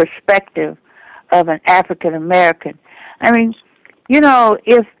from a perspective of an African American. If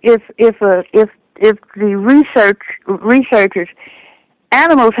the researchers,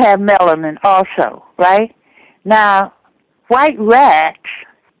 animals have melanin also, right? Now, white rats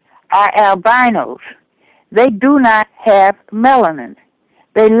are albinos. They do not have melanin.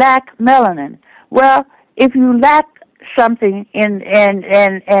 They lack melanin. Well, if you lack something and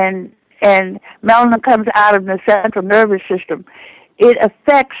melanin comes out of the central nervous system, it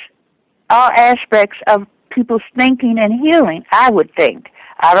affects all aspects of people's thinking and healing, I would think.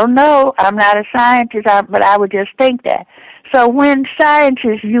 I don't know. I'm not a scientist, but I would just think that. So when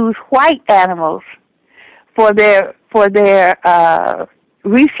scientists use white animals for their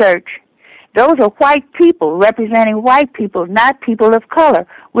research, those are white people representing white people, not people of color,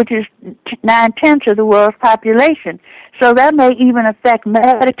 which is 9/10 of the world's population. So that may even affect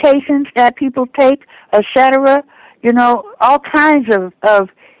medications that people take, etc. All kinds of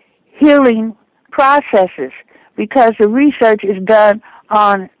healing processes, because the research is done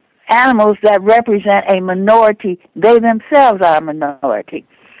on animals that represent a minority. They themselves are a minority.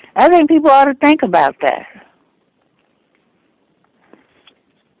 I think people ought to think about that.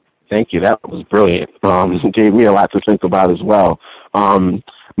 Thank you. That was brilliant. It gave me a lot to think about as well.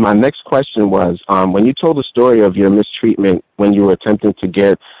 My next question was, when you told the story of your mistreatment when you were attempting to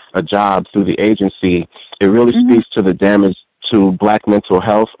get a job through the agency, it really speaks to the damage to black mental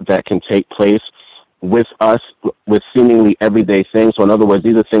health that can take place with us, with seemingly everyday things. So in other words,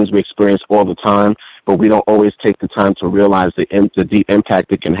 these are things we experience all the time, but we don't always take the time to realize the deep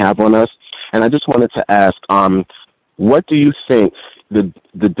impact it can have on us. And I just wanted to ask, what do you think the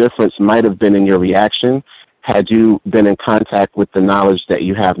difference might have been in your reaction had you been in contact with the knowledge that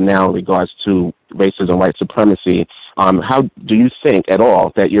you have now in regards to racism, white supremacy? How do you think at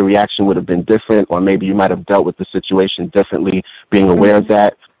all that your reaction would have been different, or maybe you might have dealt with the situation differently, being aware of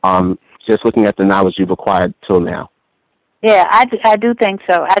that, just looking at the knowledge you've acquired till now? Yeah, I do think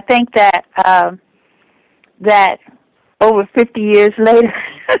so. I think that that over 50 years later,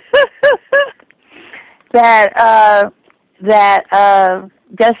 that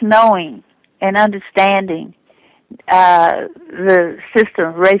just knowing and understanding the system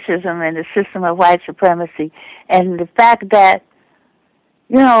of racism and the system of white supremacy, and the fact that,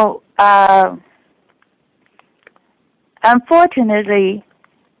 unfortunately,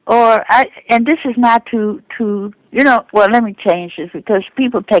 and this is not to well, let me change this, because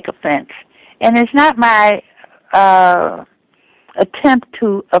people take offense, and it's not my attempt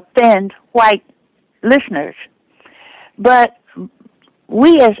to offend white listeners, but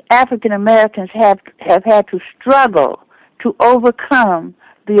we as African Americans have had to struggle to overcome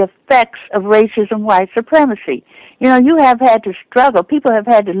the effects of racism, white supremacy. You have had to struggle. People have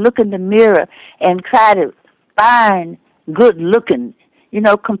had to look in the mirror and try to find good looking,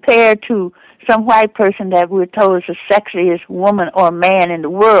 compared to some white person that we're told is the sexiest woman or man in the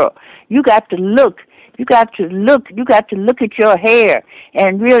world. You got to look. You got to look at your hair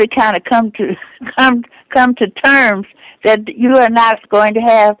and really kind of come to terms that you are not going to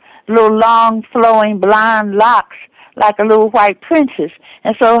have little long flowing blonde locks like a little white princess.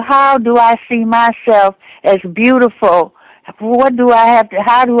 And so how do I see myself as beautiful? How do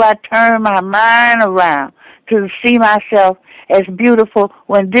I turn my mind around to see myself as beautiful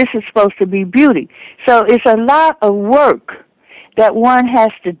when this is supposed to be beauty. So it's a lot of work that one has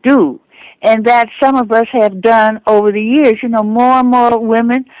to do, and that some of us have done over the years. You know, more and more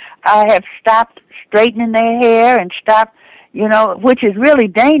women have stopped straightening their hair and stopped, you know, which is really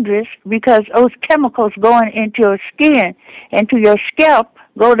dangerous because those chemicals going into your skin, into your scalp,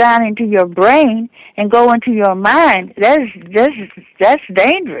 go down into your brain and go into your mind. That's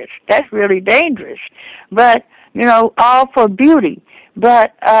dangerous. That's really dangerous. But, you know, all for beauty.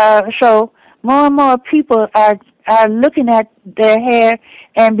 But so more and more people are looking at their hair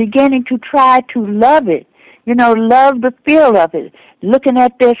and beginning to try to love it. You know, love the feel of it. Looking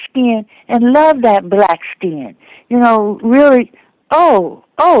at their skin and love that black skin. You know, really, oh,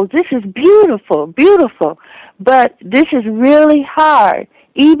 this is beautiful, beautiful. But this is really hard.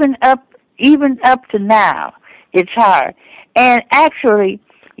 Even up to now, it's hard. And actually,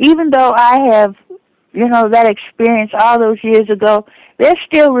 even though I have, you know, that experience all those years ago, there's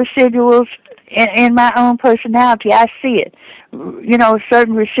still residuals in my own personality. I see it. You know,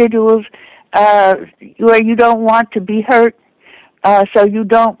 certain residuals where you don't want to be hurt, so you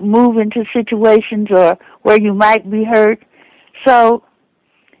don't move into situations or where you might be hurt. So,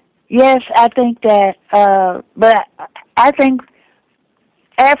 yes, I think that, but I think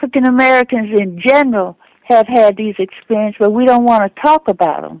African Americans in general have had these experiences, but we don't want to talk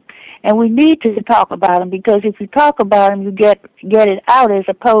about them. And we need to talk about them, because if you talk about them, you get it out, as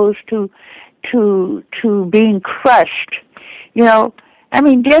opposed to being crushed. You know, I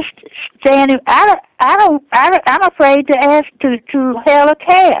mean, just standing. I'm afraid to ask to hail a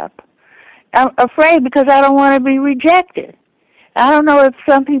cab. I'm afraid because I don't want to be rejected. I don't know if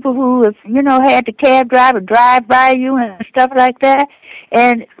some people who have, you know, had the cab driver drive by you and stuff like that,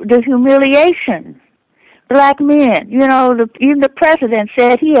 and the humiliation. Black men, you know, even the president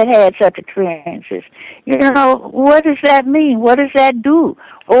said he had such experiences. You know, what does that mean? What does that do?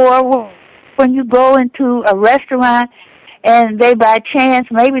 Or when you go into a restaurant and they, by chance,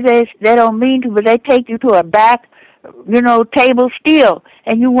 maybe they don't mean to, but they take you to a back, you know, table still,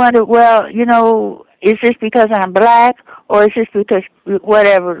 and you wonder, well, you know, is this because I'm black, or is this because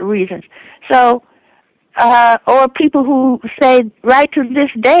whatever reasons? So, or people who say right to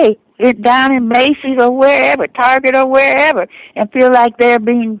this day, down in Macy's or wherever, Target or wherever, and feel like they're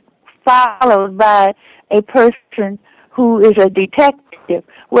being followed by a person who is a detective,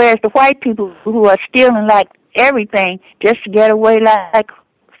 whereas the white people who are stealing like everything just to get away like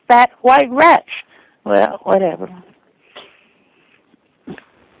fat white rats. Well, whatever.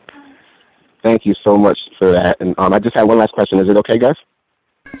 Thank you so much for that. And I just have one last question. Is it okay, guys?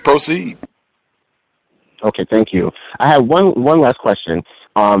 Proceed. Okay, thank you. I have one last question.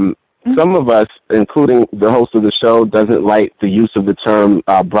 Some of us, including the host of the show, doesn't like the use of the term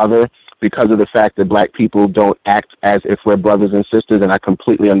brother because of the fact that black people don't act as if we're brothers and sisters, and I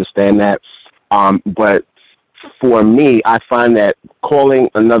completely understand that. But for me, I find that calling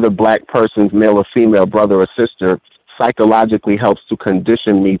another black person's male or female brother or sister psychologically helps to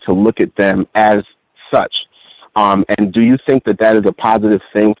condition me to look at them as such. And do you think that is a positive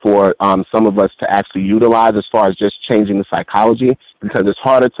thing for some of us to actually utilize as far as just changing the psychology? Because it's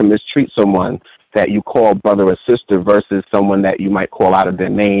harder to mistreat someone that you call brother or sister versus someone that you might call out of their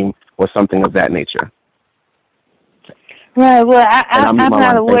name or something of that nature. Right. Well, I'm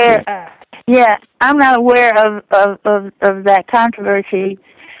not aware. Yeah, I'm not aware of that controversy.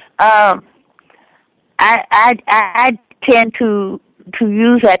 I tend to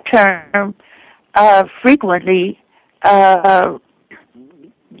use that term frequently,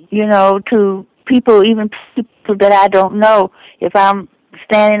 you know, to people, even people that I don't know. If I'm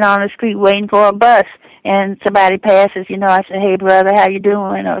standing on the street waiting for a bus and somebody passes, you know, I say, "Hey, brother, how you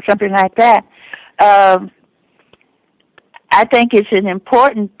doing?" or something like that. I think it's an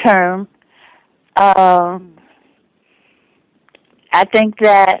important term. I think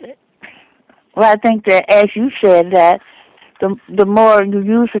that, as you said, that the more you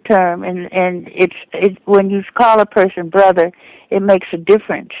use the term, and it's when you call a person brother, it makes a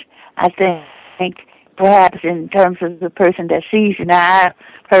difference. I think perhaps in terms of the person that sees you. Now, I've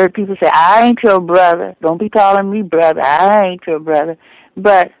heard people say, "I ain't your brother. Don't be calling me brother. I ain't your brother."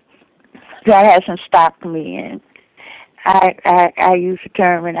 But that hasn't stopped me, and I use the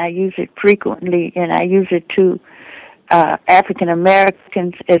term, and I use it frequently, and I use it to African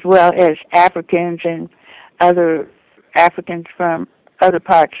Americans as well as Africans and other Africans from other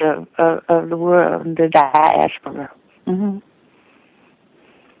parts of the world, the diaspora. Mm-hmm.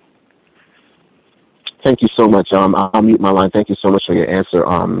 Thank you so much. I'll mute my line. Thank you so much for your answer.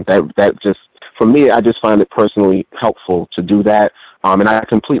 That just, for me, I just find it personally helpful to do that. And I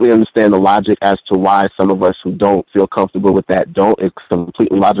completely understand the logic as to why some of us who don't feel comfortable with that don't. It's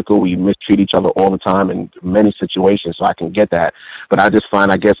completely logical. We mistreat each other all the time in many situations, so I can get that. But I just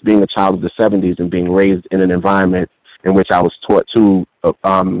find, I guess, being a child of the 70s and being raised in an environment in which I was taught to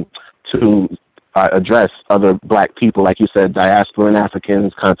address other black people, like you said, diasporan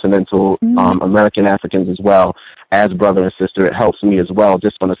Africans, continental American Africans as well, as brother and sister. It helps me as well,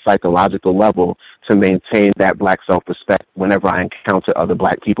 just on a psychological level, to maintain that black self-respect whenever I encounter other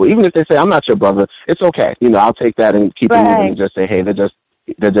black people. Even if they say, I'm not your brother, it's okay. I'll take that and keep it moving and just say, hey, they're just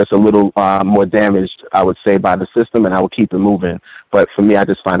a little more damaged, I would say, by the system, and I will keep it moving. But for me, I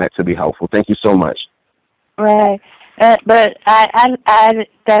just find that to be helpful. Thank you so much. Right. But I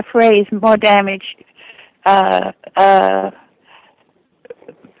that phrase, more damage,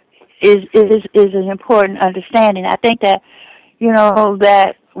 is an important understanding. I think that,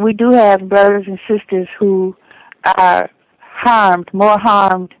 that we do have brothers and sisters who are more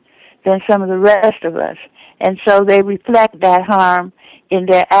harmed than some of the rest of us. And so they reflect that harm in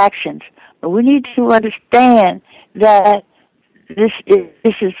their actions. But we need to understand that this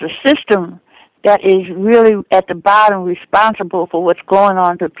is a system that is really at the bottom responsible for what's going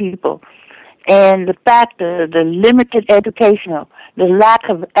on to people. And the fact that the limited educational, the lack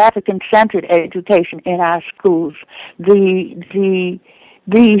of African-centered education in our schools, the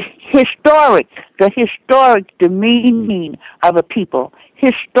historic demeaning of a people,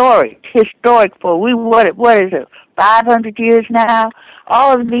 historic for what is it, 500 years now?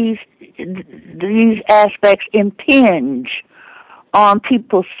 All of these aspects impinge on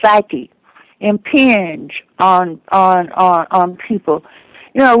people's psyche, impinge on people.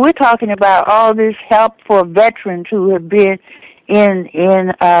 We're talking about all this help for veterans who have been in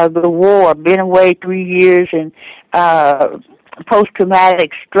the war, been away 3 years, and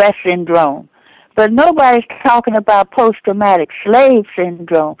post-traumatic stress syndrome. But nobody's talking about post-traumatic slave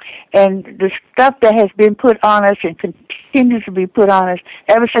syndrome and the stuff that has been put on us and continues to be put on us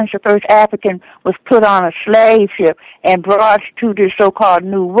ever since the first African was put on a slave ship and brought to this so-called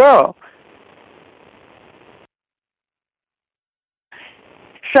New World.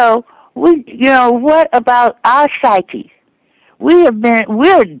 So what about our psyche? We're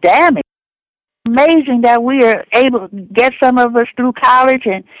damaged. Amazing that we are able to get some of us through college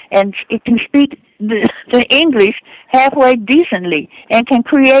and can speak the English halfway decently and can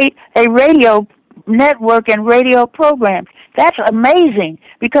create a radio network and radio programs. That's amazing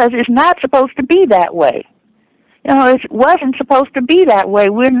because it's not supposed to be that way. It wasn't supposed to be that way.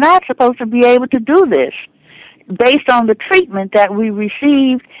 We're not supposed to be able to do this based on the treatment that we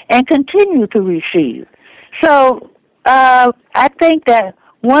received and continue to receive. So I think that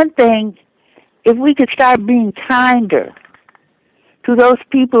one thing, if we could start being kinder to those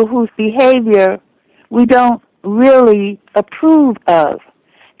people whose behavior we don't really approve of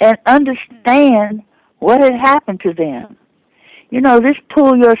and understand what had happened to them. This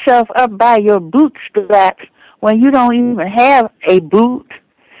pull yourself up by your bootstraps when you don't even have a boot,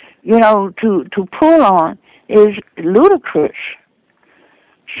 to pull on is ludicrous.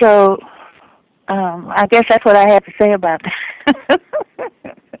 So I guess that's what I have to say about that.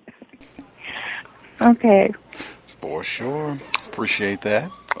 Okay. For sure. Appreciate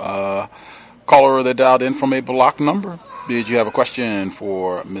that. Caller that dialed in from a block number. Did you have a question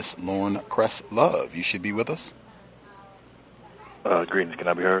for Miss Lorne Cress Love? You should be with us. Greetings. Can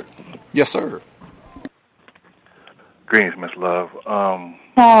I be heard? Yes, sir. Greetings, Miss Love. Hi.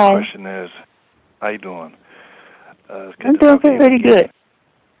 The question is, how you doing? I'm doing pretty good.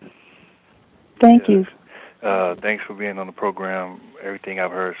 Thank you. Thanks for being on the program. Everything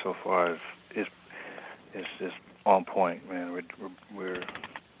I've heard so far is just on point, man. We're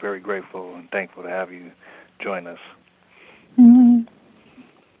very grateful and thankful to have you join us. Mm-hmm.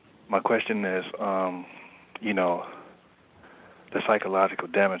 My question is, the psychological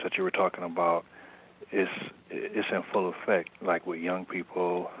damage that you were talking about is in full effect, like with young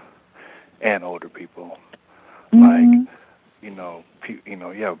people and older people. Mm-hmm. Like, you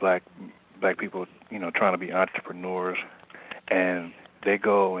have black people, trying to be entrepreneurs, and they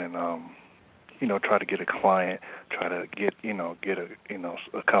go and try to get a client, try to get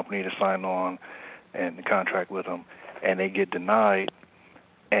a company to sign on and contract with them, and they get denied,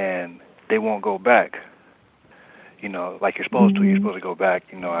 and they won't go back. Like you're supposed to. You're supposed to go back.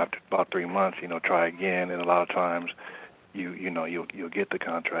 After about 3 months, try again, and a lot of times, you'll get the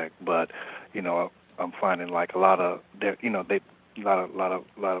contract. But I'm finding like a lot of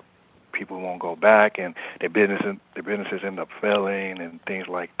people won't go back, and their businesses end up failing and things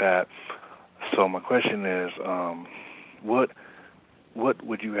like that. So my question is, what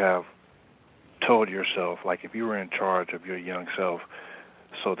would you have told yourself, like if you were in charge of your young self,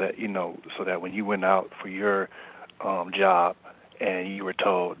 so that when you went out for your job and you were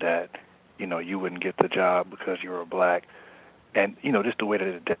told that you wouldn't get the job because you were black, and just the way that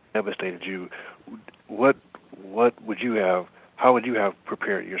it devastated you, what would you have? How would you have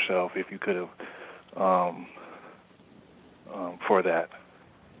prepared yourself if you could have for that?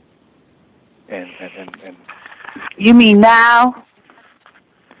 And you mean now?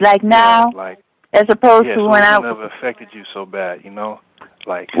 Like now? Yeah, like, as opposed to when I... it wouldn't have affected you so bad,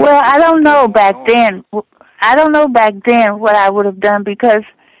 Like, well, I don't know back then. I don't know back then what I would have done, because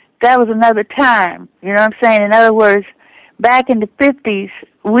that was another time. You know what I'm saying? In other words, back in the 50s,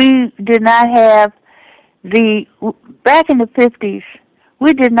 we did not have the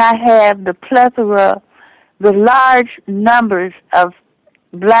plethora, the large numbers of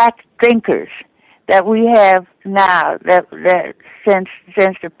black thinkers that we have now, that since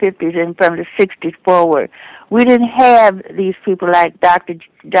the 50s and from the 60s forward. We didn't have these people like Dr.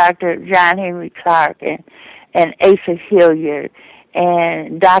 John Henry Clark and Asa Hilliard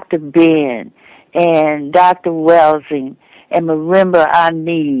and Dr. Ben and Dr. Welsing and Marimba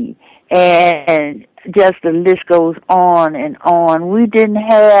Ani, and just the list goes on and on. We didn't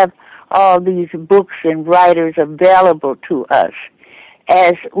have all these books and writers available to us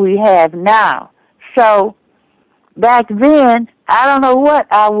as we have now. So back then, I don't know what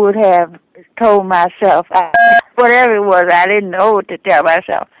I would have told myself. Whatever it was, I didn't know what to tell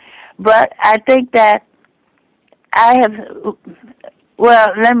myself. But I think that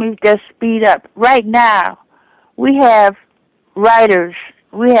let me just speed up. Right now, we have writers,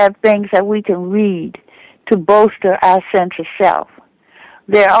 we have things that we can read to bolster our sense of self.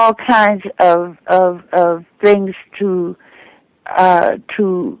 There are all kinds of things to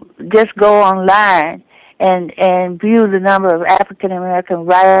just go online and view the number of African American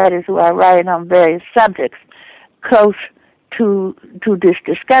writers who are writing on various subjects close to this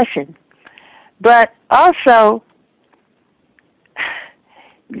discussion. But also,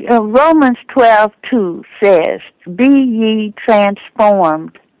 Romans 12:2 says, "Be ye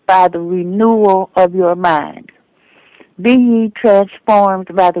transformed by the renewal of your mind." Be ye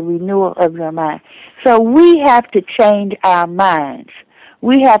transformed by the renewal of your mind. So we have to change our minds.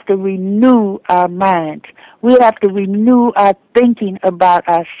 We have to renew our minds. We have to renew our thinking about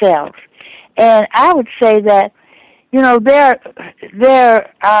ourselves. And I would say that, there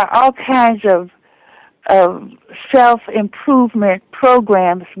are all kinds of self-improvement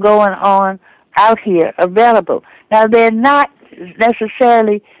programs going on out here available. Now, they're not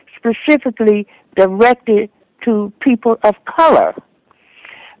necessarily specifically directed to people of color,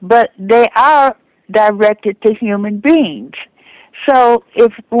 but they are directed to human beings. So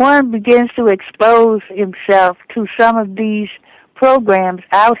if one begins to expose himself to some of these programs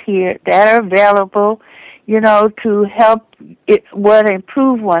out here that are available, to help one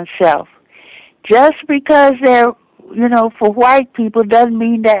improve oneself, just because they're, for white people doesn't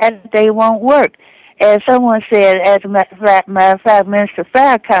mean that they won't work. As someone said, as a matter of fact, Minister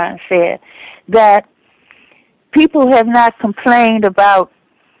Farrakhan said, that people have not complained about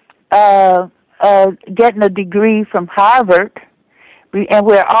getting a degree from Harvard, and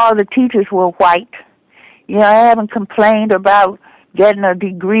where all the teachers were white. I haven't complained about getting a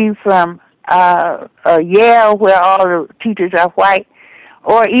degree from Yale, where all the teachers are white,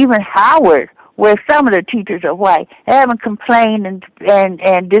 or even Howard, where some of the teachers are white. I haven't complained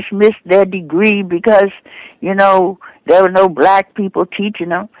and dismissed their degree because, there were no black people teaching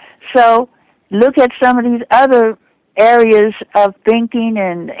them. So look at some of these other areas of thinking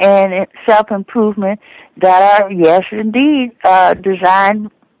and self-improvement that are, yes, indeed, designed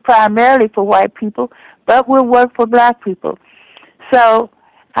primarily for white people, but will work for black people. So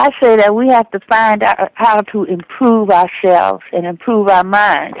I say that we have to find out how to improve ourselves and improve our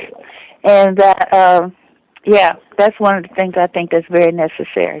minds. And, that's one of the things I think that's very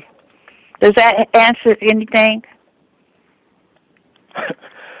necessary. Does that answer anything?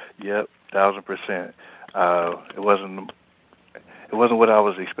 Yep, 1,000%. It wasn't what I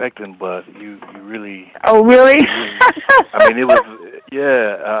was expecting, but you really. Oh, really? I mean, it was.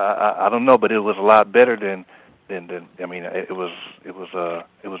 Yeah, I don't know, but it was a lot better than. I mean, it was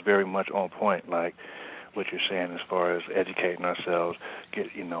very much on point, like what you're saying as far as educating ourselves,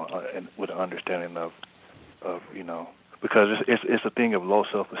 and with an understanding of because it's a thing of low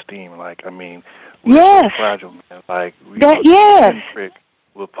self-esteem. Like, I mean, we're so fragile, man. Like, one trick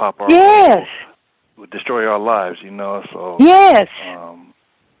will pop our would destroy our lives, So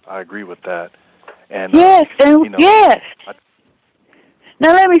I agree with that. And yes.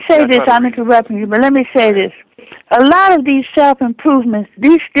 Now let me say this. I'm interrupting you, but let me say this. a lot of these self-improvements,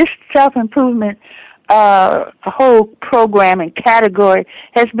 this self-improvement whole program and category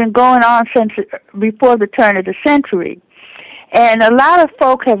has been going on since before the turn of the century. And a lot of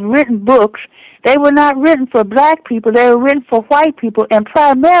folk have written books. They were not written for black people. They were written for white people, and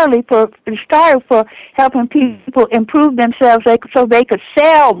primarily started for helping people improve themselves so they could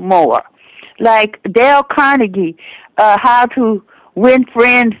sell more. Like Dale Carnegie, How to Win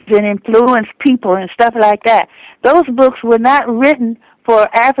Friends and Influence People and stuff like that. Those books were not written for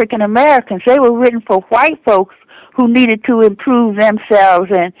African Americans. They were written for white folks who needed to improve themselves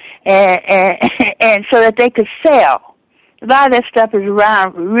and so that they could sell. A lot of that stuff is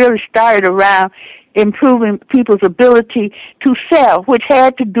really started around improving people's ability to sell, which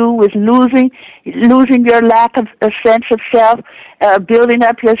had to do with losing your lack of a sense of self, building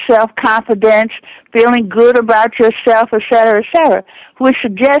up your self-confidence, feeling good about yourself, et cetera, which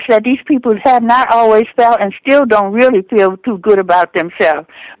suggests that these people have not always felt and still don't really feel too good about themselves.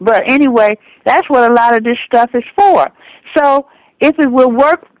 But anyway, that's what a lot of this stuff is for. So if it will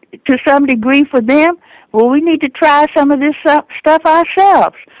work to some degree for them, well, we need to try some of this stuff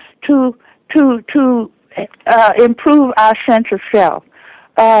ourselves to improve our sense of self,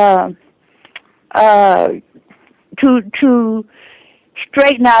 to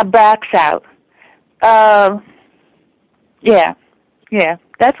straighten our backs out. Yeah,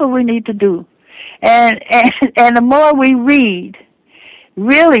 that's what we need to do. And the more we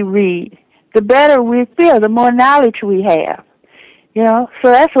really read, the better we feel, the more knowledge we have. You know, so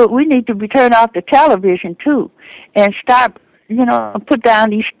that's what we need to turn off the television too, and stop, put down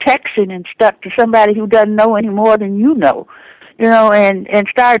these texting and stuff to somebody who doesn't know any more than you know, and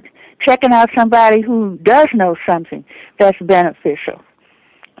start checking out somebody who does know something that's beneficial.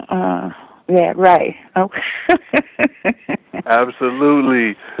 Yeah, right. Okay.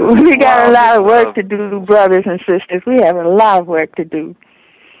 Absolutely. We got a lot of work to do, brothers and sisters. We have a lot of work to do.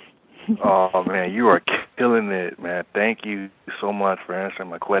 Oh, man, you are killing it, man. Thank you so much for answering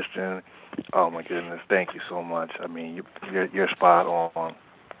my question. Oh, my goodness, thank you so much. I mean, you're spot on.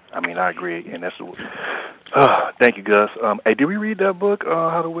 I mean, I agree, and that's thank you, Gus. Hey, did we read that book,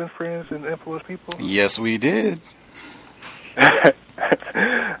 How to Win Friends and Influence People? Yes, we did. Word.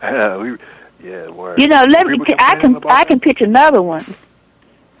 I can pitch another one.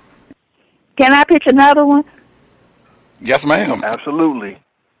 Can I pitch another one? Yes, ma'am. Absolutely.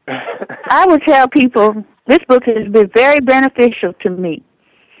 I would tell people this book has been very beneficial to me.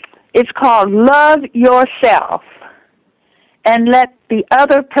 It's called Love Yourself and Let the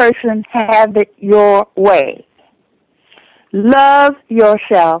Other Person Have It Your Way. Love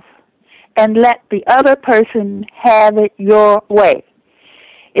yourself and let the other person have it your way.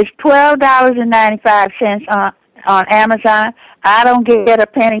 It's $12.95 on Amazon. I don't get a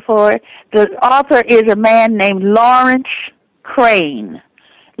penny for it. The author is a man named Lawrence Crane.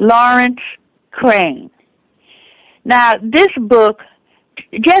 Lawrence Crane. Now, this book,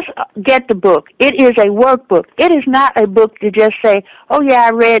 just get the book. It is a workbook. It is not a book to just say, oh, yeah,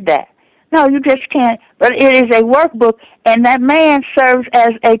 I read that. No, you just can't. But it is a workbook, and that man serves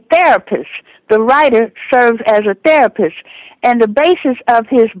as a therapist. The writer serves as a therapist. And the basis of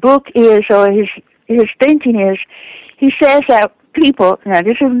his book is, or his thinking is, he says that people, now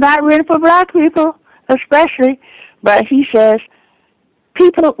this is not written for black people especially, but he says,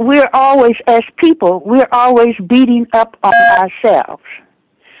 we're always beating up on ourselves.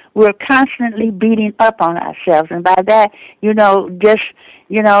 We're constantly beating up on ourselves. And by that, just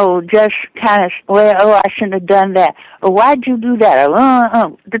kind of, I shouldn't have done that. Or why'd you do that?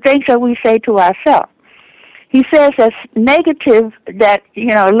 Or, the things that we say to ourselves. He says that's negative, that,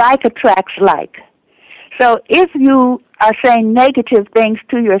 like attracts like. So if you are saying negative things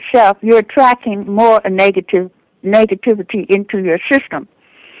to yourself, you're attracting more negativity into your system.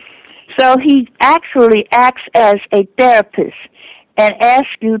 So he actually acts as a therapist and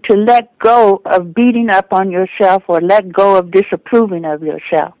asks you to let go of beating up on yourself or let go of disapproving of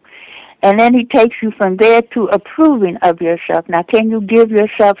yourself. And then he takes you from there to approving of yourself. Now, can you give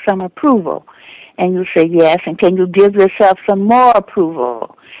yourself some approval? And you say yes. And can you give yourself some more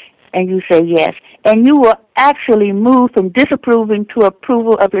approval? And you say yes. And you will actually move from disapproving to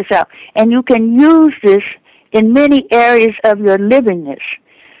approval of yourself. And you can use this in many areas of your livingness.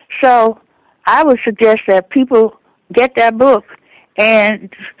 So I would suggest that people get that book, and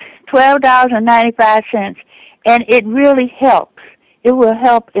 $12.95, and it really helps. It will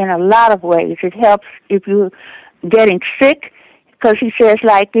help in a lot of ways. It helps if you're getting sick, because he says,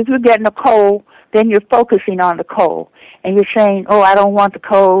 like, if you're getting a cold, then you're focusing on the cold, and you're saying, oh, I don't want the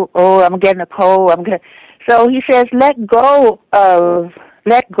cold, oh, I'm getting a cold, So he says, let go of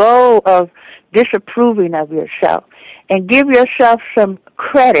disapproving of yourself, and give yourself some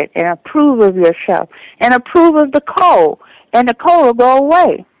credit and approve of yourself and approve of the cold, and the cold will go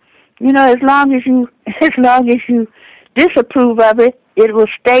away. You know, as long as you disapprove of it, it will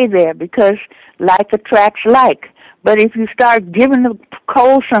stay there, because like attracts like. But if you start giving the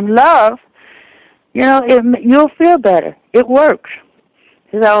cold some love, you know, you'll feel better. It works.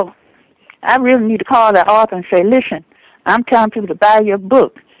 So I really need to call the author and say, listen, I'm telling people to buy your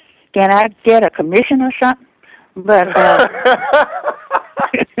book. Can I get a commission or something? But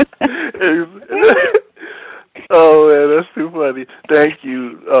oh man, that's too funny. Thank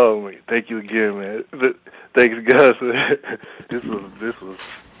you. Oh, thank you again, man. Thanks, Gus. This was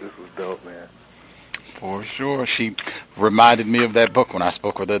dope, man. For sure. She reminded me of that book when I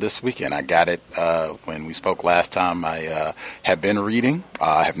spoke with her this weekend. I got it when we spoke last time. I have been reading.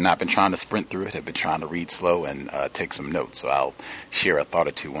 I have not been trying to sprint through it. I've been trying to read slow and take some notes. So I'll share a thought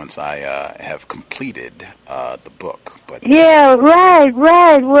or two once I have completed the book. But yeah,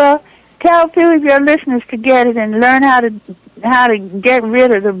 right. Well, tell a few of your listeners to get it and learn how to get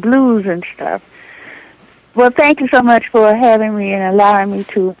rid of the blues and stuff. Well, thank you so much for having me and allowing me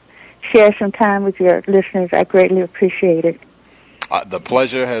to share some time with your listeners. I greatly appreciate it. The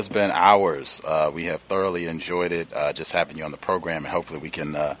pleasure has been ours. We have thoroughly enjoyed it, just having you on the program, and hopefully we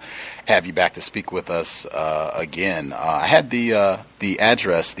can have you back to speak with us again. I had the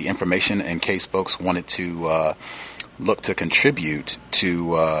address, the information, in case folks wanted to look to contribute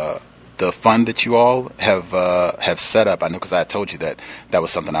to the fund that you all have set up. I know, because I told you that was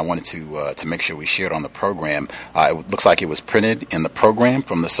something I wanted to make sure we shared on the program. It looks like it was printed in the program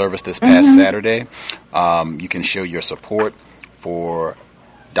from the service this past Saturday. You can show your support for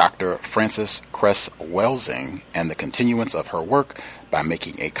Dr. Frances Cress Welsing and the continuance of her work by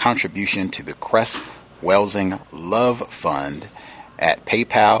making a contribution to the Cress Welsing Love Fund at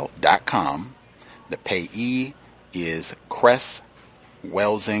paypal.com. The payee is Cress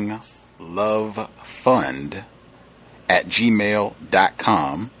Welsing Love Fund at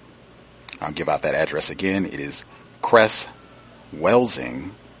gmail.com. I'll give out that address again. It is Cress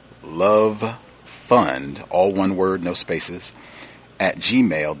Welsing Love Fund, all one word, no spaces, at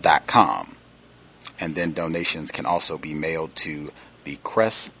gmail.com. And then donations can also be mailed to the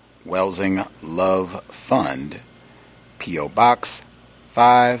Cress Welsing Love Fund, P.O. Box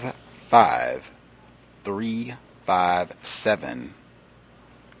 55357,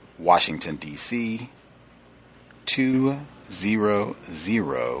 Washington, D.C.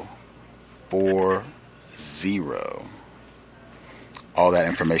 20040. All that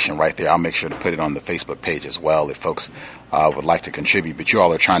information right there. I'll make sure to put it on the Facebook page as well if folks would like to contribute. But you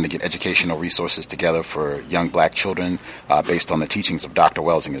all are trying to get educational resources together for young black children based on the teachings of Dr.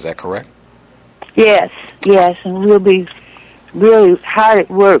 Welsing. Is that correct? Yes. And we'll be really hard at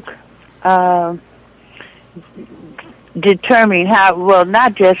work determining how, well,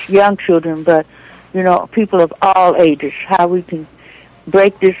 not just young children, but, you know, people of all ages, how we can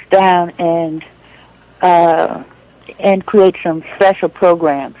break this down and create some special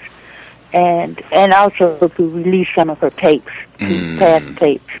programs, and also to release some of her tapes, past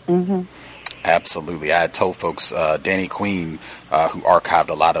tapes. Mm-hmm. Absolutely. I had told folks, Danny Queen, who archived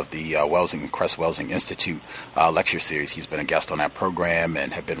a lot of the Cress Welsing Institute lecture series, he's been a guest on that program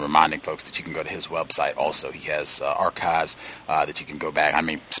and have been reminding folks that you can go to his website also. He has archives that you can go back, I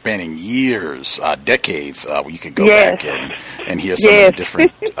mean, spanning years, decades, where you can go back and hear some of the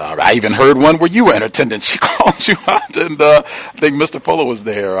different... I even heard one where you were in attendance. She called you out, and I think Mr. Fuller was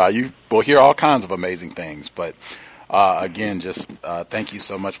there. You will hear all kinds of amazing things, but... again, just thank you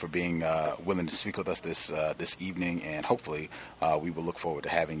so much for being willing to speak with us this evening, and hopefully we will look forward to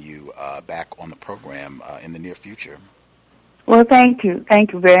having you back on the program in the near future. Well, thank you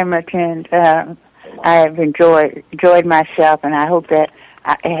very much, and I have enjoyed myself, and I hope that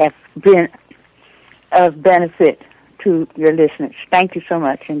I have been of benefit to your listeners. Thank you so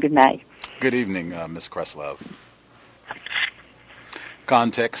much, and good night. Good evening, Ms. Cresslove.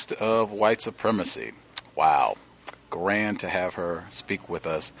 Context of white supremacy. Wow. Grand to have her speak with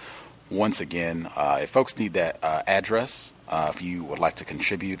us once again. If folks need that address, if you would like to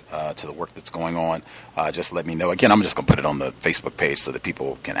contribute to the work that's going on, just let me know. Again, I'm just going to put it on the Facebook page so that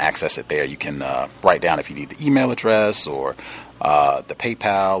people can access it there. You can write down if you need the email address or the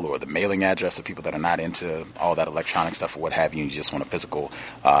PayPal or the mailing address for people that are not into all that electronic stuff or what have you, and you just want a physical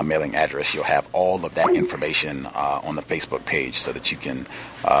mailing address. You'll have all of that information on the Facebook page so that you can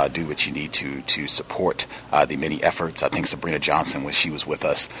do what you need to support the many efforts. I think Sabrina Johnson, when she was with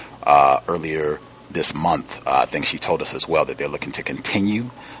us earlier this month, I think she told us as well that they're looking to continue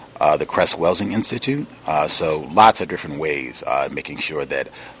the Cress Welsing Institute. So lots of different ways, making sure that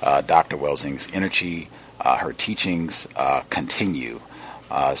Dr. Welsing's energy, her teachings continue.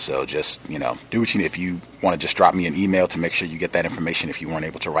 So just, do what you need. If you want to just drop me an email to make sure you get that information, if you weren't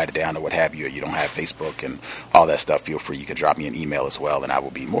able to write it down or what have you, or you don't have Facebook and all that stuff, feel free. You can drop me an email as well, and I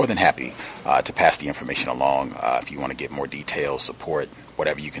will be more than happy to pass the information along if you want to get more details, support,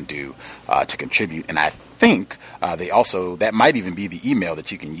 whatever you can do to contribute. And I think that might even be the email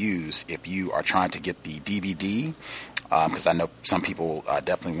that you can use if you are trying to get the DVD, because I know some people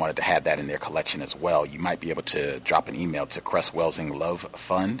definitely wanted to have that in their collection as well. You might be able to drop an email to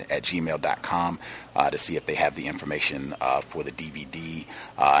cresswelsinglovefund@gmail.com to see if they have the information for the DVD.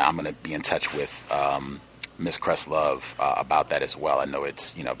 I'm going to be in touch with Ms. Cress Love about that as well. I know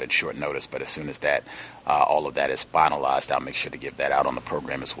it's been short notice, but as soon as that all of that is finalized, I'll make sure to give that out on the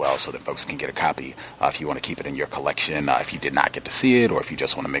program as well, so that folks can get a copy if you want to keep it in your collection, if you did not get to see it, or if you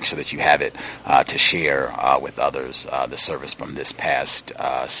just want to make sure that you have it to share with others. The service from this past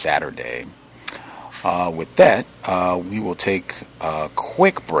Saturday. With that, we will take a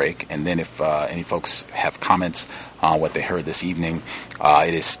quick break, and then if any folks have comments on what they heard this evening,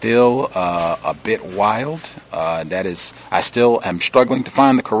 it is still a bit wild. That is, I still am struggling to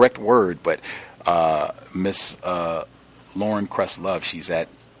find the correct word, but Miss Lorne Cress Love, she's at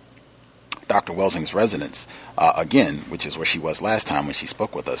Dr. Welsing's residence again, which is where she was last time when she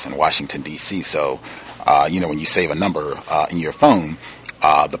spoke with us in Washington, D.C. So, when you save a number in your phone,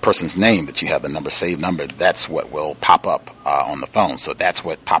 the person's name that you have, the saved number, that's what will pop up on the phone. So that's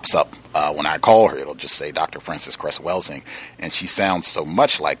what pops up when I call her. It'll just say Dr. Frances Cress Welsing, and she sounds so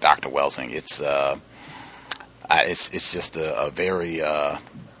much like Dr. Welsing. It's just a very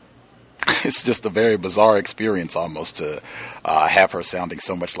it's just a very bizarre experience almost to have her sounding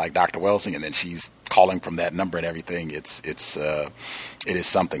so much like Dr. Welsing, and then she's calling from that number and everything. It is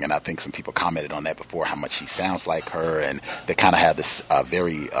something, and I think some people commented on that before, how much she sounds like her, and they kind of have this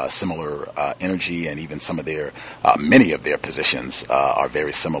very similar energy, and even some of their many of their positions are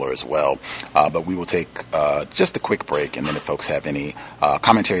very similar as well. But we will take just a quick break, and then if folks have any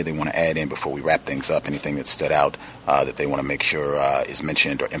commentary they want to add in before we wrap things up, anything that stood out that they want to make sure is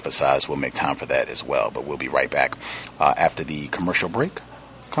mentioned or emphasized, we'll make time for that as well. But we'll be right back after the commercial break.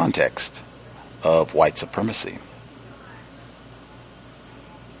 Context of white supremacy.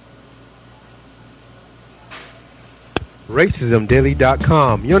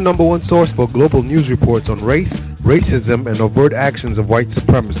 RacismDaily.com, your number one source for global news reports on race, racism, and overt actions of white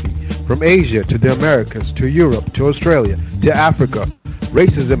supremacy. From Asia to the Americas, to Europe, to Australia, to Africa.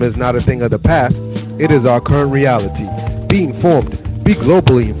 Racism is not a thing of the past, it is our current reality. Be informed, be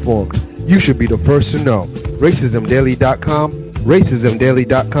globally informed. You should be the first to know. RacismDaily.com,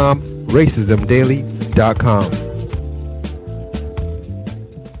 RacismDaily.com, RacismDaily.com.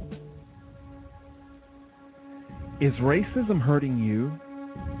 Is racism hurting you?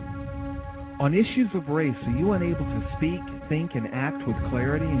 On issues of race, are you unable to speak, think, and act with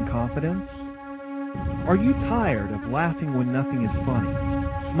clarity and confidence? Are you tired of laughing when nothing is funny,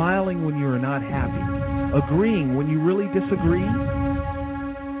 smiling when you are not happy, agreeing when you really disagree?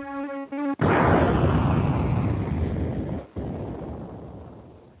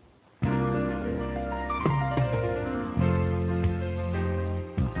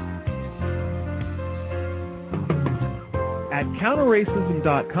 At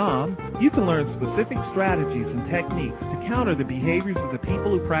counterracism.com, you can learn specific strategies and techniques to counter the behaviors of the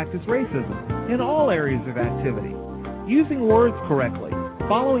people who practice racism in all areas of activity, using words correctly,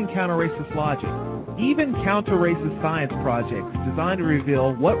 following counter-racist logic, even counter-racist science projects designed to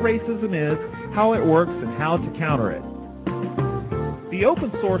reveal what racism is, how it works, and how to counter it. The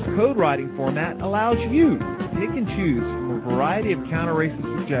open-source code writing format allows you to pick and choose from a variety of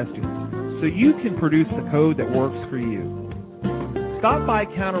counter-racist suggestions so you can produce the code that works for you. Stop by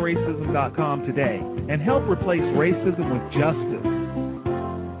counterracism.com today and help replace racism with justice.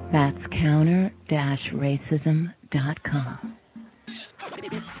 That's counter-racism.com.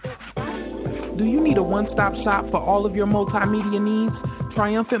 Do you need a one-stop shop for all of your multimedia needs?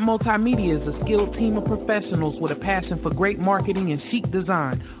 Triumphant Multimedia is a skilled team of professionals with a passion for great marketing and chic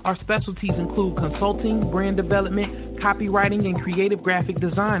design. Our specialties include consulting, brand development, copywriting, and creative graphic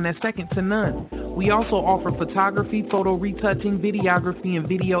design that's second to none. We also offer photography, photo retouching, videography, and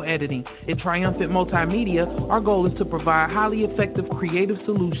video editing. At Triumphant Multimedia, our goal is to provide highly effective creative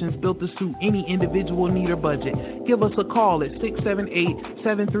solutions built to suit any individual need or budget. Give us a call at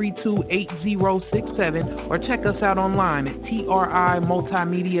 678-732-8067 or check us out online at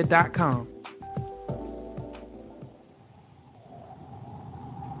trimultimedia.com.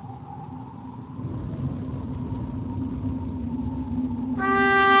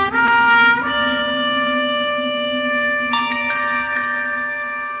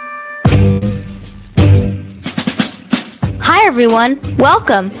 everyone,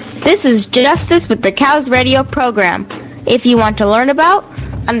 welcome. This is Justice with the C.O.W.S radio program. If you want to learn about,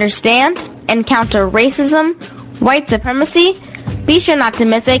 understand, and counter racism, white supremacy, be sure not to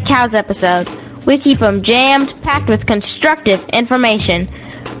miss a C.O.W.S episode. We keep them jammed, packed with constructive information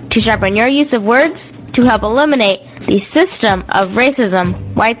to sharpen your use of words to help eliminate the system of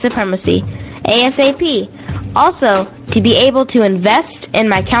racism, white supremacy, ASAP. Also, to be able to invest in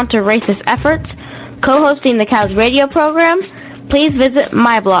my counter-racist efforts, co-hosting the C.O.W.S radio program, please visit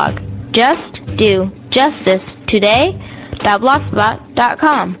my blog,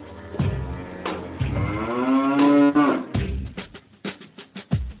 justdojustice.blogspot.com.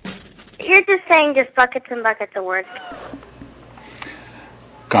 You're just saying just buckets and buckets of words.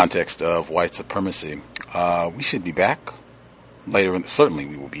 Context of white supremacy. We should be back later. Certainly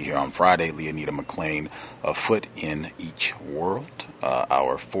we will be here on Friday. Leonida McClain, A Foot in Each World,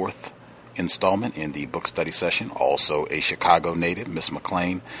 our fourth installment in the book study session. Also a Chicago native, Miss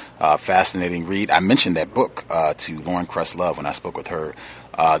McClain. Fascinating read. I mentioned that book to Lorne Cress Love when I spoke with her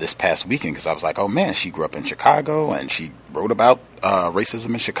this past weekend, because I was like, oh man, she grew up in Chicago and she wrote about racism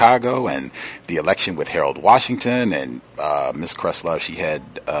in Chicago and the election with Harold Washington. And Miss Cress Love, she had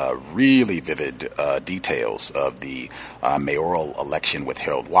really vivid details of the mayoral election with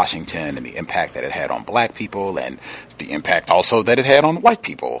Harold Washington and the impact that it had on black people and the impact also that it had on white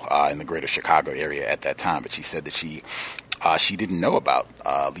people in the greater Chicago area at that time. But she said that she didn't know about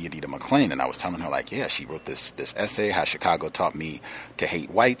Leonida McClain, and I was telling her, like, yeah, she wrote this essay, How Chicago Taught Me to Hate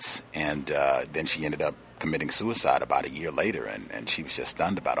Whites, and then she ended up committing suicide about a year later, and she was just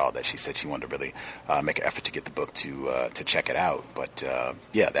stunned about all that. She said she wanted to really make an effort to get the book to check it out. But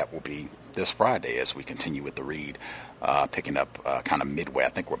yeah, that will be this Friday as we continue with the read, picking up kind of midway. I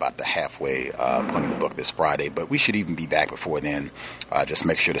think we're about the halfway point of the book this Friday, but we should even be back before then. Just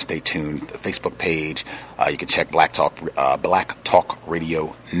make sure to stay tuned. The Facebook page, you can check Black Talk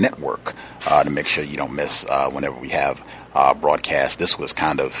Radio Network to make sure you don't miss whenever we have broadcast. This was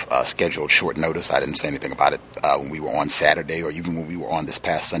kind of scheduled short notice. I didn't say anything about it when we were on Saturday or even when we were on this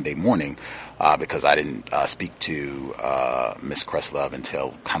past Sunday morning because I didn't speak to Miss Cress Love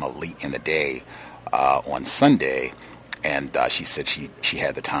until kind of late in the day on Sunday. And she said she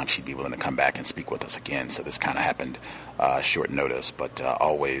had the time she'd be willing to come back and speak with us again. So this kind of happened short notice, but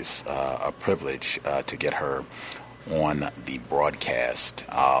always a privilege to get her on the broadcast.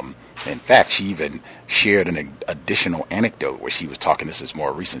 In fact, she even shared an additional anecdote where she was talking, this is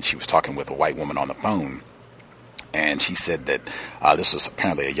more recent, she was talking with a white woman on the phone, and she said that this was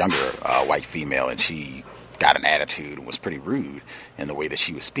apparently a younger white female, and she got an attitude and was pretty rude in the way that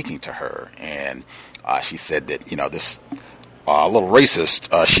she was speaking to her. And she said that, this a little racist,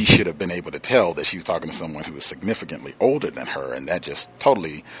 she should have been able to tell that she was talking to someone who was significantly older than her, and that just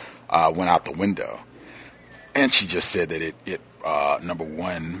totally went out the window. And she just said that it number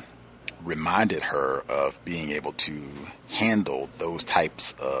one, reminded her of being able to handle those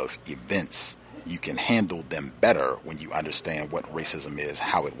types of events. You can handle them better when you understand what racism is,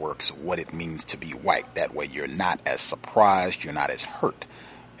 how it works, what it means to be white. That way you're not as surprised, you're not as hurt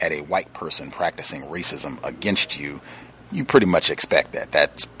at a white person practicing racism against you. You pretty much expect that.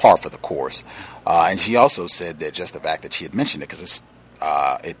 That's par for the course. And she also said that just the fact that she had mentioned it, because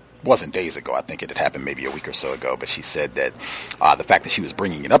it wasn't days ago, I think it had happened maybe a week or so ago, but she said that the fact that she was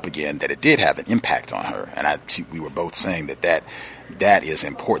bringing it up again, that it did have an impact on her. And we were both saying that is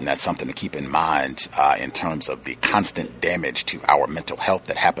important. That's something to keep in mind in terms of the constant damage to our mental health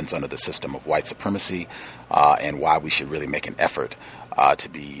that happens under the system of white supremacy, and why we should really make an effort to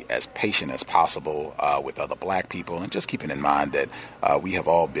be as patient as possible with other black people, and just keeping in mind that we have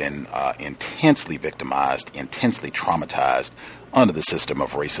all been intensely victimized, intensely traumatized under the system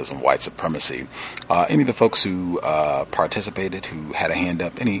of racism, white supremacy. Any of the folks who participated, who had a hand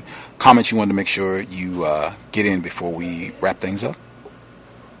up, any comments you wanted to make sure you get in before we wrap things up?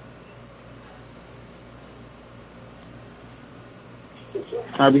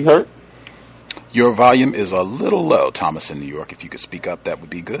 Can I be heard? Your volume is a little low, Thomas in New York. If you could speak up, that would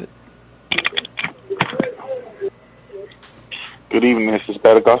be good. Good evening, this is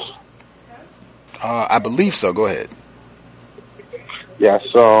better, Gus. I believe so. Go ahead. Yes.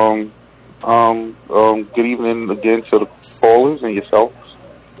 Good evening again to the callers and yourself.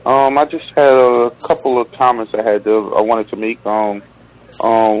 I just had a couple of comments I wanted to make. One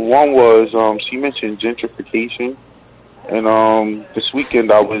was she mentioned gentrification, and this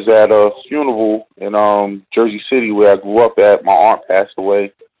weekend I was at a funeral in Jersey City where I grew up at. My aunt passed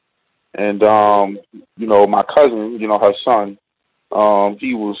away, and my cousin, her son,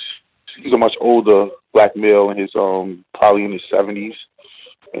 he's a much older black male in his probably in his 70s.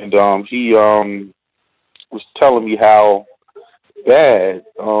 And he was telling me how bad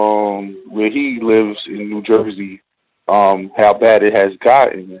where he lives in New Jersey, how bad it has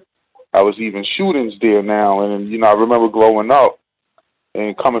gotten. I was even shootings there now, and I remember growing up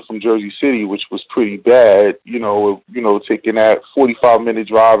and coming from Jersey City, which was pretty bad. Taking that 45-minute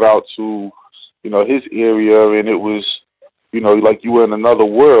drive out to his area, and it was like you were in another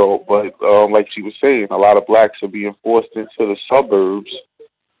world. But like she was saying, a lot of blacks are being forced into the suburbs,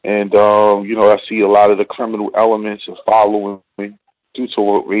 and I see a lot of the criminal elements are following due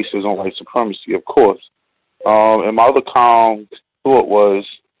to racism, white supremacy, of course. And my other calm thought was,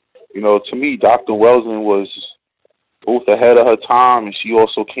 to me, Dr. Welsing was both ahead of her time, and she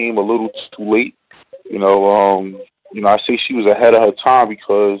also came a little too late. I say she was ahead of her time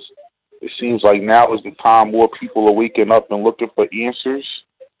because it seems like now is the time more people are waking up and looking for answers.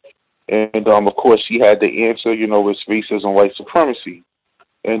 And, of course, she had the answer, it's racism, white supremacy.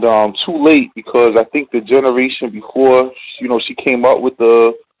 And too late because I think the generation before, she came up with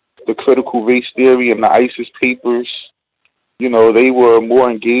the critical race theory and the ISIS papers, they were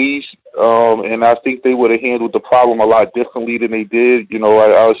more engaged, and I think they would have handled the problem a lot differently than they did.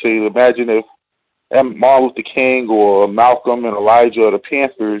 I would say, imagine if Martin Luther King or Malcolm and Elijah or the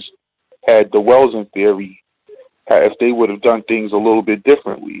Panthers had the Welsing theory, if they would have done things a little bit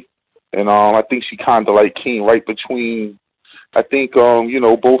differently. And I think she kind of like came right between, I think,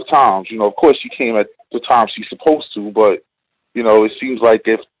 both times. Of course she came at the time she's supposed to, but, it seems like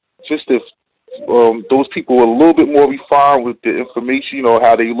if those people were a little bit more refined with the information,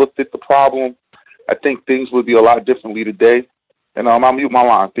 how they looked at the problem, I think things would be a lot differently today. And I'll mute my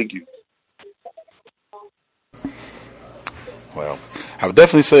line. Thank you. Well, I would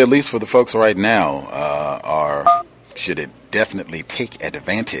definitely say, at least for the folks right now, should it definitely take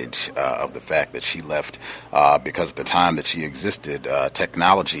advantage of the fact that she left because at the time that she existed,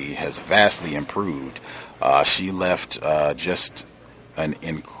 technology has vastly improved. She left just an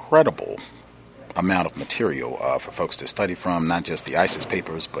incredible amount of material for folks to study from, not just the ISIS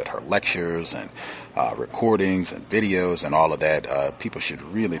papers, but her lectures and recordings and videos and all of that. People should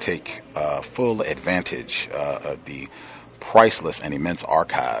really take full advantage of the priceless and immense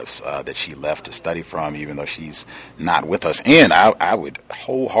archives that she left to study from, even though she's not with us. And I would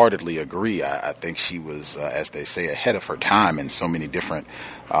wholeheartedly agree. I think she was, as they say, ahead of her time in so many different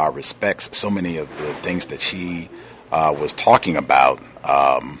respects. So many of the things that she was talking about,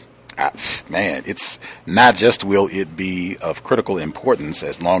 it's not just will it be of critical importance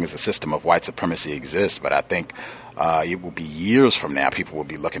as long as the system of white supremacy exists, but I think it will be years from now, people will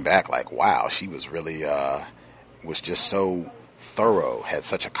be looking back like, wow, she was really was just so thorough, had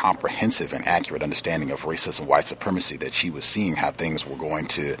such a comprehensive and accurate understanding of racism, white supremacy, that she was seeing how things were going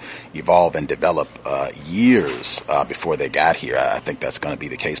to evolve and develop years before they got here. I think that's going to be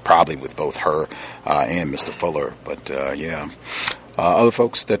the case probably with both her and Mr. Fuller. But other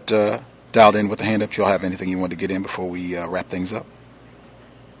folks that dialed in with the hand up, y'all have anything you want to get in before we wrap things up?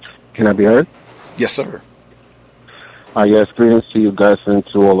 Can I be heard? Yes, sir. Yes, greetings to you, Gus, and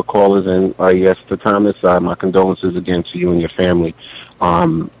to all the callers. And yes, to Thomas, my condolences again to you and your family.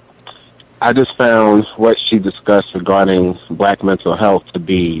 I just found what she discussed regarding black mental health to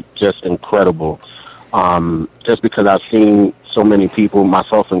be just incredible. Just because I've seen so many people,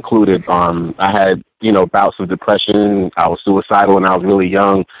 myself included, I had, bouts of depression. I was suicidal when I was really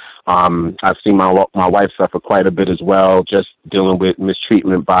young. I've seen my wife suffer quite a bit as well, just dealing with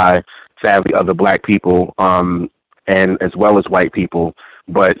mistreatment by, sadly, other black people. And as well as white people,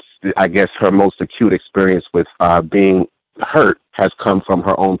 but I guess her most acute experience with being hurt has come from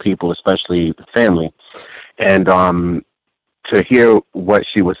her own people, especially the family. And to hear what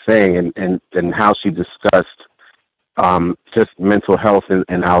she was saying and how she discussed just mental health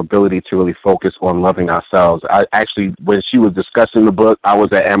and our ability to really focus on loving ourselves. I actually, when she was discussing the book, I was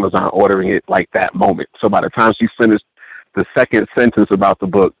at Amazon ordering it like that moment. So by the time she finished the second sentence about the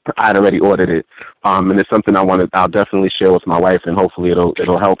book, I'd already ordered it. And it's something I'll definitely share with my wife, and hopefully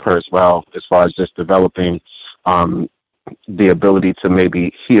it'll help her as well, as far as just developing the ability to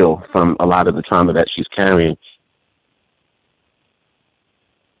maybe heal from a lot of the trauma that she's carrying.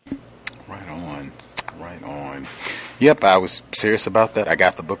 Right on. Yep, I was serious about that. I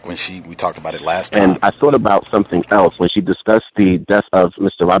got the book when we talked about it last time. And I thought about something else when she discussed the death of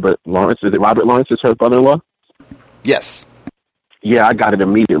Mr. Robert Lawrence. Is it Robert Lawrence is her brother-in-law? Yes. Yeah, I got it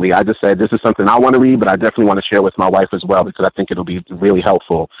immediately. I just said, this is something I want to read, but I definitely want to share with my wife as well, because I think it'll be really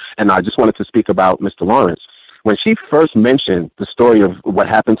helpful. And I just wanted to speak about Mr. Lawrence. when she first mentioned the story of what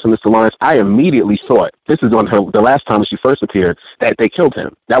happened to Mr. Lawrence, I immediately thought, this is on the last time she first appeared, that they killed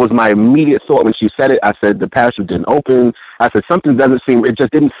him. That was my immediate thought when she said it. I said, the parachute didn't open. I said, something doesn't seem, it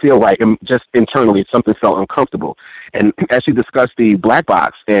just didn't feel right. And just internally, something felt uncomfortable. And as she discussed the black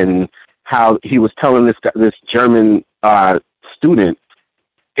box and how he was telling this German student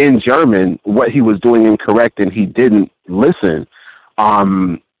in German what he was doing incorrect and he didn't listen,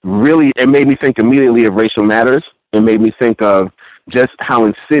 really, it made me think immediately of Racial Matters. It made me think of just how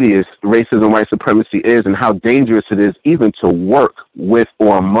insidious racism, white supremacy is, and how dangerous it is even to work with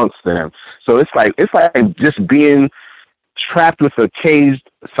or amongst them. So it's like just being trapped with a caged,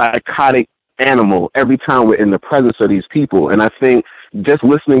 psychotic animal every time we're in the presence of these people. And I think just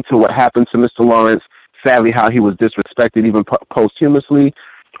listening to what happened to Mr. Lawrence, sadly how he was disrespected even posthumously,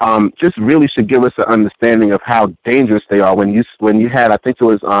 just really should give us an understanding of how dangerous they are. When you had, I think it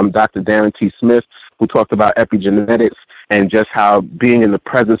was Dr. Darren T. Smith, who talked about epigenetics and just how being in the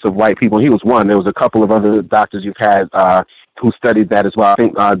presence of white people, he was one. There was a couple of other doctors you've had who studied that as well. I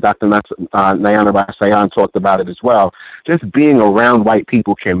think Dr. Nayana Rasayan talked about it as well. Just being around white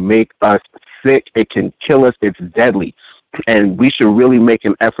people can make us sick. It can kill us. It's deadly. And we should really make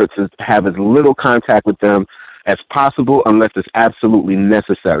an effort to have as little contact with them as possible unless it's absolutely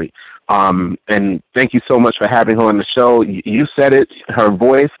necessary. And thank you so much for having her on the show. You said it. Her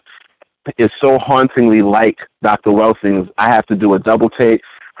voice is so hauntingly like Dr. Welsing's. I have to do a double take.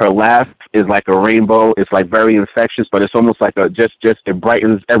 Her laugh is like a rainbow. It's like very infectious, but it's almost like it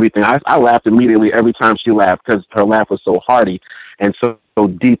brightens everything. I laughed immediately every time she laughed because her laugh was so hearty and so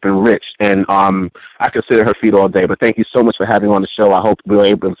deep and rich. And I consider her feet all day. But thank you so much for having her on the show. I hope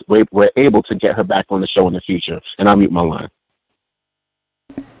we're able to get her back on the show in the future. And I'll mute my line.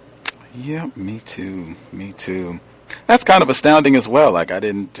 Yeah, me too. That's kind of astounding as well. Like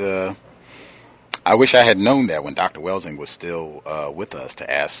I wish I had known that when Dr. Welsing was still with us to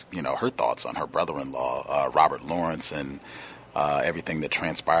ask, her thoughts on her brother-in-law, Robert Lawrence, and everything that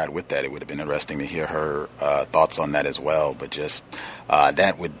transpired with that. It would have been interesting to hear her thoughts on that as well. But just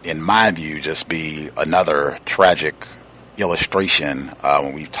that would, in my view, just be another tragic illustration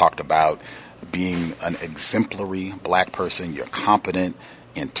when we've talked about being an exemplary black person. You're competent,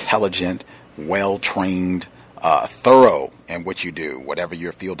 intelligent, well-trained, thorough in what you do, whatever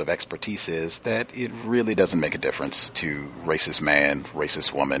your field of expertise is, that it really doesn't make a difference to racist man,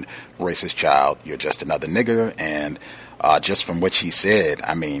 racist woman, racist child. You're just another nigger. And just from what she said,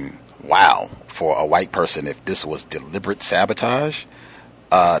 I mean, wow, for a white person, if this was deliberate sabotage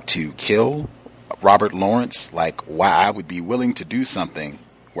to kill Robert Lawrence, like, why I would be willing to do something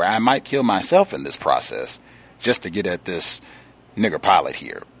where I might kill myself in this process just to get at this nigger pilot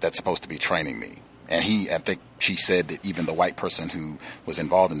here that's supposed to be training me. And I think she said that even the white person who was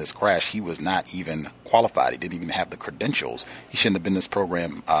involved in this crash, he was not even qualified. He didn't even have the credentials. He shouldn't have been in this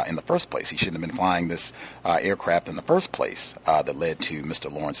program in the first place. He shouldn't have been flying this aircraft in the first place that led to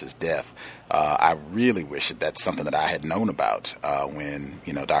Mr. Lawrence's death. I really wish that that's something that I had known about when,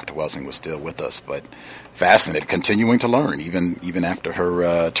 Dr. Welsing was still with us. But fascinated, continuing to learn, even after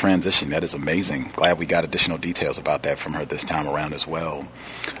her transition. That is amazing. Glad we got additional details about that from her this time around as well.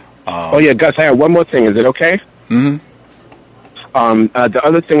 Gus, I have one more thing. Is it okay? Mm-hmm. The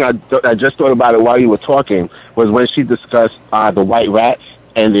other thing I just thought about it while you were talking was when she discussed the white rats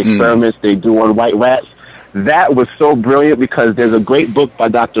and the experiments they do on white rats. That was so brilliant because there's a great book by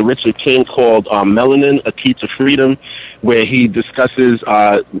Dr. Richard King called Melanin, A Key to Freedom, where he discusses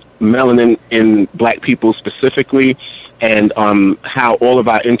melanin in black people specifically and how all of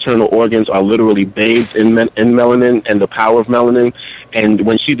our internal organs are literally bathed in melanin and the power of melanin. And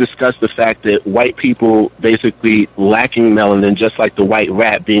when she discussed the fact that white people basically lacking melanin, just like the white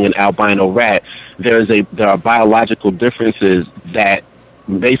rat being an albino rat, there are biological differences that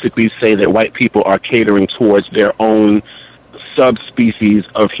basically say that white people are catering towards their own subspecies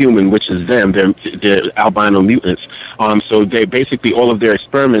of human, which is them. They're albino mutants. So they basically, all of their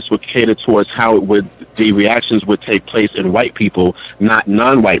experiments would cater towards how the reactions would take place in white people, not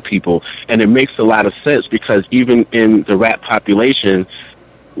non-white people. And it makes a lot of sense because even in the rat population,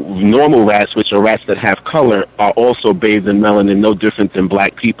 normal rats, which are rats that have color, are also bathed in melanin, no different than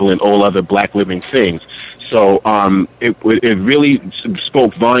black people and all other black living things. So it really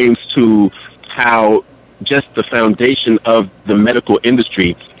spoke volumes to how just the foundation of the medical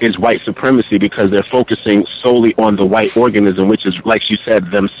industry is white supremacy because they're focusing solely on the white organism, which is, like you said,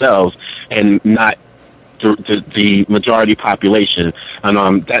 themselves, and not the majority population.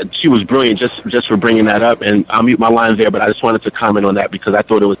 And that she was brilliant just for bringing that up. And I'll mute my line there, but I just wanted to comment on that because I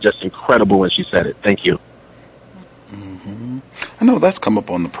thought it was just incredible when she said it. Thank you. I know that's come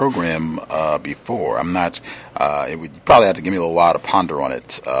up on the program before. I'm not. It would probably have to give me a little while to ponder on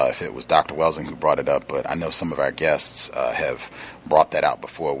it if it was Dr. Welsing who brought it up. But I know some of our guests have brought that out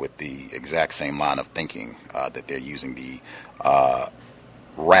before with the exact same line of thinking that they're using the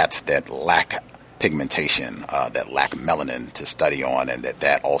rats that lack pigmentation, that lack melanin to study on, and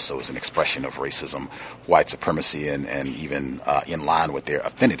that also is an expression of racism, white supremacy, and even in line with their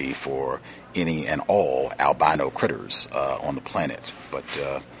affinity for any and all albino critters on the planet. But,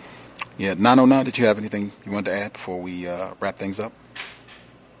 909, did you have anything you wanted to add before we wrap things up?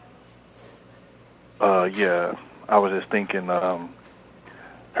 Yeah, I was just thinking her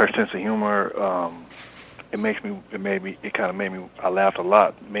sense of humor, I laughed a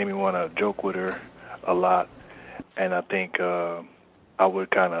lot, made me want to joke with her a lot, and I think I would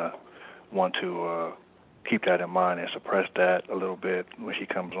kind of want to keep that in mind and suppress that a little bit when she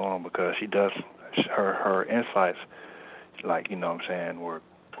comes on, because she does her insights, like, you know what I'm saying, were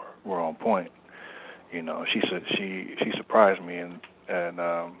on point. You know, she surprised me and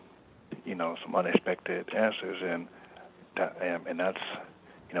you know, some unexpected answers, and that's,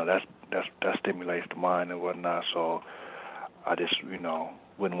 you know, that stimulates the mind and whatnot. So I just, you know,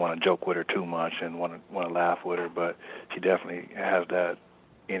 wouldn't want to joke with her too much and want to laugh with her, but she definitely has that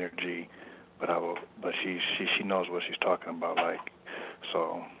energy. But she knows what she's talking about, like,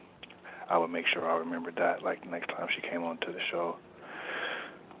 so I would make sure I remember that, like, next time she came on to the show.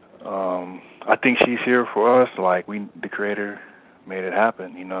 I think she's here for us, like, the creator made it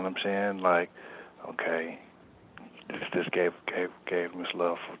happen, you know what I'm saying? Like, okay, this gave Miss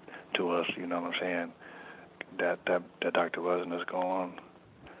Love to us, you know what I'm saying? That Dr. Welsing is gone.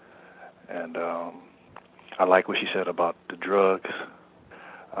 And I like what she said about the drugs.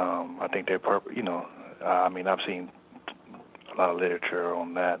 I think they you know, I mean, I've seen a lot of literature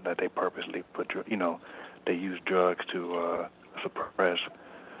on that they purposely put, you know, they use drugs to suppress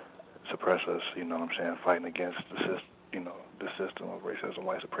us, you know what I'm saying, fighting against the system of racism,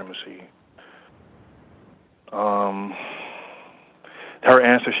 white supremacy. Her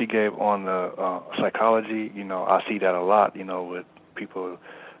answer she gave on the psychology, you know, I see that a lot, you know, with people,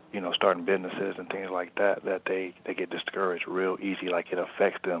 you know, starting businesses and things like that they get discouraged real easy, like it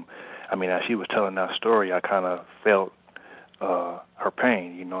affects them. I mean, as she was telling that story, I kind of felt her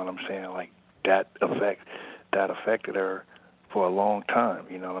pain, you know what I'm saying? Like that affected her for a long time,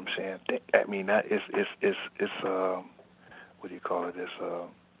 you know what I'm saying? I mean, that is what do you call it?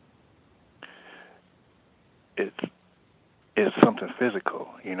 It's something physical,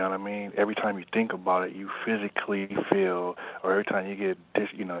 you know what I mean? Every time you think about it, you physically feel, or every time you get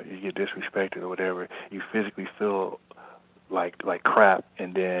disrespected or whatever, you physically feel like crap,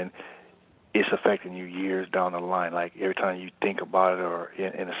 and then it's affecting you years down the line. Like every time you think about it or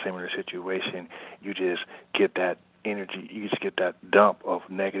in a similar situation, you just get that energy, you just get that dump of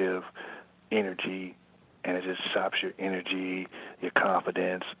negative energy, and it just saps your energy, your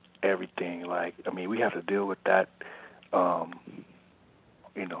confidence, everything. Like, I mean, we have to deal with that.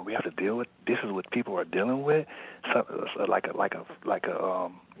 You know, we have to deal with, this is what people are dealing with, like a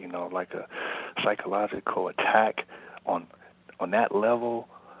psychological attack on that level,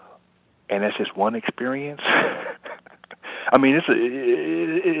 and that's just one experience. I mean,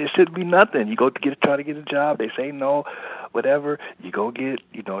 it should be nothing. You go to try to get a job, they say no, whatever. You go get,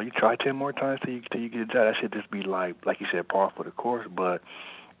 you know, you try 10 more times till you get a job. That should just be like you said, par for the course. But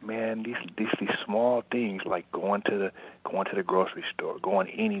man, these small things, like going to the grocery store, going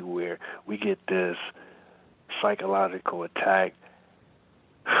anywhere, we get this psychological attack,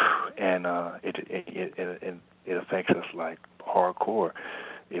 and it affects us like hardcore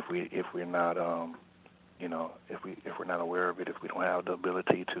if we're not you know, if we're not aware of it, if we don't have the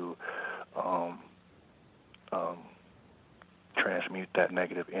ability to transmute that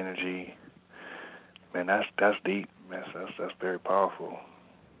negative energy, man, that's deep. Man, that's very powerful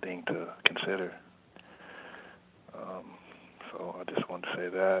thing to consider. So I just wanted to say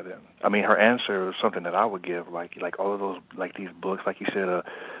that, and I mean, her answer was something that I would give, like all of those, like these books, like you said,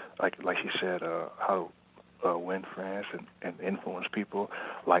 like she said, how to win friends and influence people.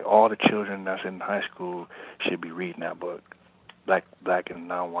 Like all the children that's in high school should be reading that book. Black and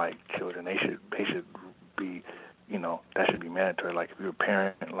non-white children, they should be, you know, that should be mandatory. Like if you're a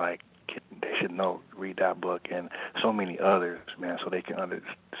parent, like they should read that book and so many others, man, so they can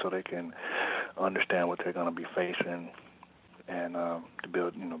understand what they're going to be facing, and to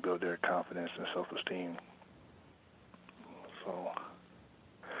build their confidence and self-esteem. So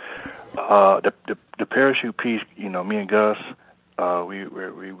the parachute piece, you know, me and Gus, we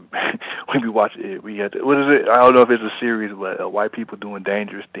be watching it. We had what is it? I don't know if it's a series, but white people doing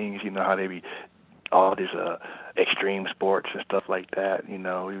dangerous things. You know how they be all these extreme sports and stuff like that. You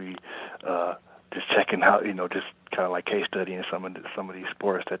know, we just checking out, you know, just kind of like case studying some of these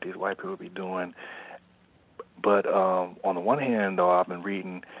sports that these white people be doing. But on the one hand, though, I've been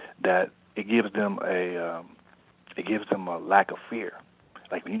reading that it gives them a lack of fear.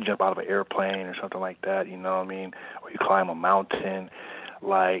 Like when you jump out of an airplane or something like that, you know what I mean, or you climb a mountain,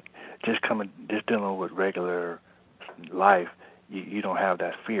 like just dealing with regular life, you don't have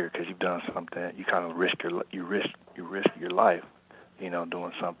that fear because you've done something. You kind of risk your life, you know,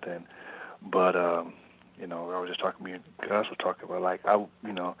 doing something. But you know, I was just talking. Me and Gus was talking about like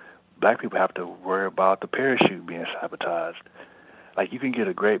black people have to worry about the parachute being sabotaged. Like you can get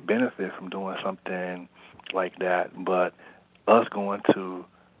a great benefit from doing something like that, but us going to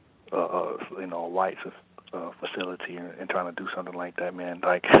a white facility and trying to do something like that, man,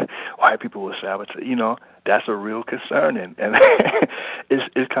 like white people will sabotage. You know, that's a real concern, and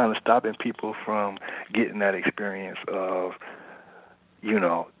it's kind of stopping people from getting that experience of, you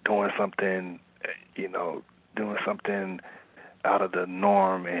know, doing something out of the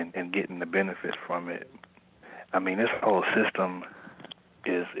norm and getting the benefits from it. I mean, this whole system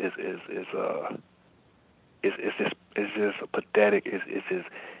is just pathetic. It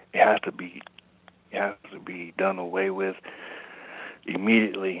has to be done away with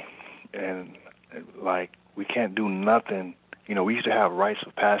immediately, and like we can't do nothing. You know, we used to have rites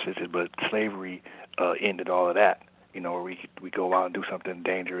of passage, but slavery ended all of that. You know, where we go out and do something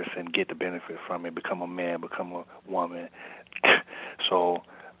dangerous and get the benefit from it, become a man, become a woman. So,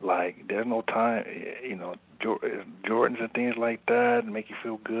 like, there's no time, you know, Jordans and things like that make you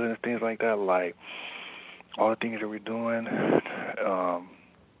feel good and things like that. Like, all the things that we're doing,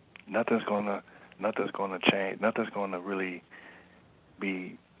 nothing's gonna change. Nothing's gonna really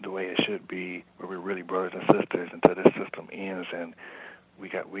be the way it should be, where we're really brothers and sisters until this system ends. And we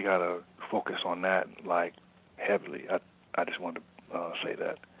gotta focus on that, like, heavily. I just wanted to say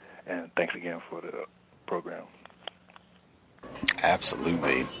that. And thanks again for the program.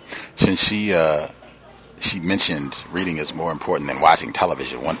 Absolutely. Since she mentioned reading is more important than watching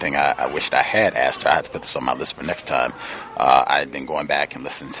television, one thing I wished I had asked her, I had to put this on my list for next time. I had been going back and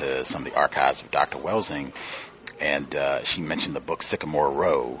listening to some of the archives of Dr. Welsing, and she mentioned the book Sycamore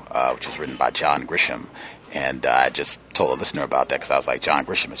Row, which was written by John Grisham. And I just told a listener about that because I was like, John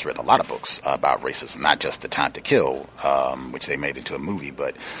Grisham has written a lot of books about racism, not just The Time to Kill, which they made into a movie,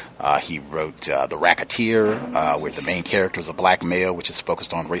 but he wrote The Racketeer, where the main character is a black male, which is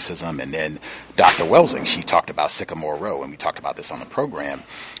focused on racism. And then Dr. Welsing, she talked about Sycamore Row, and we talked about this on the program.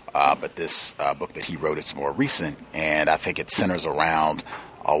 But this book that he wrote is more recent, and I think it centers around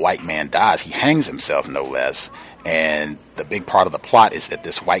a white man dies. He hangs himself, no less. And the big part of the plot is that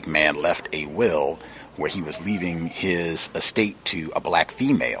this white man left a will where he was leaving his estate to a black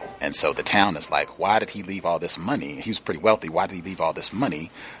female. And so the town is like, why did he leave all this money? He was pretty wealthy. Why did he leave all this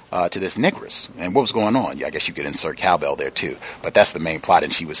money to this negress? And what was going on? Yeah, I guess you could insert cowbell there too. But that's the main plot.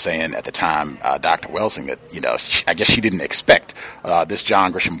 And she was saying at the time, Dr. Welsing, that, you know, I guess she didn't expect this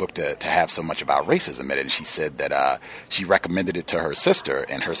John Grisham book to have so much about racism in it. And she said that she recommended it to her sister,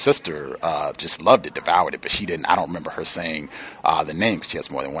 and her sister just loved it, devoured it. But she didn't. I don't remember her saying the name, because she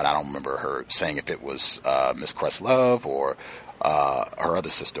has more than one. I don't remember her saying if it was Miss Cress Love or her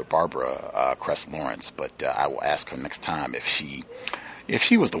other sister, Barbara Cress Lawrence. But I will ask her next time if she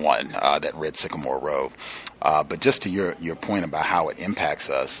was the one that read Sycamore Row. But just to your point about how it impacts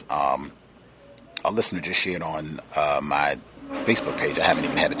us, a listener just shared on my Facebook page. I haven't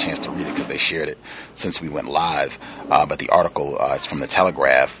even had a chance to read it because they shared it since we went live. But the article is from the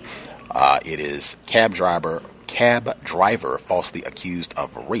Telegraph. It is cab driver falsely accused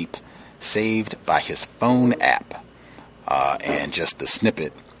of rape saved by his phone app. And just the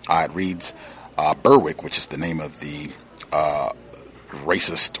snippet, it reads, Berwick, which is the name of the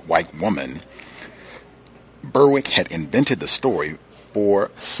racist white woman, Berwick had invented the story for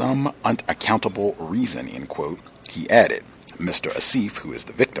some unaccountable reason, end quote. He added, Mr. Asif, who is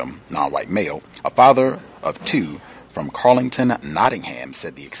the victim, non-white male, a father of two from Carlington, Nottingham,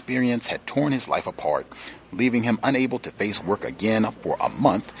 said the experience had torn his life apart, leaving him unable to face work again for a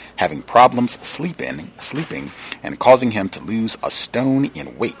month, having problems sleeping, and causing him to lose a stone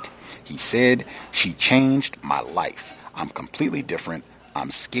in weight. He said, she changed my life. I'm completely different.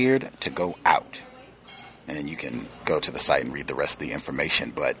 I'm scared to go out. And then you can go to the site and read the rest of the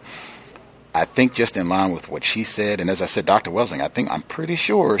information. But I think just in line with what she said, and as I said, Dr. Welsing, I'm pretty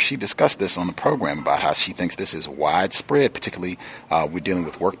sure she discussed this on the program about how she thinks this is widespread, particularly we're dealing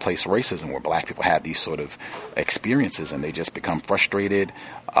with workplace racism where black people have these sort of experiences and they just become frustrated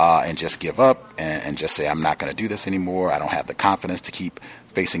and just give up and just say, I'm not going to do this anymore. I don't have the confidence to keep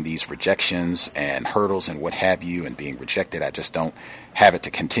facing these rejections and hurdles and what have you and being rejected. I just don't have it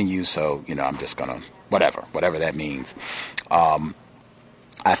to continue. So, I'm just going to, whatever that means.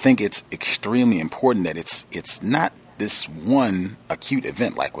 I think it's extremely important that it's not this one acute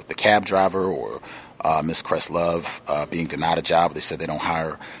event like with the cab driver or Miss Cress Love being denied a job. They said they don't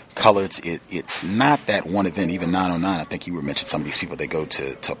hire coloreds. It's not that one event. Even 909, I think you were mentioning some of these people, they go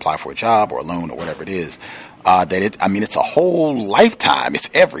to apply for a job or a loan or whatever it is. It's a whole lifetime. It's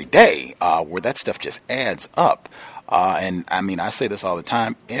every day where that stuff just adds up. I say this all the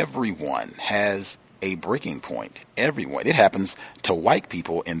time. Everyone has a breaking point. Everyone. It happens to white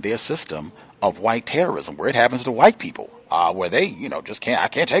people in their system of white terrorism, where it happens to white people, where they, I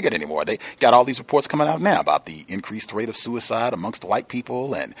can't take it anymore. They got all these reports coming out now about the increased rate of suicide amongst white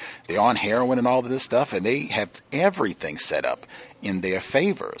people, and they're on heroin and all of this stuff, and they have everything set up in their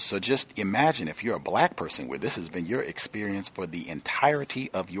favor. So just imagine if you're a black person where this has been your experience for the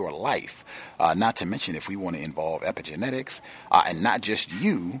entirety of your life, not to mention if we want to involve epigenetics, and not just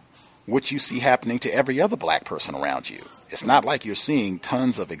you, what you see happening to every other black person around you. It's not like you're seeing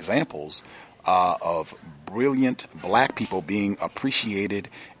tons of examples of brilliant black people being appreciated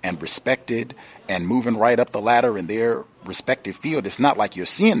and respected and moving right up the ladder in their respective field. It's not like you're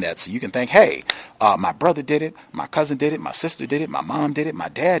seeing that. So you can think, hey, my brother did it, my cousin did it, my sister did it, my mom did it, my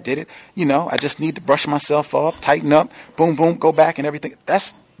dad did it. I just need to brush myself up, tighten up, boom, boom, go back and everything.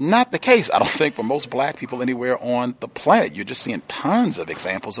 That's not the case, I don't think, for most black people anywhere on the planet. You're just seeing tons of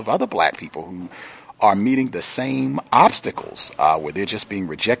examples of other black people who are meeting the same obstacles, where they're just being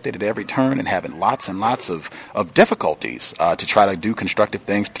rejected at every turn and having lots and lots of difficulties to try to do constructive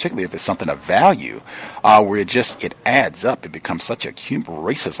things, particularly if it's something of value, where it adds up. It becomes such a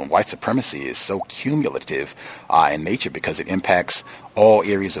racism. White supremacy is so cumulative in nature because it impacts all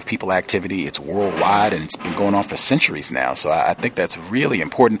areas of people activity. It's worldwide, and it's been going on for centuries now. So I think that's really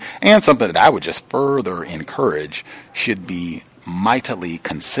important, and something that I would just further encourage should be mightily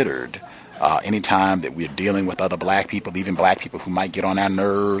considered anytime that we're dealing with other black people, even black people who might get on our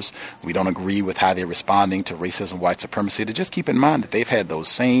nerves, we don't agree with how they're responding to racism, white supremacy, to just keep in mind that they've had those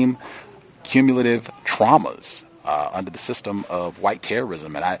same cumulative traumas under the system of white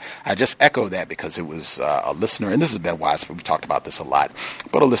terrorism. And I just echo that because it was a listener, and this has been widespread, we've talked about this a lot,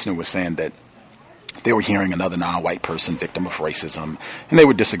 but a listener was saying that they were hearing another non-white person victim of racism, and they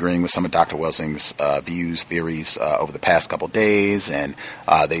were disagreeing with some of Dr. Welsing's views, theories over the past couple of days, and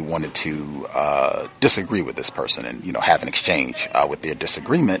they wanted to disagree with this person and, have an exchange with their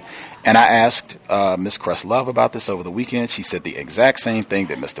disagreement. And I asked Ms. Cress Love about this over the weekend. She said the exact same thing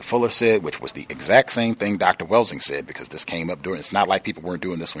that Mr. Fuller said, which was the exact same thing Dr. Welsing said, because this came up it's not like people weren't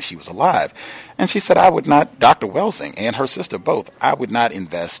doing this when she was alive. And she said, Dr. Welsing and her sister both, I would not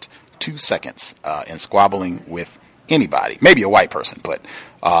invest 2 seconds in squabbling with anybody, maybe a white person, but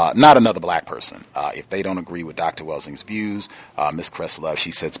not another black person. If they don't agree with Dr. Welsing's views, Ms. Cress Love, she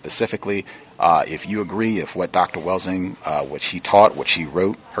said specifically, if you agree, if what Dr. Welsing, what she taught, what she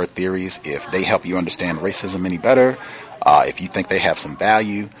wrote, her theories, if they help you understand racism any better, if you think they have some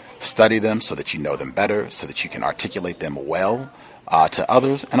value, study them so that you know them better, so that you can articulate them well to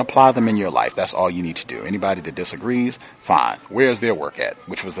others and apply them in your life. That's all you need to do. Anybody that disagrees, fine. Where's their work at?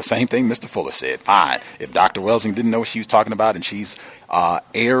 Which was the same thing Mr. Fuller said. Fine. If Dr. Welsing didn't know what she was talking about and she's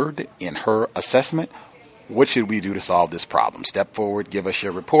erred in her assessment, what should we do to solve this problem? Step forward, give us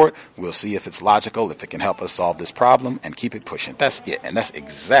your report. We'll see if it's logical, if it can help us solve this problem, and keep it pushing. That's it. And that's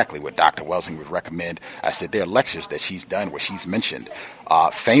exactly what Dr. Welsing would recommend. I said there are lectures that she's done where she's mentioned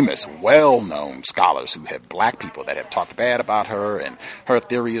famous, well-known scholars who have black people that have talked bad about her, and her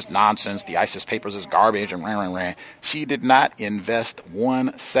theory is nonsense, the ISIS papers is garbage, and rah. She did not invest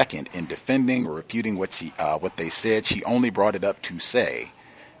 1 second in defending or refuting what they said. She only brought it up to say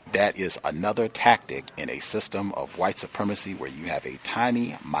that is another tactic in a system of white supremacy where you have a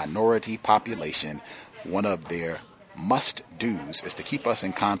tiny minority population. One of their must-dos is to keep us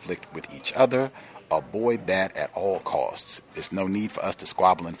in conflict with each other. Avoid that at all costs. There's no need for us to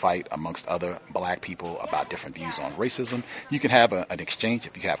squabble and fight amongst other black people about different views on racism. You can have an exchange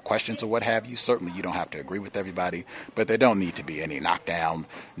if you have questions or what have you. Certainly you don't have to agree with everybody, but there don't need to be any knockdown,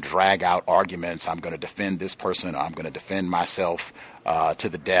 drag-out arguments. I'm going to defend this person, or I'm going to defend myself to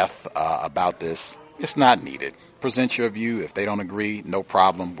the death about this. It's not needed. Present your view. If they don't agree, no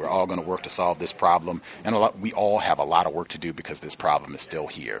problem. We're all going to work to solve this problem. And we all have a lot of work to do because this problem is still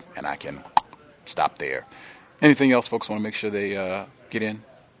here. And I can stop there. Anything else folks want to make sure they get in?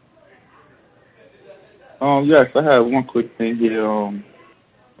 Yes, I have one quick thing here.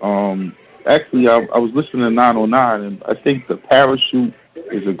 Actually, I was listening to 909, and I think the parachute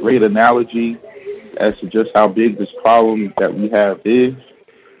is a great analogy as to just how big this problem that we have is.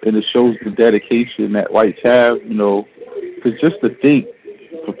 and it shows the dedication that whites have, you know, because just to think,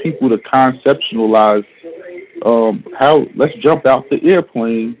 for people to conceptualize how, let's jump out the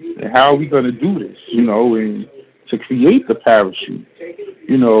airplane, and how are we going to do this, you know, and to create the parachute,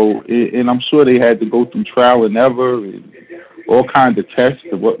 you know, and I'm sure they had to go through trial and error and all kinds of tests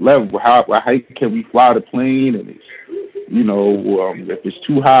at what level, how high can we fly the plane, and it's, you know, if it's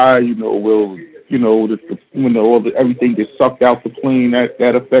too high, you know, will, you know, when everything gets sucked out the plane,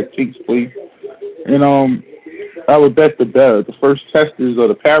 that effect takes place. And I would bet the first testers of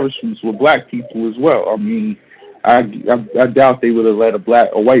the parachutes were black people as well. I mean, I doubt they would have let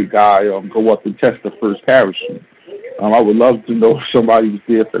a white guy go up and test the first parachute. I would love to know if somebody was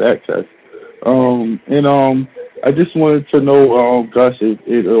there for that test. I just wanted to know, Gus, or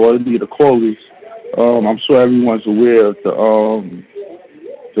the callers. I'm sure everyone's aware of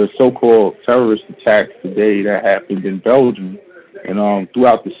the so-called terrorist attacks today that happened in Belgium. And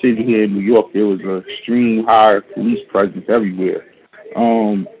throughout the city here in New York, there was an extreme high police presence everywhere.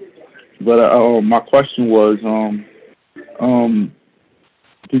 But my question was,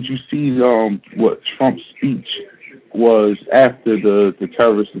 did you see what Trump's speech was after the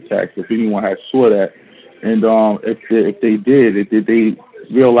terrorist attacks? If anyone had saw that, and if they did they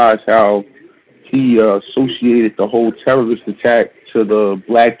realize how he associated the whole terrorist attack to the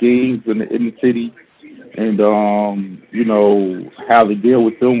black gangs in the city? And, you know, how they deal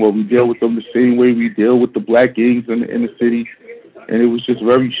with them. Well, we deal with them the same way we deal with the black gangs in the city. And it was just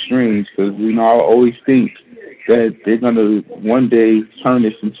very strange because, you know, I always think that they're going to one day turn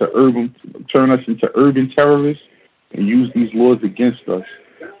us into urban terrorists and use these laws against us.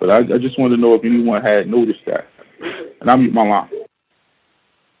 But I just wanted to know if anyone had noticed that. And I'll mute my line.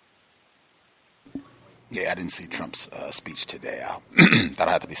 Yeah, I didn't see Trump's speech today.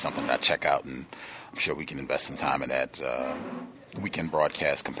 That'll have to be something that I check out, and I'm sure we can invest some time in that weekend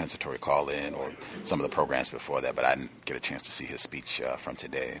broadcast, compensatory call-in, or some of the programs before that, but I didn't get a chance to see his speech from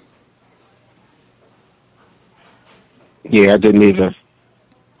today. Yeah, I didn't either.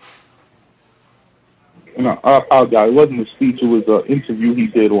 No, I apologize. It wasn't a speech. It was an interview he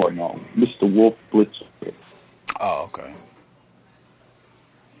did on Mr. Wolf Blitzer. Oh, okay.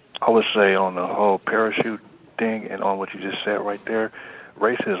 I would say on the whole parachute thing and on what you just said right there,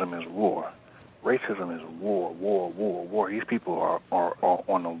 racism is war. Racism is war, war, war, war. These people are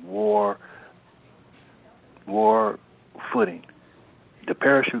on a war footing. The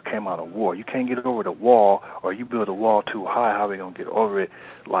parachute came out of war. You can't get over the wall, or you build a wall too high. How are we gonna get over it?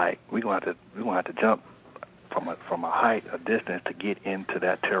 Like we're gonna have to jump from a height, a distance to get into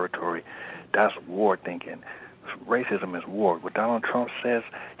that territory. That's war thinking. Racism is war. What Donald Trump says,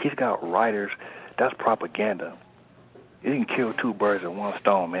 he's got writers. That's propaganda. You can kill two birds with one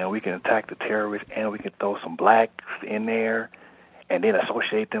stone, man. We can attack the terrorists, and we can throw some blacks in there, and then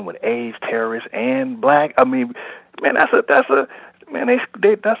associate them with AIDS terrorists and black. I mean, man, that's a what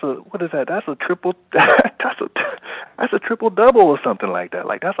is that? That's a triple. That's a triple double or something like that.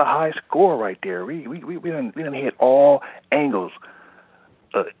 Like that's a high score right there. We done hit all angles.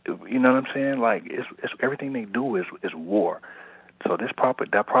 You know what I'm saying? Like it's everything they do is war. So that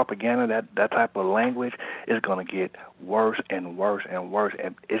propaganda, that type of language is gonna get worse and worse and worse,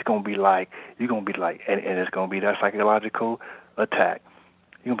 and it's gonna be like and it's gonna be that psychological attack.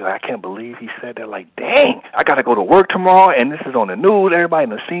 You're gonna be like, I can't believe he said that. Like, dang, I gotta go to work tomorrow, and this is on the news. Everybody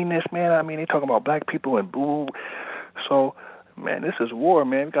done seen this, man. I mean, they talking about black people and boo. So, man, this is war,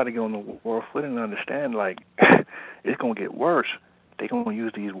 man. We gotta get on the war footing and understand, like, it's gonna get worse. They gonna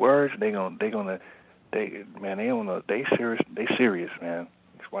use these words. They serious, man.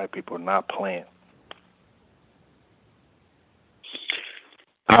 These white people are not playing.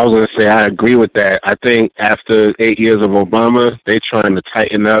 I was going to say I agree with that. I think after 8 years of Obama, they're trying to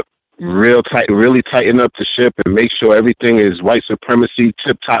tighten up, really tighten up the ship and make sure everything is white supremacy,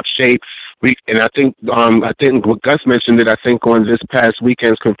 tip-top shape. And I think what Gus mentioned it, I think on this past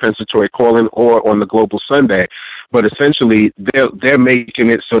weekend's compensatory calling or on the Global Sunday. But essentially, they're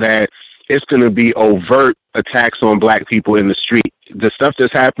making it so that it's going to be overt attacks on black people in the street. The stuff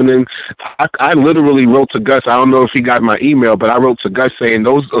that's happening, I literally wrote to Gus. I don't know if he got my email, but I wrote to Gus saying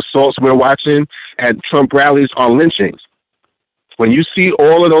those assaults we're watching at Trump rallies are lynchings. When you see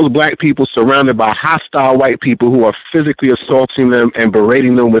all of those black people surrounded by hostile white people who are physically assaulting them and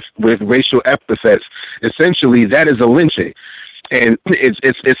berating them with racial epithets, essentially that is a lynching. And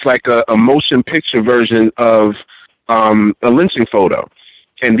it's like a motion picture version of a lynching photo.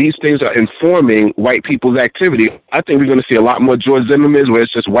 And these things are informing white people's activity. I think we're going to see a lot more George Zimmermans where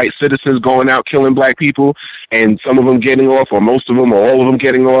it's just white citizens going out killing black people and some of them getting off or most of them or all of them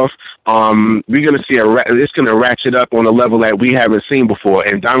getting off. we're going to see it's going to ratchet up on a level that we haven't seen before.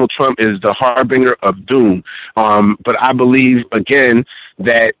 And Donald Trump is the harbinger of doom. But I believe, again,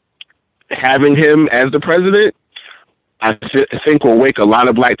 that having him as the president, I think will wake a lot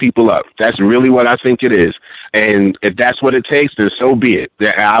of black people up. That's really what I think it is. And if that's what it takes, then so be it.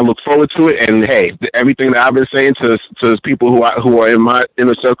 I look forward to it. And hey, everything that I've been saying to people who are in my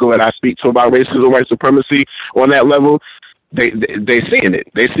inner circle that I speak to about racism, white supremacy on that level, they seeing it.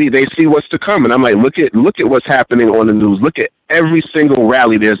 They see what's to come. And I'm like, look at what's happening on the news. Look at every single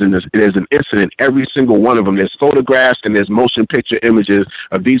rally. There's an incident. Every single one of them. There's photographs and there's motion picture images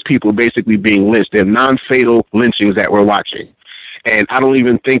of these people basically being lynched. They're non-fatal lynchings that we're watching. And I don't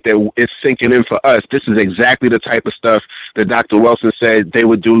even think that it's sinking in for us. This is exactly the type of stuff that Dr. Wilson said they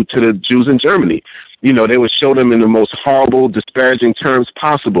would do to the Jews in Germany. You know, they would show them in the most horrible, disparaging terms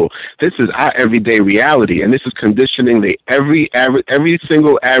possible. This is our everyday reality, and this is conditioning every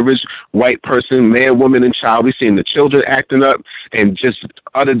single average white person, man, woman, and child. We've seen the children acting up and just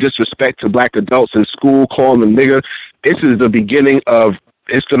utter disrespect to black adults in school, calling them nigger. This is the beginning of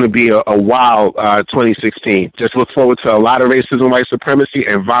it's going to be a wild 2016. Just look forward to a lot of racism, white supremacy,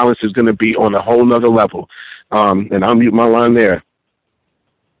 and violence is going to be on a whole nother level. And I'll mute my line there.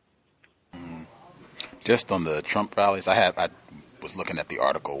 Just on the Trump rallies, I was looking at the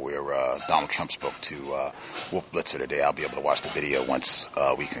article where Donald Trump spoke to Wolf Blitzer today. I'll be able to watch the video once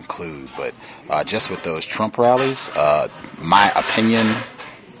we conclude. But just with those Trump rallies, my opinion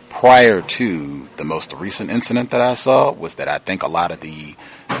prior to the most recent incident that I saw was that I think a lot of the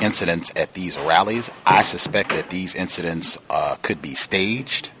incidents at these rallies, I suspect that these incidents could be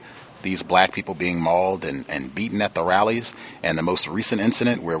staged. These black people being mauled and beaten at the rallies. And the most recent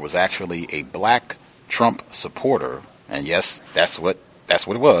incident where it was actually a black Trump supporter, and yes, that's what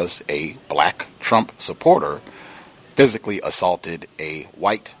it was, a black Trump supporter physically assaulted a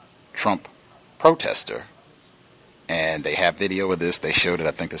white Trump protester. And they have video of this. They showed it.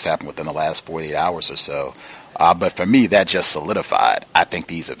 I think this happened within the last 48 hours or so. But for me, that just solidified. I think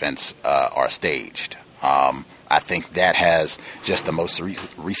these events are staged. I think that has just the most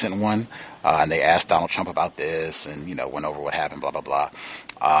recent one. And they asked Donald Trump about this and, went over what happened, blah, blah, blah.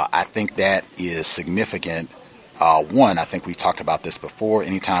 I think that is significant. One, I think we talked about this before.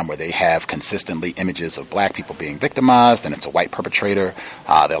 Anytime where they have consistently images of black people being victimized and it's a white perpetrator,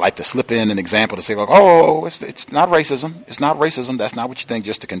 they like to slip in an example to say, like, oh, it's not racism. It's not racism. That's not what you think,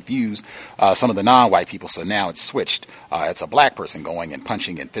 just to confuse some of the non-white people. So now it's switched. It's a black person going and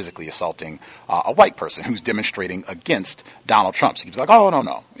punching and physically assaulting a white person who's demonstrating against Donald Trump. So he's like, oh,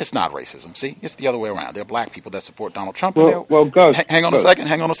 no, it's not racism. See, it's the other way around. There are black people that support Donald Trump. Hang on a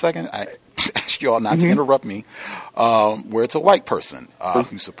second. I asked you all not to interrupt me. Where it's a white person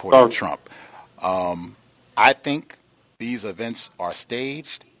who supported Trump. I think these events are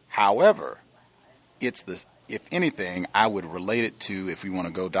staged. However, it's this. If anything, I would relate it to, if we want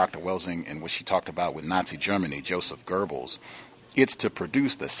to go Dr. Welsing and what she talked about with Nazi Germany, Joseph Goebbels, it's to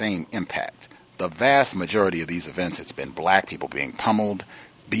produce the same impact. The vast majority of these events, it's been black people being pummeled,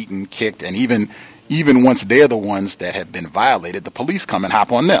 beaten, kicked, and even once they're the ones that have been violated, the police come and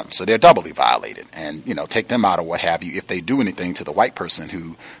hop on them. So they're doubly violated and, take them out or what have you if they do anything to the white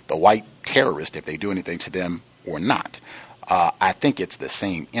person the white terrorist, if they do anything to them or not. I think it's the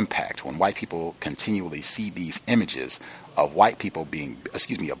same impact when white people continually see these images of black people being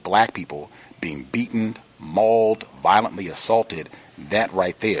beaten, mauled, violently assaulted. That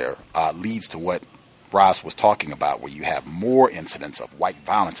right there leads to what Ross was talking about, where you have more incidents of white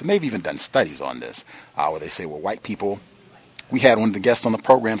violence. And they've even done studies on this, where they say, well, white people, we had one of the guests on the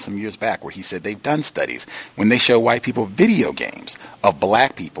program some years back where he said they've done studies when they show white people video games of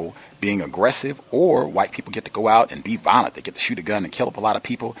black people being aggressive, or white people get to go out and be violent. They get to shoot a gun and kill up a lot of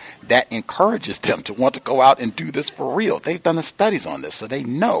people. That encourages them to want to go out and do this for real. They've done the studies on this, so they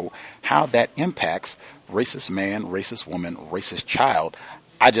know how that impacts racist man, racist woman, racist child.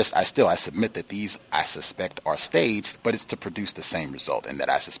 I submit that these, I suspect, are staged, but it's to produce the same result, and that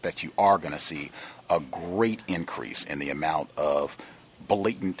I suspect you are going to see a great increase in the amount of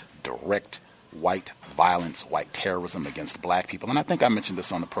blatant, direct white violence, white terrorism against black people. And I think I mentioned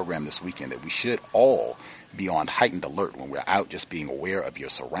this on the program this weekend, that we should all be on heightened alert when we're out, just being aware of your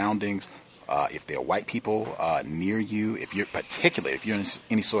surroundings. If there are white people near you, if you're in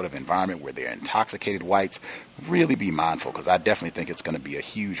any sort of environment where there are intoxicated whites, really be mindful, because I definitely think it's going to be a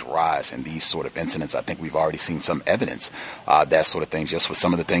huge rise in these sort of incidents. I think we've already seen some evidence, that sort of thing, just with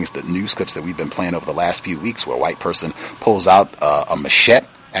some of the things, the news clips that we've been playing over the last few weeks, where a white person pulls out a machete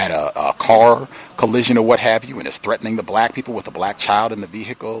at a car collision or what have you, and is threatening the black people with a black child in the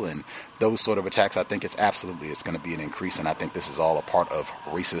vehicle, and those sort of attacks, I think it's going to be an increase, and I think this is all a part of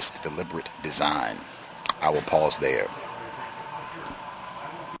racist deliberate design. I will pause there.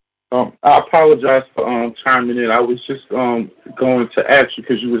 I apologize for chiming in. I was just going to ask you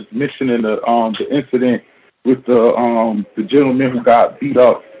because you was mentioning the incident with the gentleman who got beat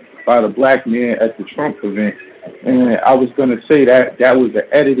up by the black man at the Trump event, and I was going to say that was an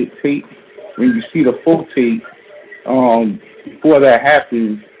edited tape. When you see the full tape, before that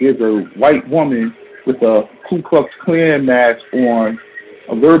happens, there's a white woman with a Ku Klux Klan mask on,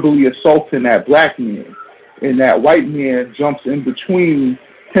 verbally assaulting that black man, and that white man jumps in between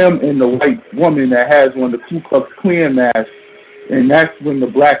him and the white woman that has on the Ku Klux Klan mask, and that's when the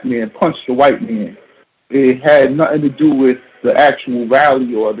black man punched the white man. It had nothing to do with the actual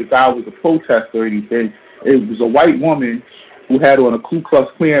rally or the guy was a protester or anything. It was a white woman who had on a Ku Klux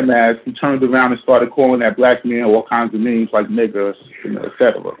Klan mask who turned around and started calling that black man all kinds of names like nigger,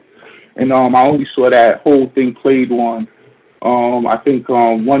 etc. And I only saw that whole thing played on I think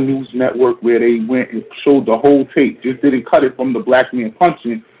one news network where they went and showed the whole tape, just didn't cut it from the black man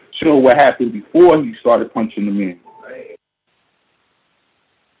punching, showed what happened before he started punching the man.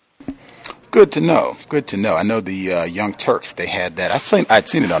 Good to know. Good to know. I know the Young Turks, they had that. I'd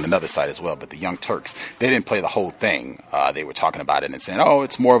seen it on another site as well, but the Young Turks, they didn't play the whole thing. They were talking about it and saying, oh,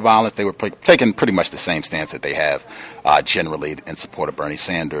 it's more violence. They were taking pretty much the same stance that they have generally in support of Bernie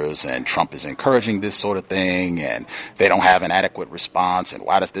Sanders, and Trump is encouraging this sort of thing, and they don't have an adequate response, and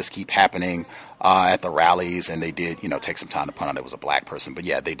why does this keep happening at the rallies? And they did, take some time to point out it was a black person. But,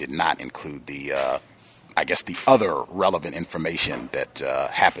 yeah, they did not include the other relevant information that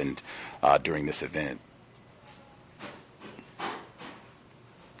happened during this event.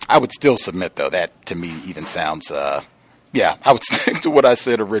 I would still submit, though, that to me even sounds, I would stick to what I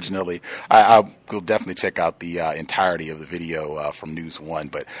said originally. I will definitely check out the entirety of the video from News 1,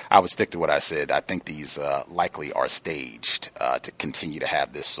 but I would stick to what I said. I think these likely are staged to continue to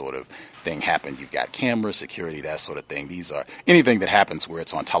have this sort of thing happen. You've got cameras, security, that sort of thing. These are anything that happens where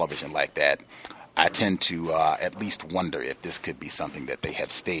it's on television like that. I tend to at least wonder if this could be something that they have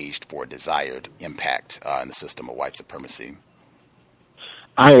staged for a desired impact in the system of white supremacy.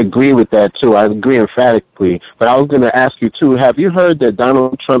 I agree with that, too. I agree emphatically. But I was going to ask you, too, have you heard that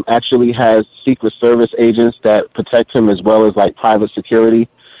Donald Trump actually has Secret Service agents that protect him as well as, like, private security?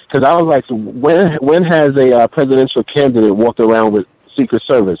 Because I was like, when has a presidential candidate walked around with Secret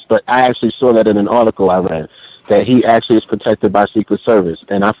Service? But I actually saw that in an article I read, that he actually is protected by Secret Service,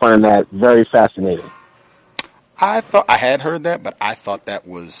 and I find that very fascinating. I had heard that, but I thought that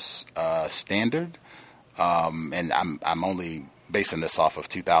was standard, and I'm only basing this off of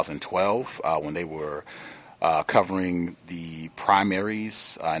 2012 when they were covering the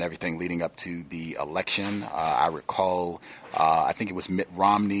primaries and everything leading up to the election. I recall, I think it was Mitt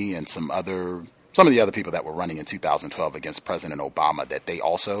Romney and some of the other people that were running in 2012 against President Obama, that they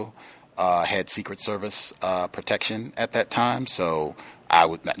also had Secret Service protection at that time. So I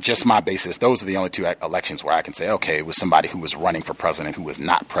would, just my basis, those are the only two elections where I can say, okay, it was somebody who was running for president who was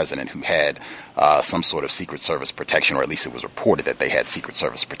not president who had some sort of Secret Service protection, or at least it was reported that they had Secret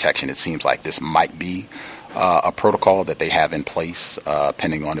Service protection. It seems like this might be a protocol that they have in place,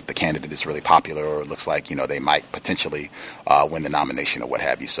 depending on if the candidate is really popular, or it looks like they might potentially win the nomination or what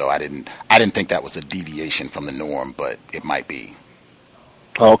have you. So I didn't think that was a deviation from the norm, but it might be.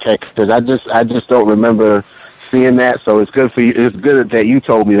 Okay, because I just don't remember seeing that. So it's good for you. It's good that you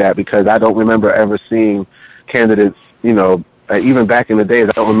told me that, because I don't remember ever seeing candidates. Even back in the days,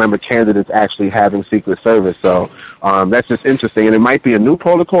 I don't remember candidates actually having Secret Service. So that's just interesting, and it might be a new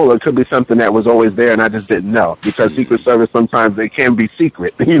protocol, or it could be something that was always there and I just didn't know, because Secret Service sometimes they can be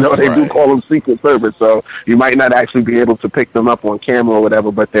secret. They do call them Secret Service, so you might not actually be able to pick them up on camera or whatever,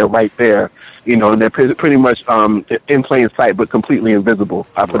 but they're right there. And they're pretty much in plain sight, but completely invisible.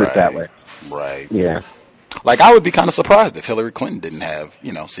 I put it that way. Right. Yeah. Like, I would be kind of surprised if Hillary Clinton didn't have,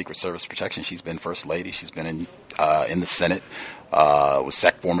 Secret Service protection. She's been First Lady. She's been in the Senate. Was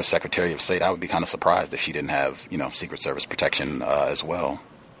former Secretary of State. I would be kind of surprised if she didn't have, Secret Service protection as well.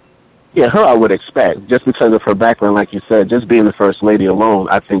 Yeah, her I would expect, just because of her background, like you said, just being the First Lady alone,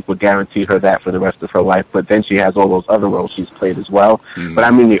 I think would guarantee her that for the rest of her life. But then she has all those other roles she's played as well. Mm-hmm. But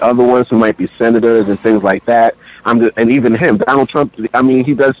I mean, the other ones who might be senators and things like that, and even him, Donald Trump, I mean,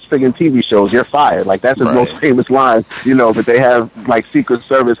 he does friggin' TV shows, you're fired. Like, that's his most famous line, but they have, like, Secret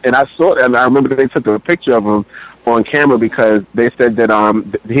Service. And I saw it, and I remember they took a picture of him on camera, because they said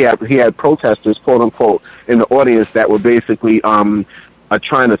that he had protesters, quote unquote, in the audience that were basically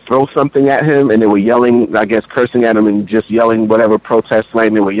trying to throw something at him, and they were yelling, I guess, cursing at him and just yelling whatever protest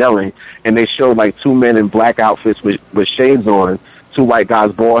slang they were yelling. And they showed like two men in black outfits with shades on two white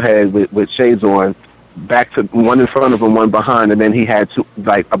guys, bald head with shades on, back to one in front of him, one behind, and then he had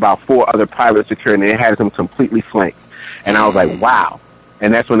about 4 other private security, and they had him completely flanked. And I was like, wow.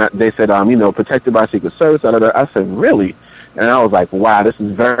 And that's when they said, protected by Secret Service. I said, really? And I was like, wow, this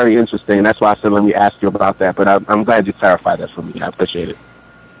is very interesting. That's why I said, let me ask you about that. But I'm glad you clarified that for me. I appreciate it.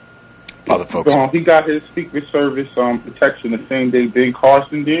 Other folks. He got his Secret Service protection the same day Ben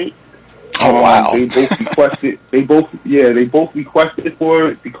Carson did. Oh, wow. They both requested. They both requested for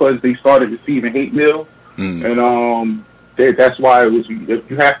it because they started receiving hate mail, and that's why it was. If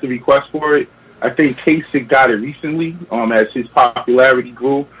you have to request for it, I think Kasich got it recently as his popularity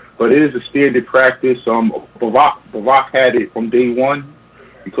grew, but it is a standard practice. Barack had it from day one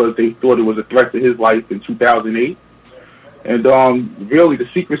because they thought it was a threat to his life in 2008. And really, the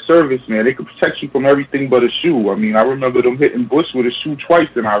Secret Service, man, they could protect you from everything but a shoe. I mean, I remember them hitting Bush with a shoe twice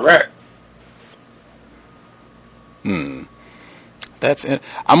in Iraq. That's it.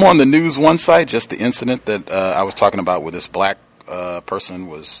 I'm on the News One site, just the incident that I was talking about where this black person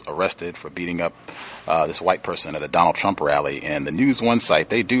was arrested for beating up this white person at a Donald Trump rally. And the News One site,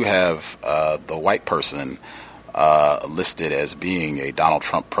 they do have the white person listed as being a Donald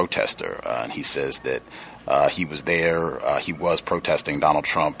Trump protester. And he says that he was there. He was protesting Donald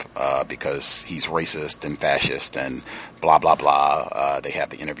Trump because he's racist and fascist and blah, blah, blah. They have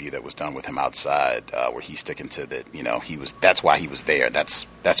the interview that was done with him outside where he's sticking to that, that's why he was there. That's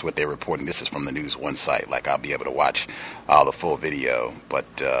what they're reporting. This is from the News One site. Like, I'll be able to watch the full video. But,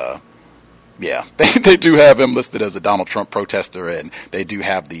 yeah, they do have him listed as a Donald Trump protester, and they do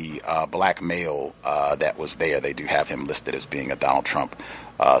have the black male that was there. They do have him listed as being a Donald Trump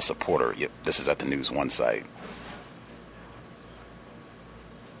supporter. Yep, this is at the News One site.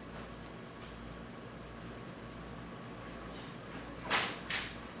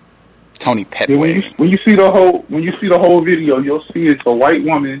 Tony Petway. Yeah, when you see the whole video, you'll see it's a white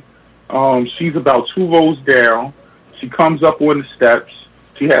woman. She's about 2 rows down. She comes up on the steps.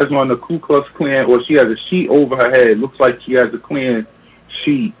 She has on the Ku Klux Klan, or she has a sheet over her head. Looks like she has a Klan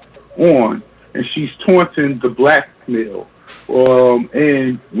sheet on, and she's taunting the black male.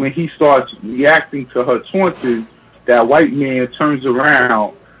 And when he starts reacting to her taunting, that white man turns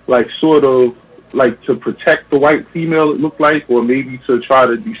around, sort of to protect the white female, it looked like, or maybe to try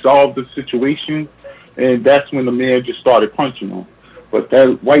to resolve the situation. And that's when the man just started punching him. But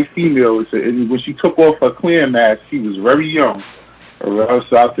that white female, and when she took off her Klan mask, she was very young.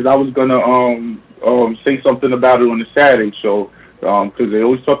 So I was gonna say something about it on the Saturday show because they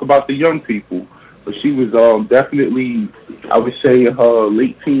always talk about the young people. But she was definitely, I would say, in her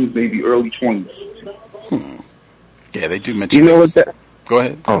late teens, maybe early 20s. Yeah, they do mention. You know what? Go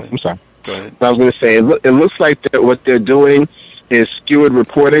ahead. I'm sorry. Go ahead. I was going to say, it looks like what they're doing is skewed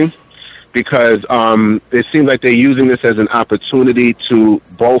reporting because it seems like they're using this as an opportunity to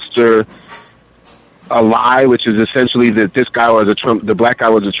bolster a lie, which is essentially that this guy was the black guy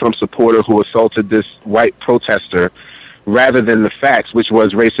was a Trump supporter who assaulted this white protester, rather than the facts, which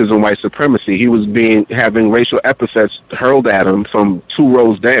was racism, white supremacy. He was having racial epithets hurled at him from 2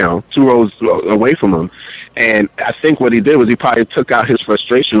 rows away from him. And I think what he did was he probably took out his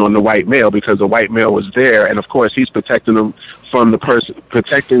frustration on the white male because the white male was there, and of course he's protecting him from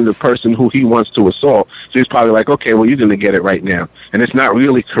protecting the person who he wants to assault. So he's probably like, okay, well, you're going to get it right now. And it's not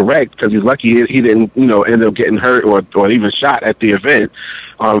really correct because he's lucky he didn't, end up getting hurt or even shot at the event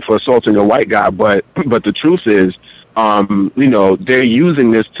for assaulting a white guy. But the truth is, they're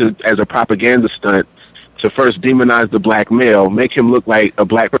using this as a propaganda stunt to first demonize the black male, make him look like a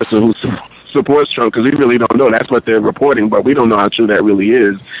black person who supports Trump, because we really don't know. That's what they're reporting, but we don't know how true that really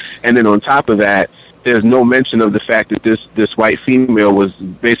is. And then on top of that, there's no mention of the fact that this white female was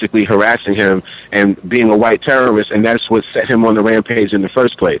basically harassing him and being a white terrorist, and that's what set him on the rampage in the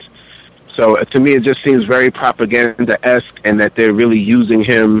first place. So to me, it just seems very propaganda-esque, and that they're really using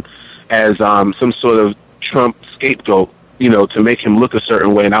him as some sort of Trump scapegoat, to make him look a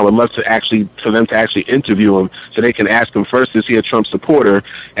certain way. And I would love for them to actually interview him so they can ask him first, is he a Trump supporter?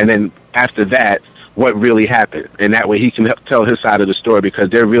 And then after that, what really happened? And that way he can tell his side of the story, because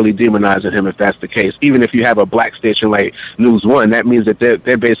they're really demonizing him if that's the case. Even if you have a black station like News One, that means that they're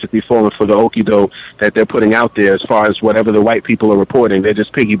basically falling for the okie doke that they're putting out there as far as whatever the white people are reporting. They're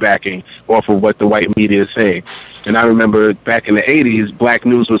just piggybacking off of what the white media is saying. And I remember back in the 80s, black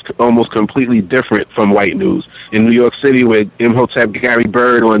news was almost completely different from white news. In New York City with Imhotep Gary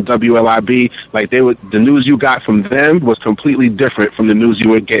Bird on WLIB, the news you got from them was completely different from the news you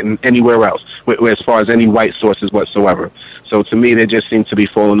were getting anywhere else, as far as any white sources whatsoever. So to me, they just seem to be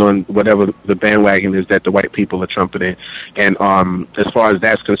falling on whatever the bandwagon is that the white people are trumpeting. And as far as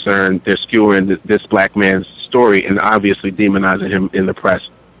that's concerned, they're skewering this black man's story and obviously demonizing him in the press.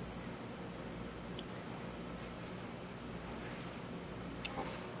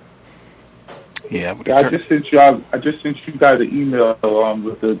 Yeah, I just sent you guys an email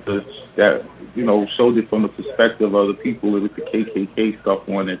with the that showed it from the perspective of the people with the KKK stuff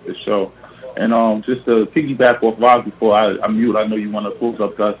on it, the show. And just to piggyback off Rob before I mute, I know you want to close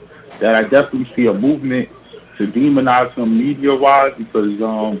up, Gus, that I definitely see a movement to demonize him media-wise because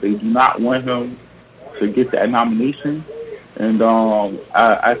they do not want him to get that nomination. And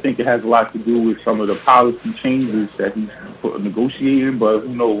I think it has a lot to do with some of the policy changes that he's negotiating, but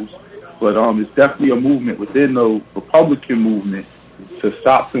who knows. But it's definitely a movement within the Republican movement to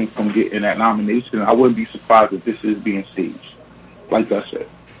stop him from getting that nomination. I wouldn't be surprised if this is being staged, like I said.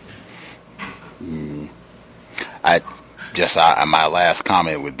 My last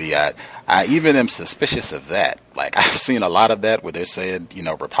comment would be I even am suspicious of that. Like, I've seen a lot of that where they're saying,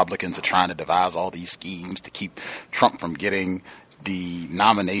 Republicans are trying to devise all these schemes to keep Trump from getting the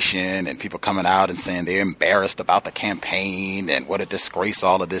nomination, and people coming out and saying they're embarrassed about the campaign and what a disgrace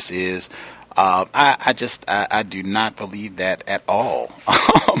all of this is. I do not believe that at all.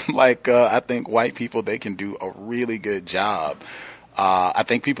 I think white people, they can do a really good job. I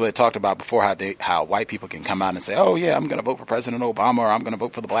think people had talked about before how white people can come out and say, oh, yeah, I'm going to vote for President Obama, or I'm going to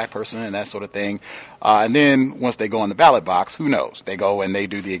vote for the black person, and that sort of thing. And then once they go in the ballot box, who knows? They go and they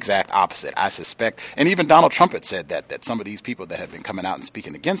do the exact opposite, I suspect. And even Donald Trump had said that some of these people that have been coming out and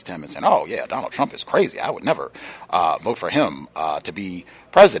speaking against him and saying, oh, yeah, Donald Trump is crazy, I would never vote for him to be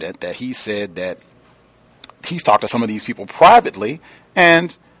president, that he said that he's talked to some of these people privately,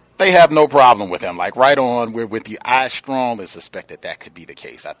 and they have no problem with him. Like, right on, we're with you. I strongly suspect that could be the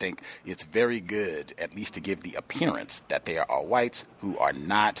case. I think it's very good, at least to give the appearance that there are whites who are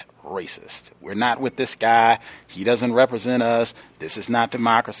not racist. We're not with this guy. He doesn't represent us. This is not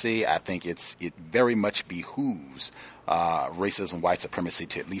democracy. I think it very much behooves racism, white supremacy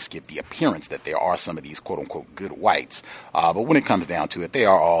to at least give the appearance that there are some of these quote-unquote good whites. But when it comes down to it, they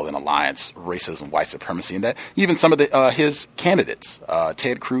are all in alliance, racism, white supremacy, and that even some of his candidates,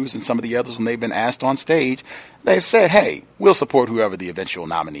 Ted Cruz and some of the others, when they've been asked on stage, they've said, hey, we'll support whoever the eventual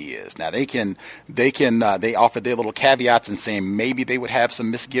nominee is. Now, they offer their little caveats and saying maybe they would have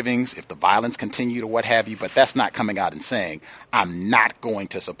some misgivings if the violence continued or what have you, but that's not coming out and saying, I'm not going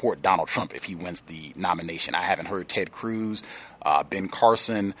to support Donald Trump if he wins the nomination. I haven't heard Ted Cruz, Ben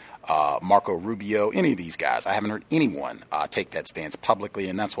Carson, Marco Rubio, any of these guys. I haven't heard anyone take that stance publicly,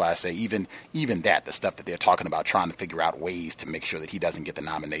 and that's why I say even that, the stuff that they're talking about, trying to figure out ways to make sure that he doesn't get the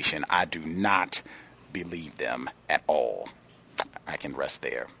nomination, I do not believe them at all. I can rest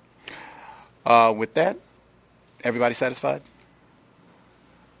there. With that, everybody satisfied?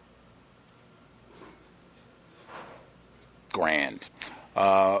 Grand.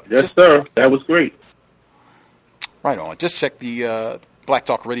 Yes, sir. That was great. Right on. Just check the Black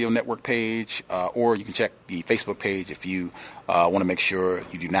Talk Radio Network page, or you can check the Facebook page if you want to make sure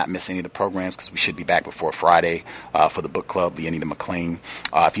you do not miss any of the programs, because we should be back before Friday for the book club, the Anita McLean.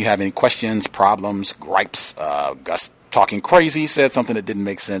 If you have any questions, problems, gripes, Gus talking crazy, said something that didn't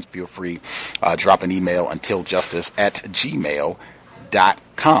make sense, feel free, drop an email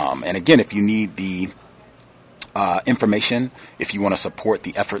untiljustice@gmail.com. And again, if you need the information, if you want to support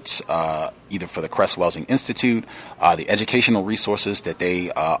the efforts either for the Cress Welsing Institute, the educational resources that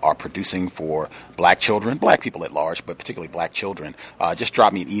they are producing for black children, black people at large, but particularly black children, just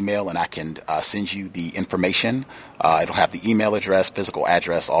drop me an email and I can send you the information. It'll have the email address, physical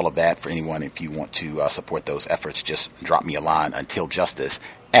address, all of that for anyone. If you want to support those efforts, just drop me a line,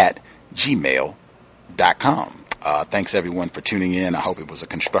 untiljustice@gmail.com. Thanks everyone for tuning in. I hope it was a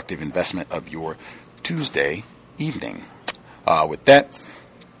constructive investment of your Tuesday evening. With that,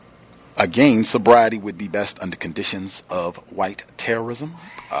 again, sobriety would be best under conditions of white terrorism.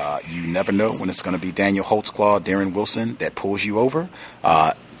 You never know when it's going to be Daniel Holtzclaw, Darren Wilson that pulls you over.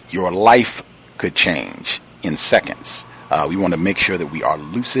 Your life could change in seconds. We want to make sure that we are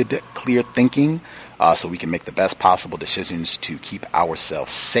lucid, clear thinking, so we can make the best possible decisions to keep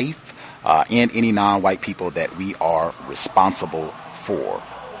ourselves safe and any non-white people that we are responsible for.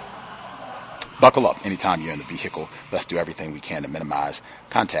 Buckle up anytime you're in the vehicle. Let's do everything we can to minimize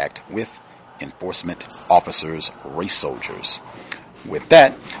contact with enforcement officers, race soldiers. With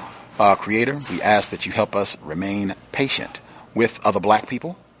that, Creator, we ask that you help us remain patient with other black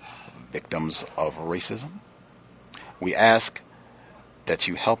people, victims of racism. We ask that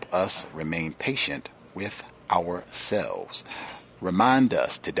you help us remain patient with ourselves. Remind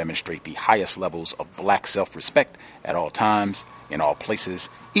us to demonstrate the highest levels of black self-respect at all times, in all places,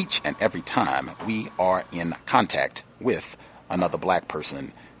 each and every time we are in contact with another black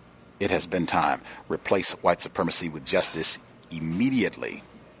person, It has been time. Replace white supremacy with justice immediately.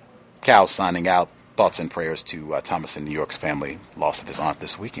 Cal signing out. Thoughts and prayers to Thomas in New York's family, loss of his aunt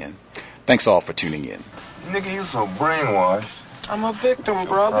this weekend. Thanks all for tuning in. Nigga, you so brainwashed. I'm a victim,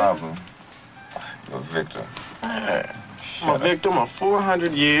 brother. Problem. You're a victim. I'm a victim of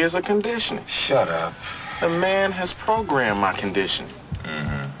 400 years of conditioning. Shut up. The man has programmed my conditioning.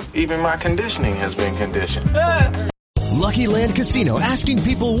 Even my conditioning has been conditioned. Lucky Land Casino, asking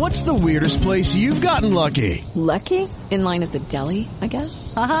people, what's the weirdest place you've gotten lucky? Lucky? In line at the deli, I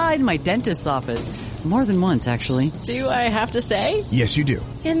guess? Aha, in my dentist's office. More than once, actually. Do I have to say? Yes, you do.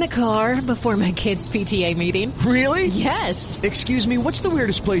 In the car before my kids' PTA meeting. Really? Yes. Excuse me, what's the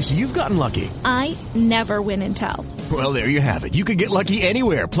weirdest place you've gotten lucky? I never win and tell. Well, there you have it. You can get lucky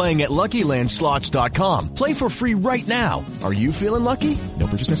anywhere, playing at LuckyLandSlots.com. Play for free right now. Are you feeling lucky? No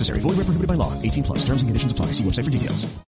purchase necessary. Void where prohibited by law. 18+. Terms and conditions apply. See website for details.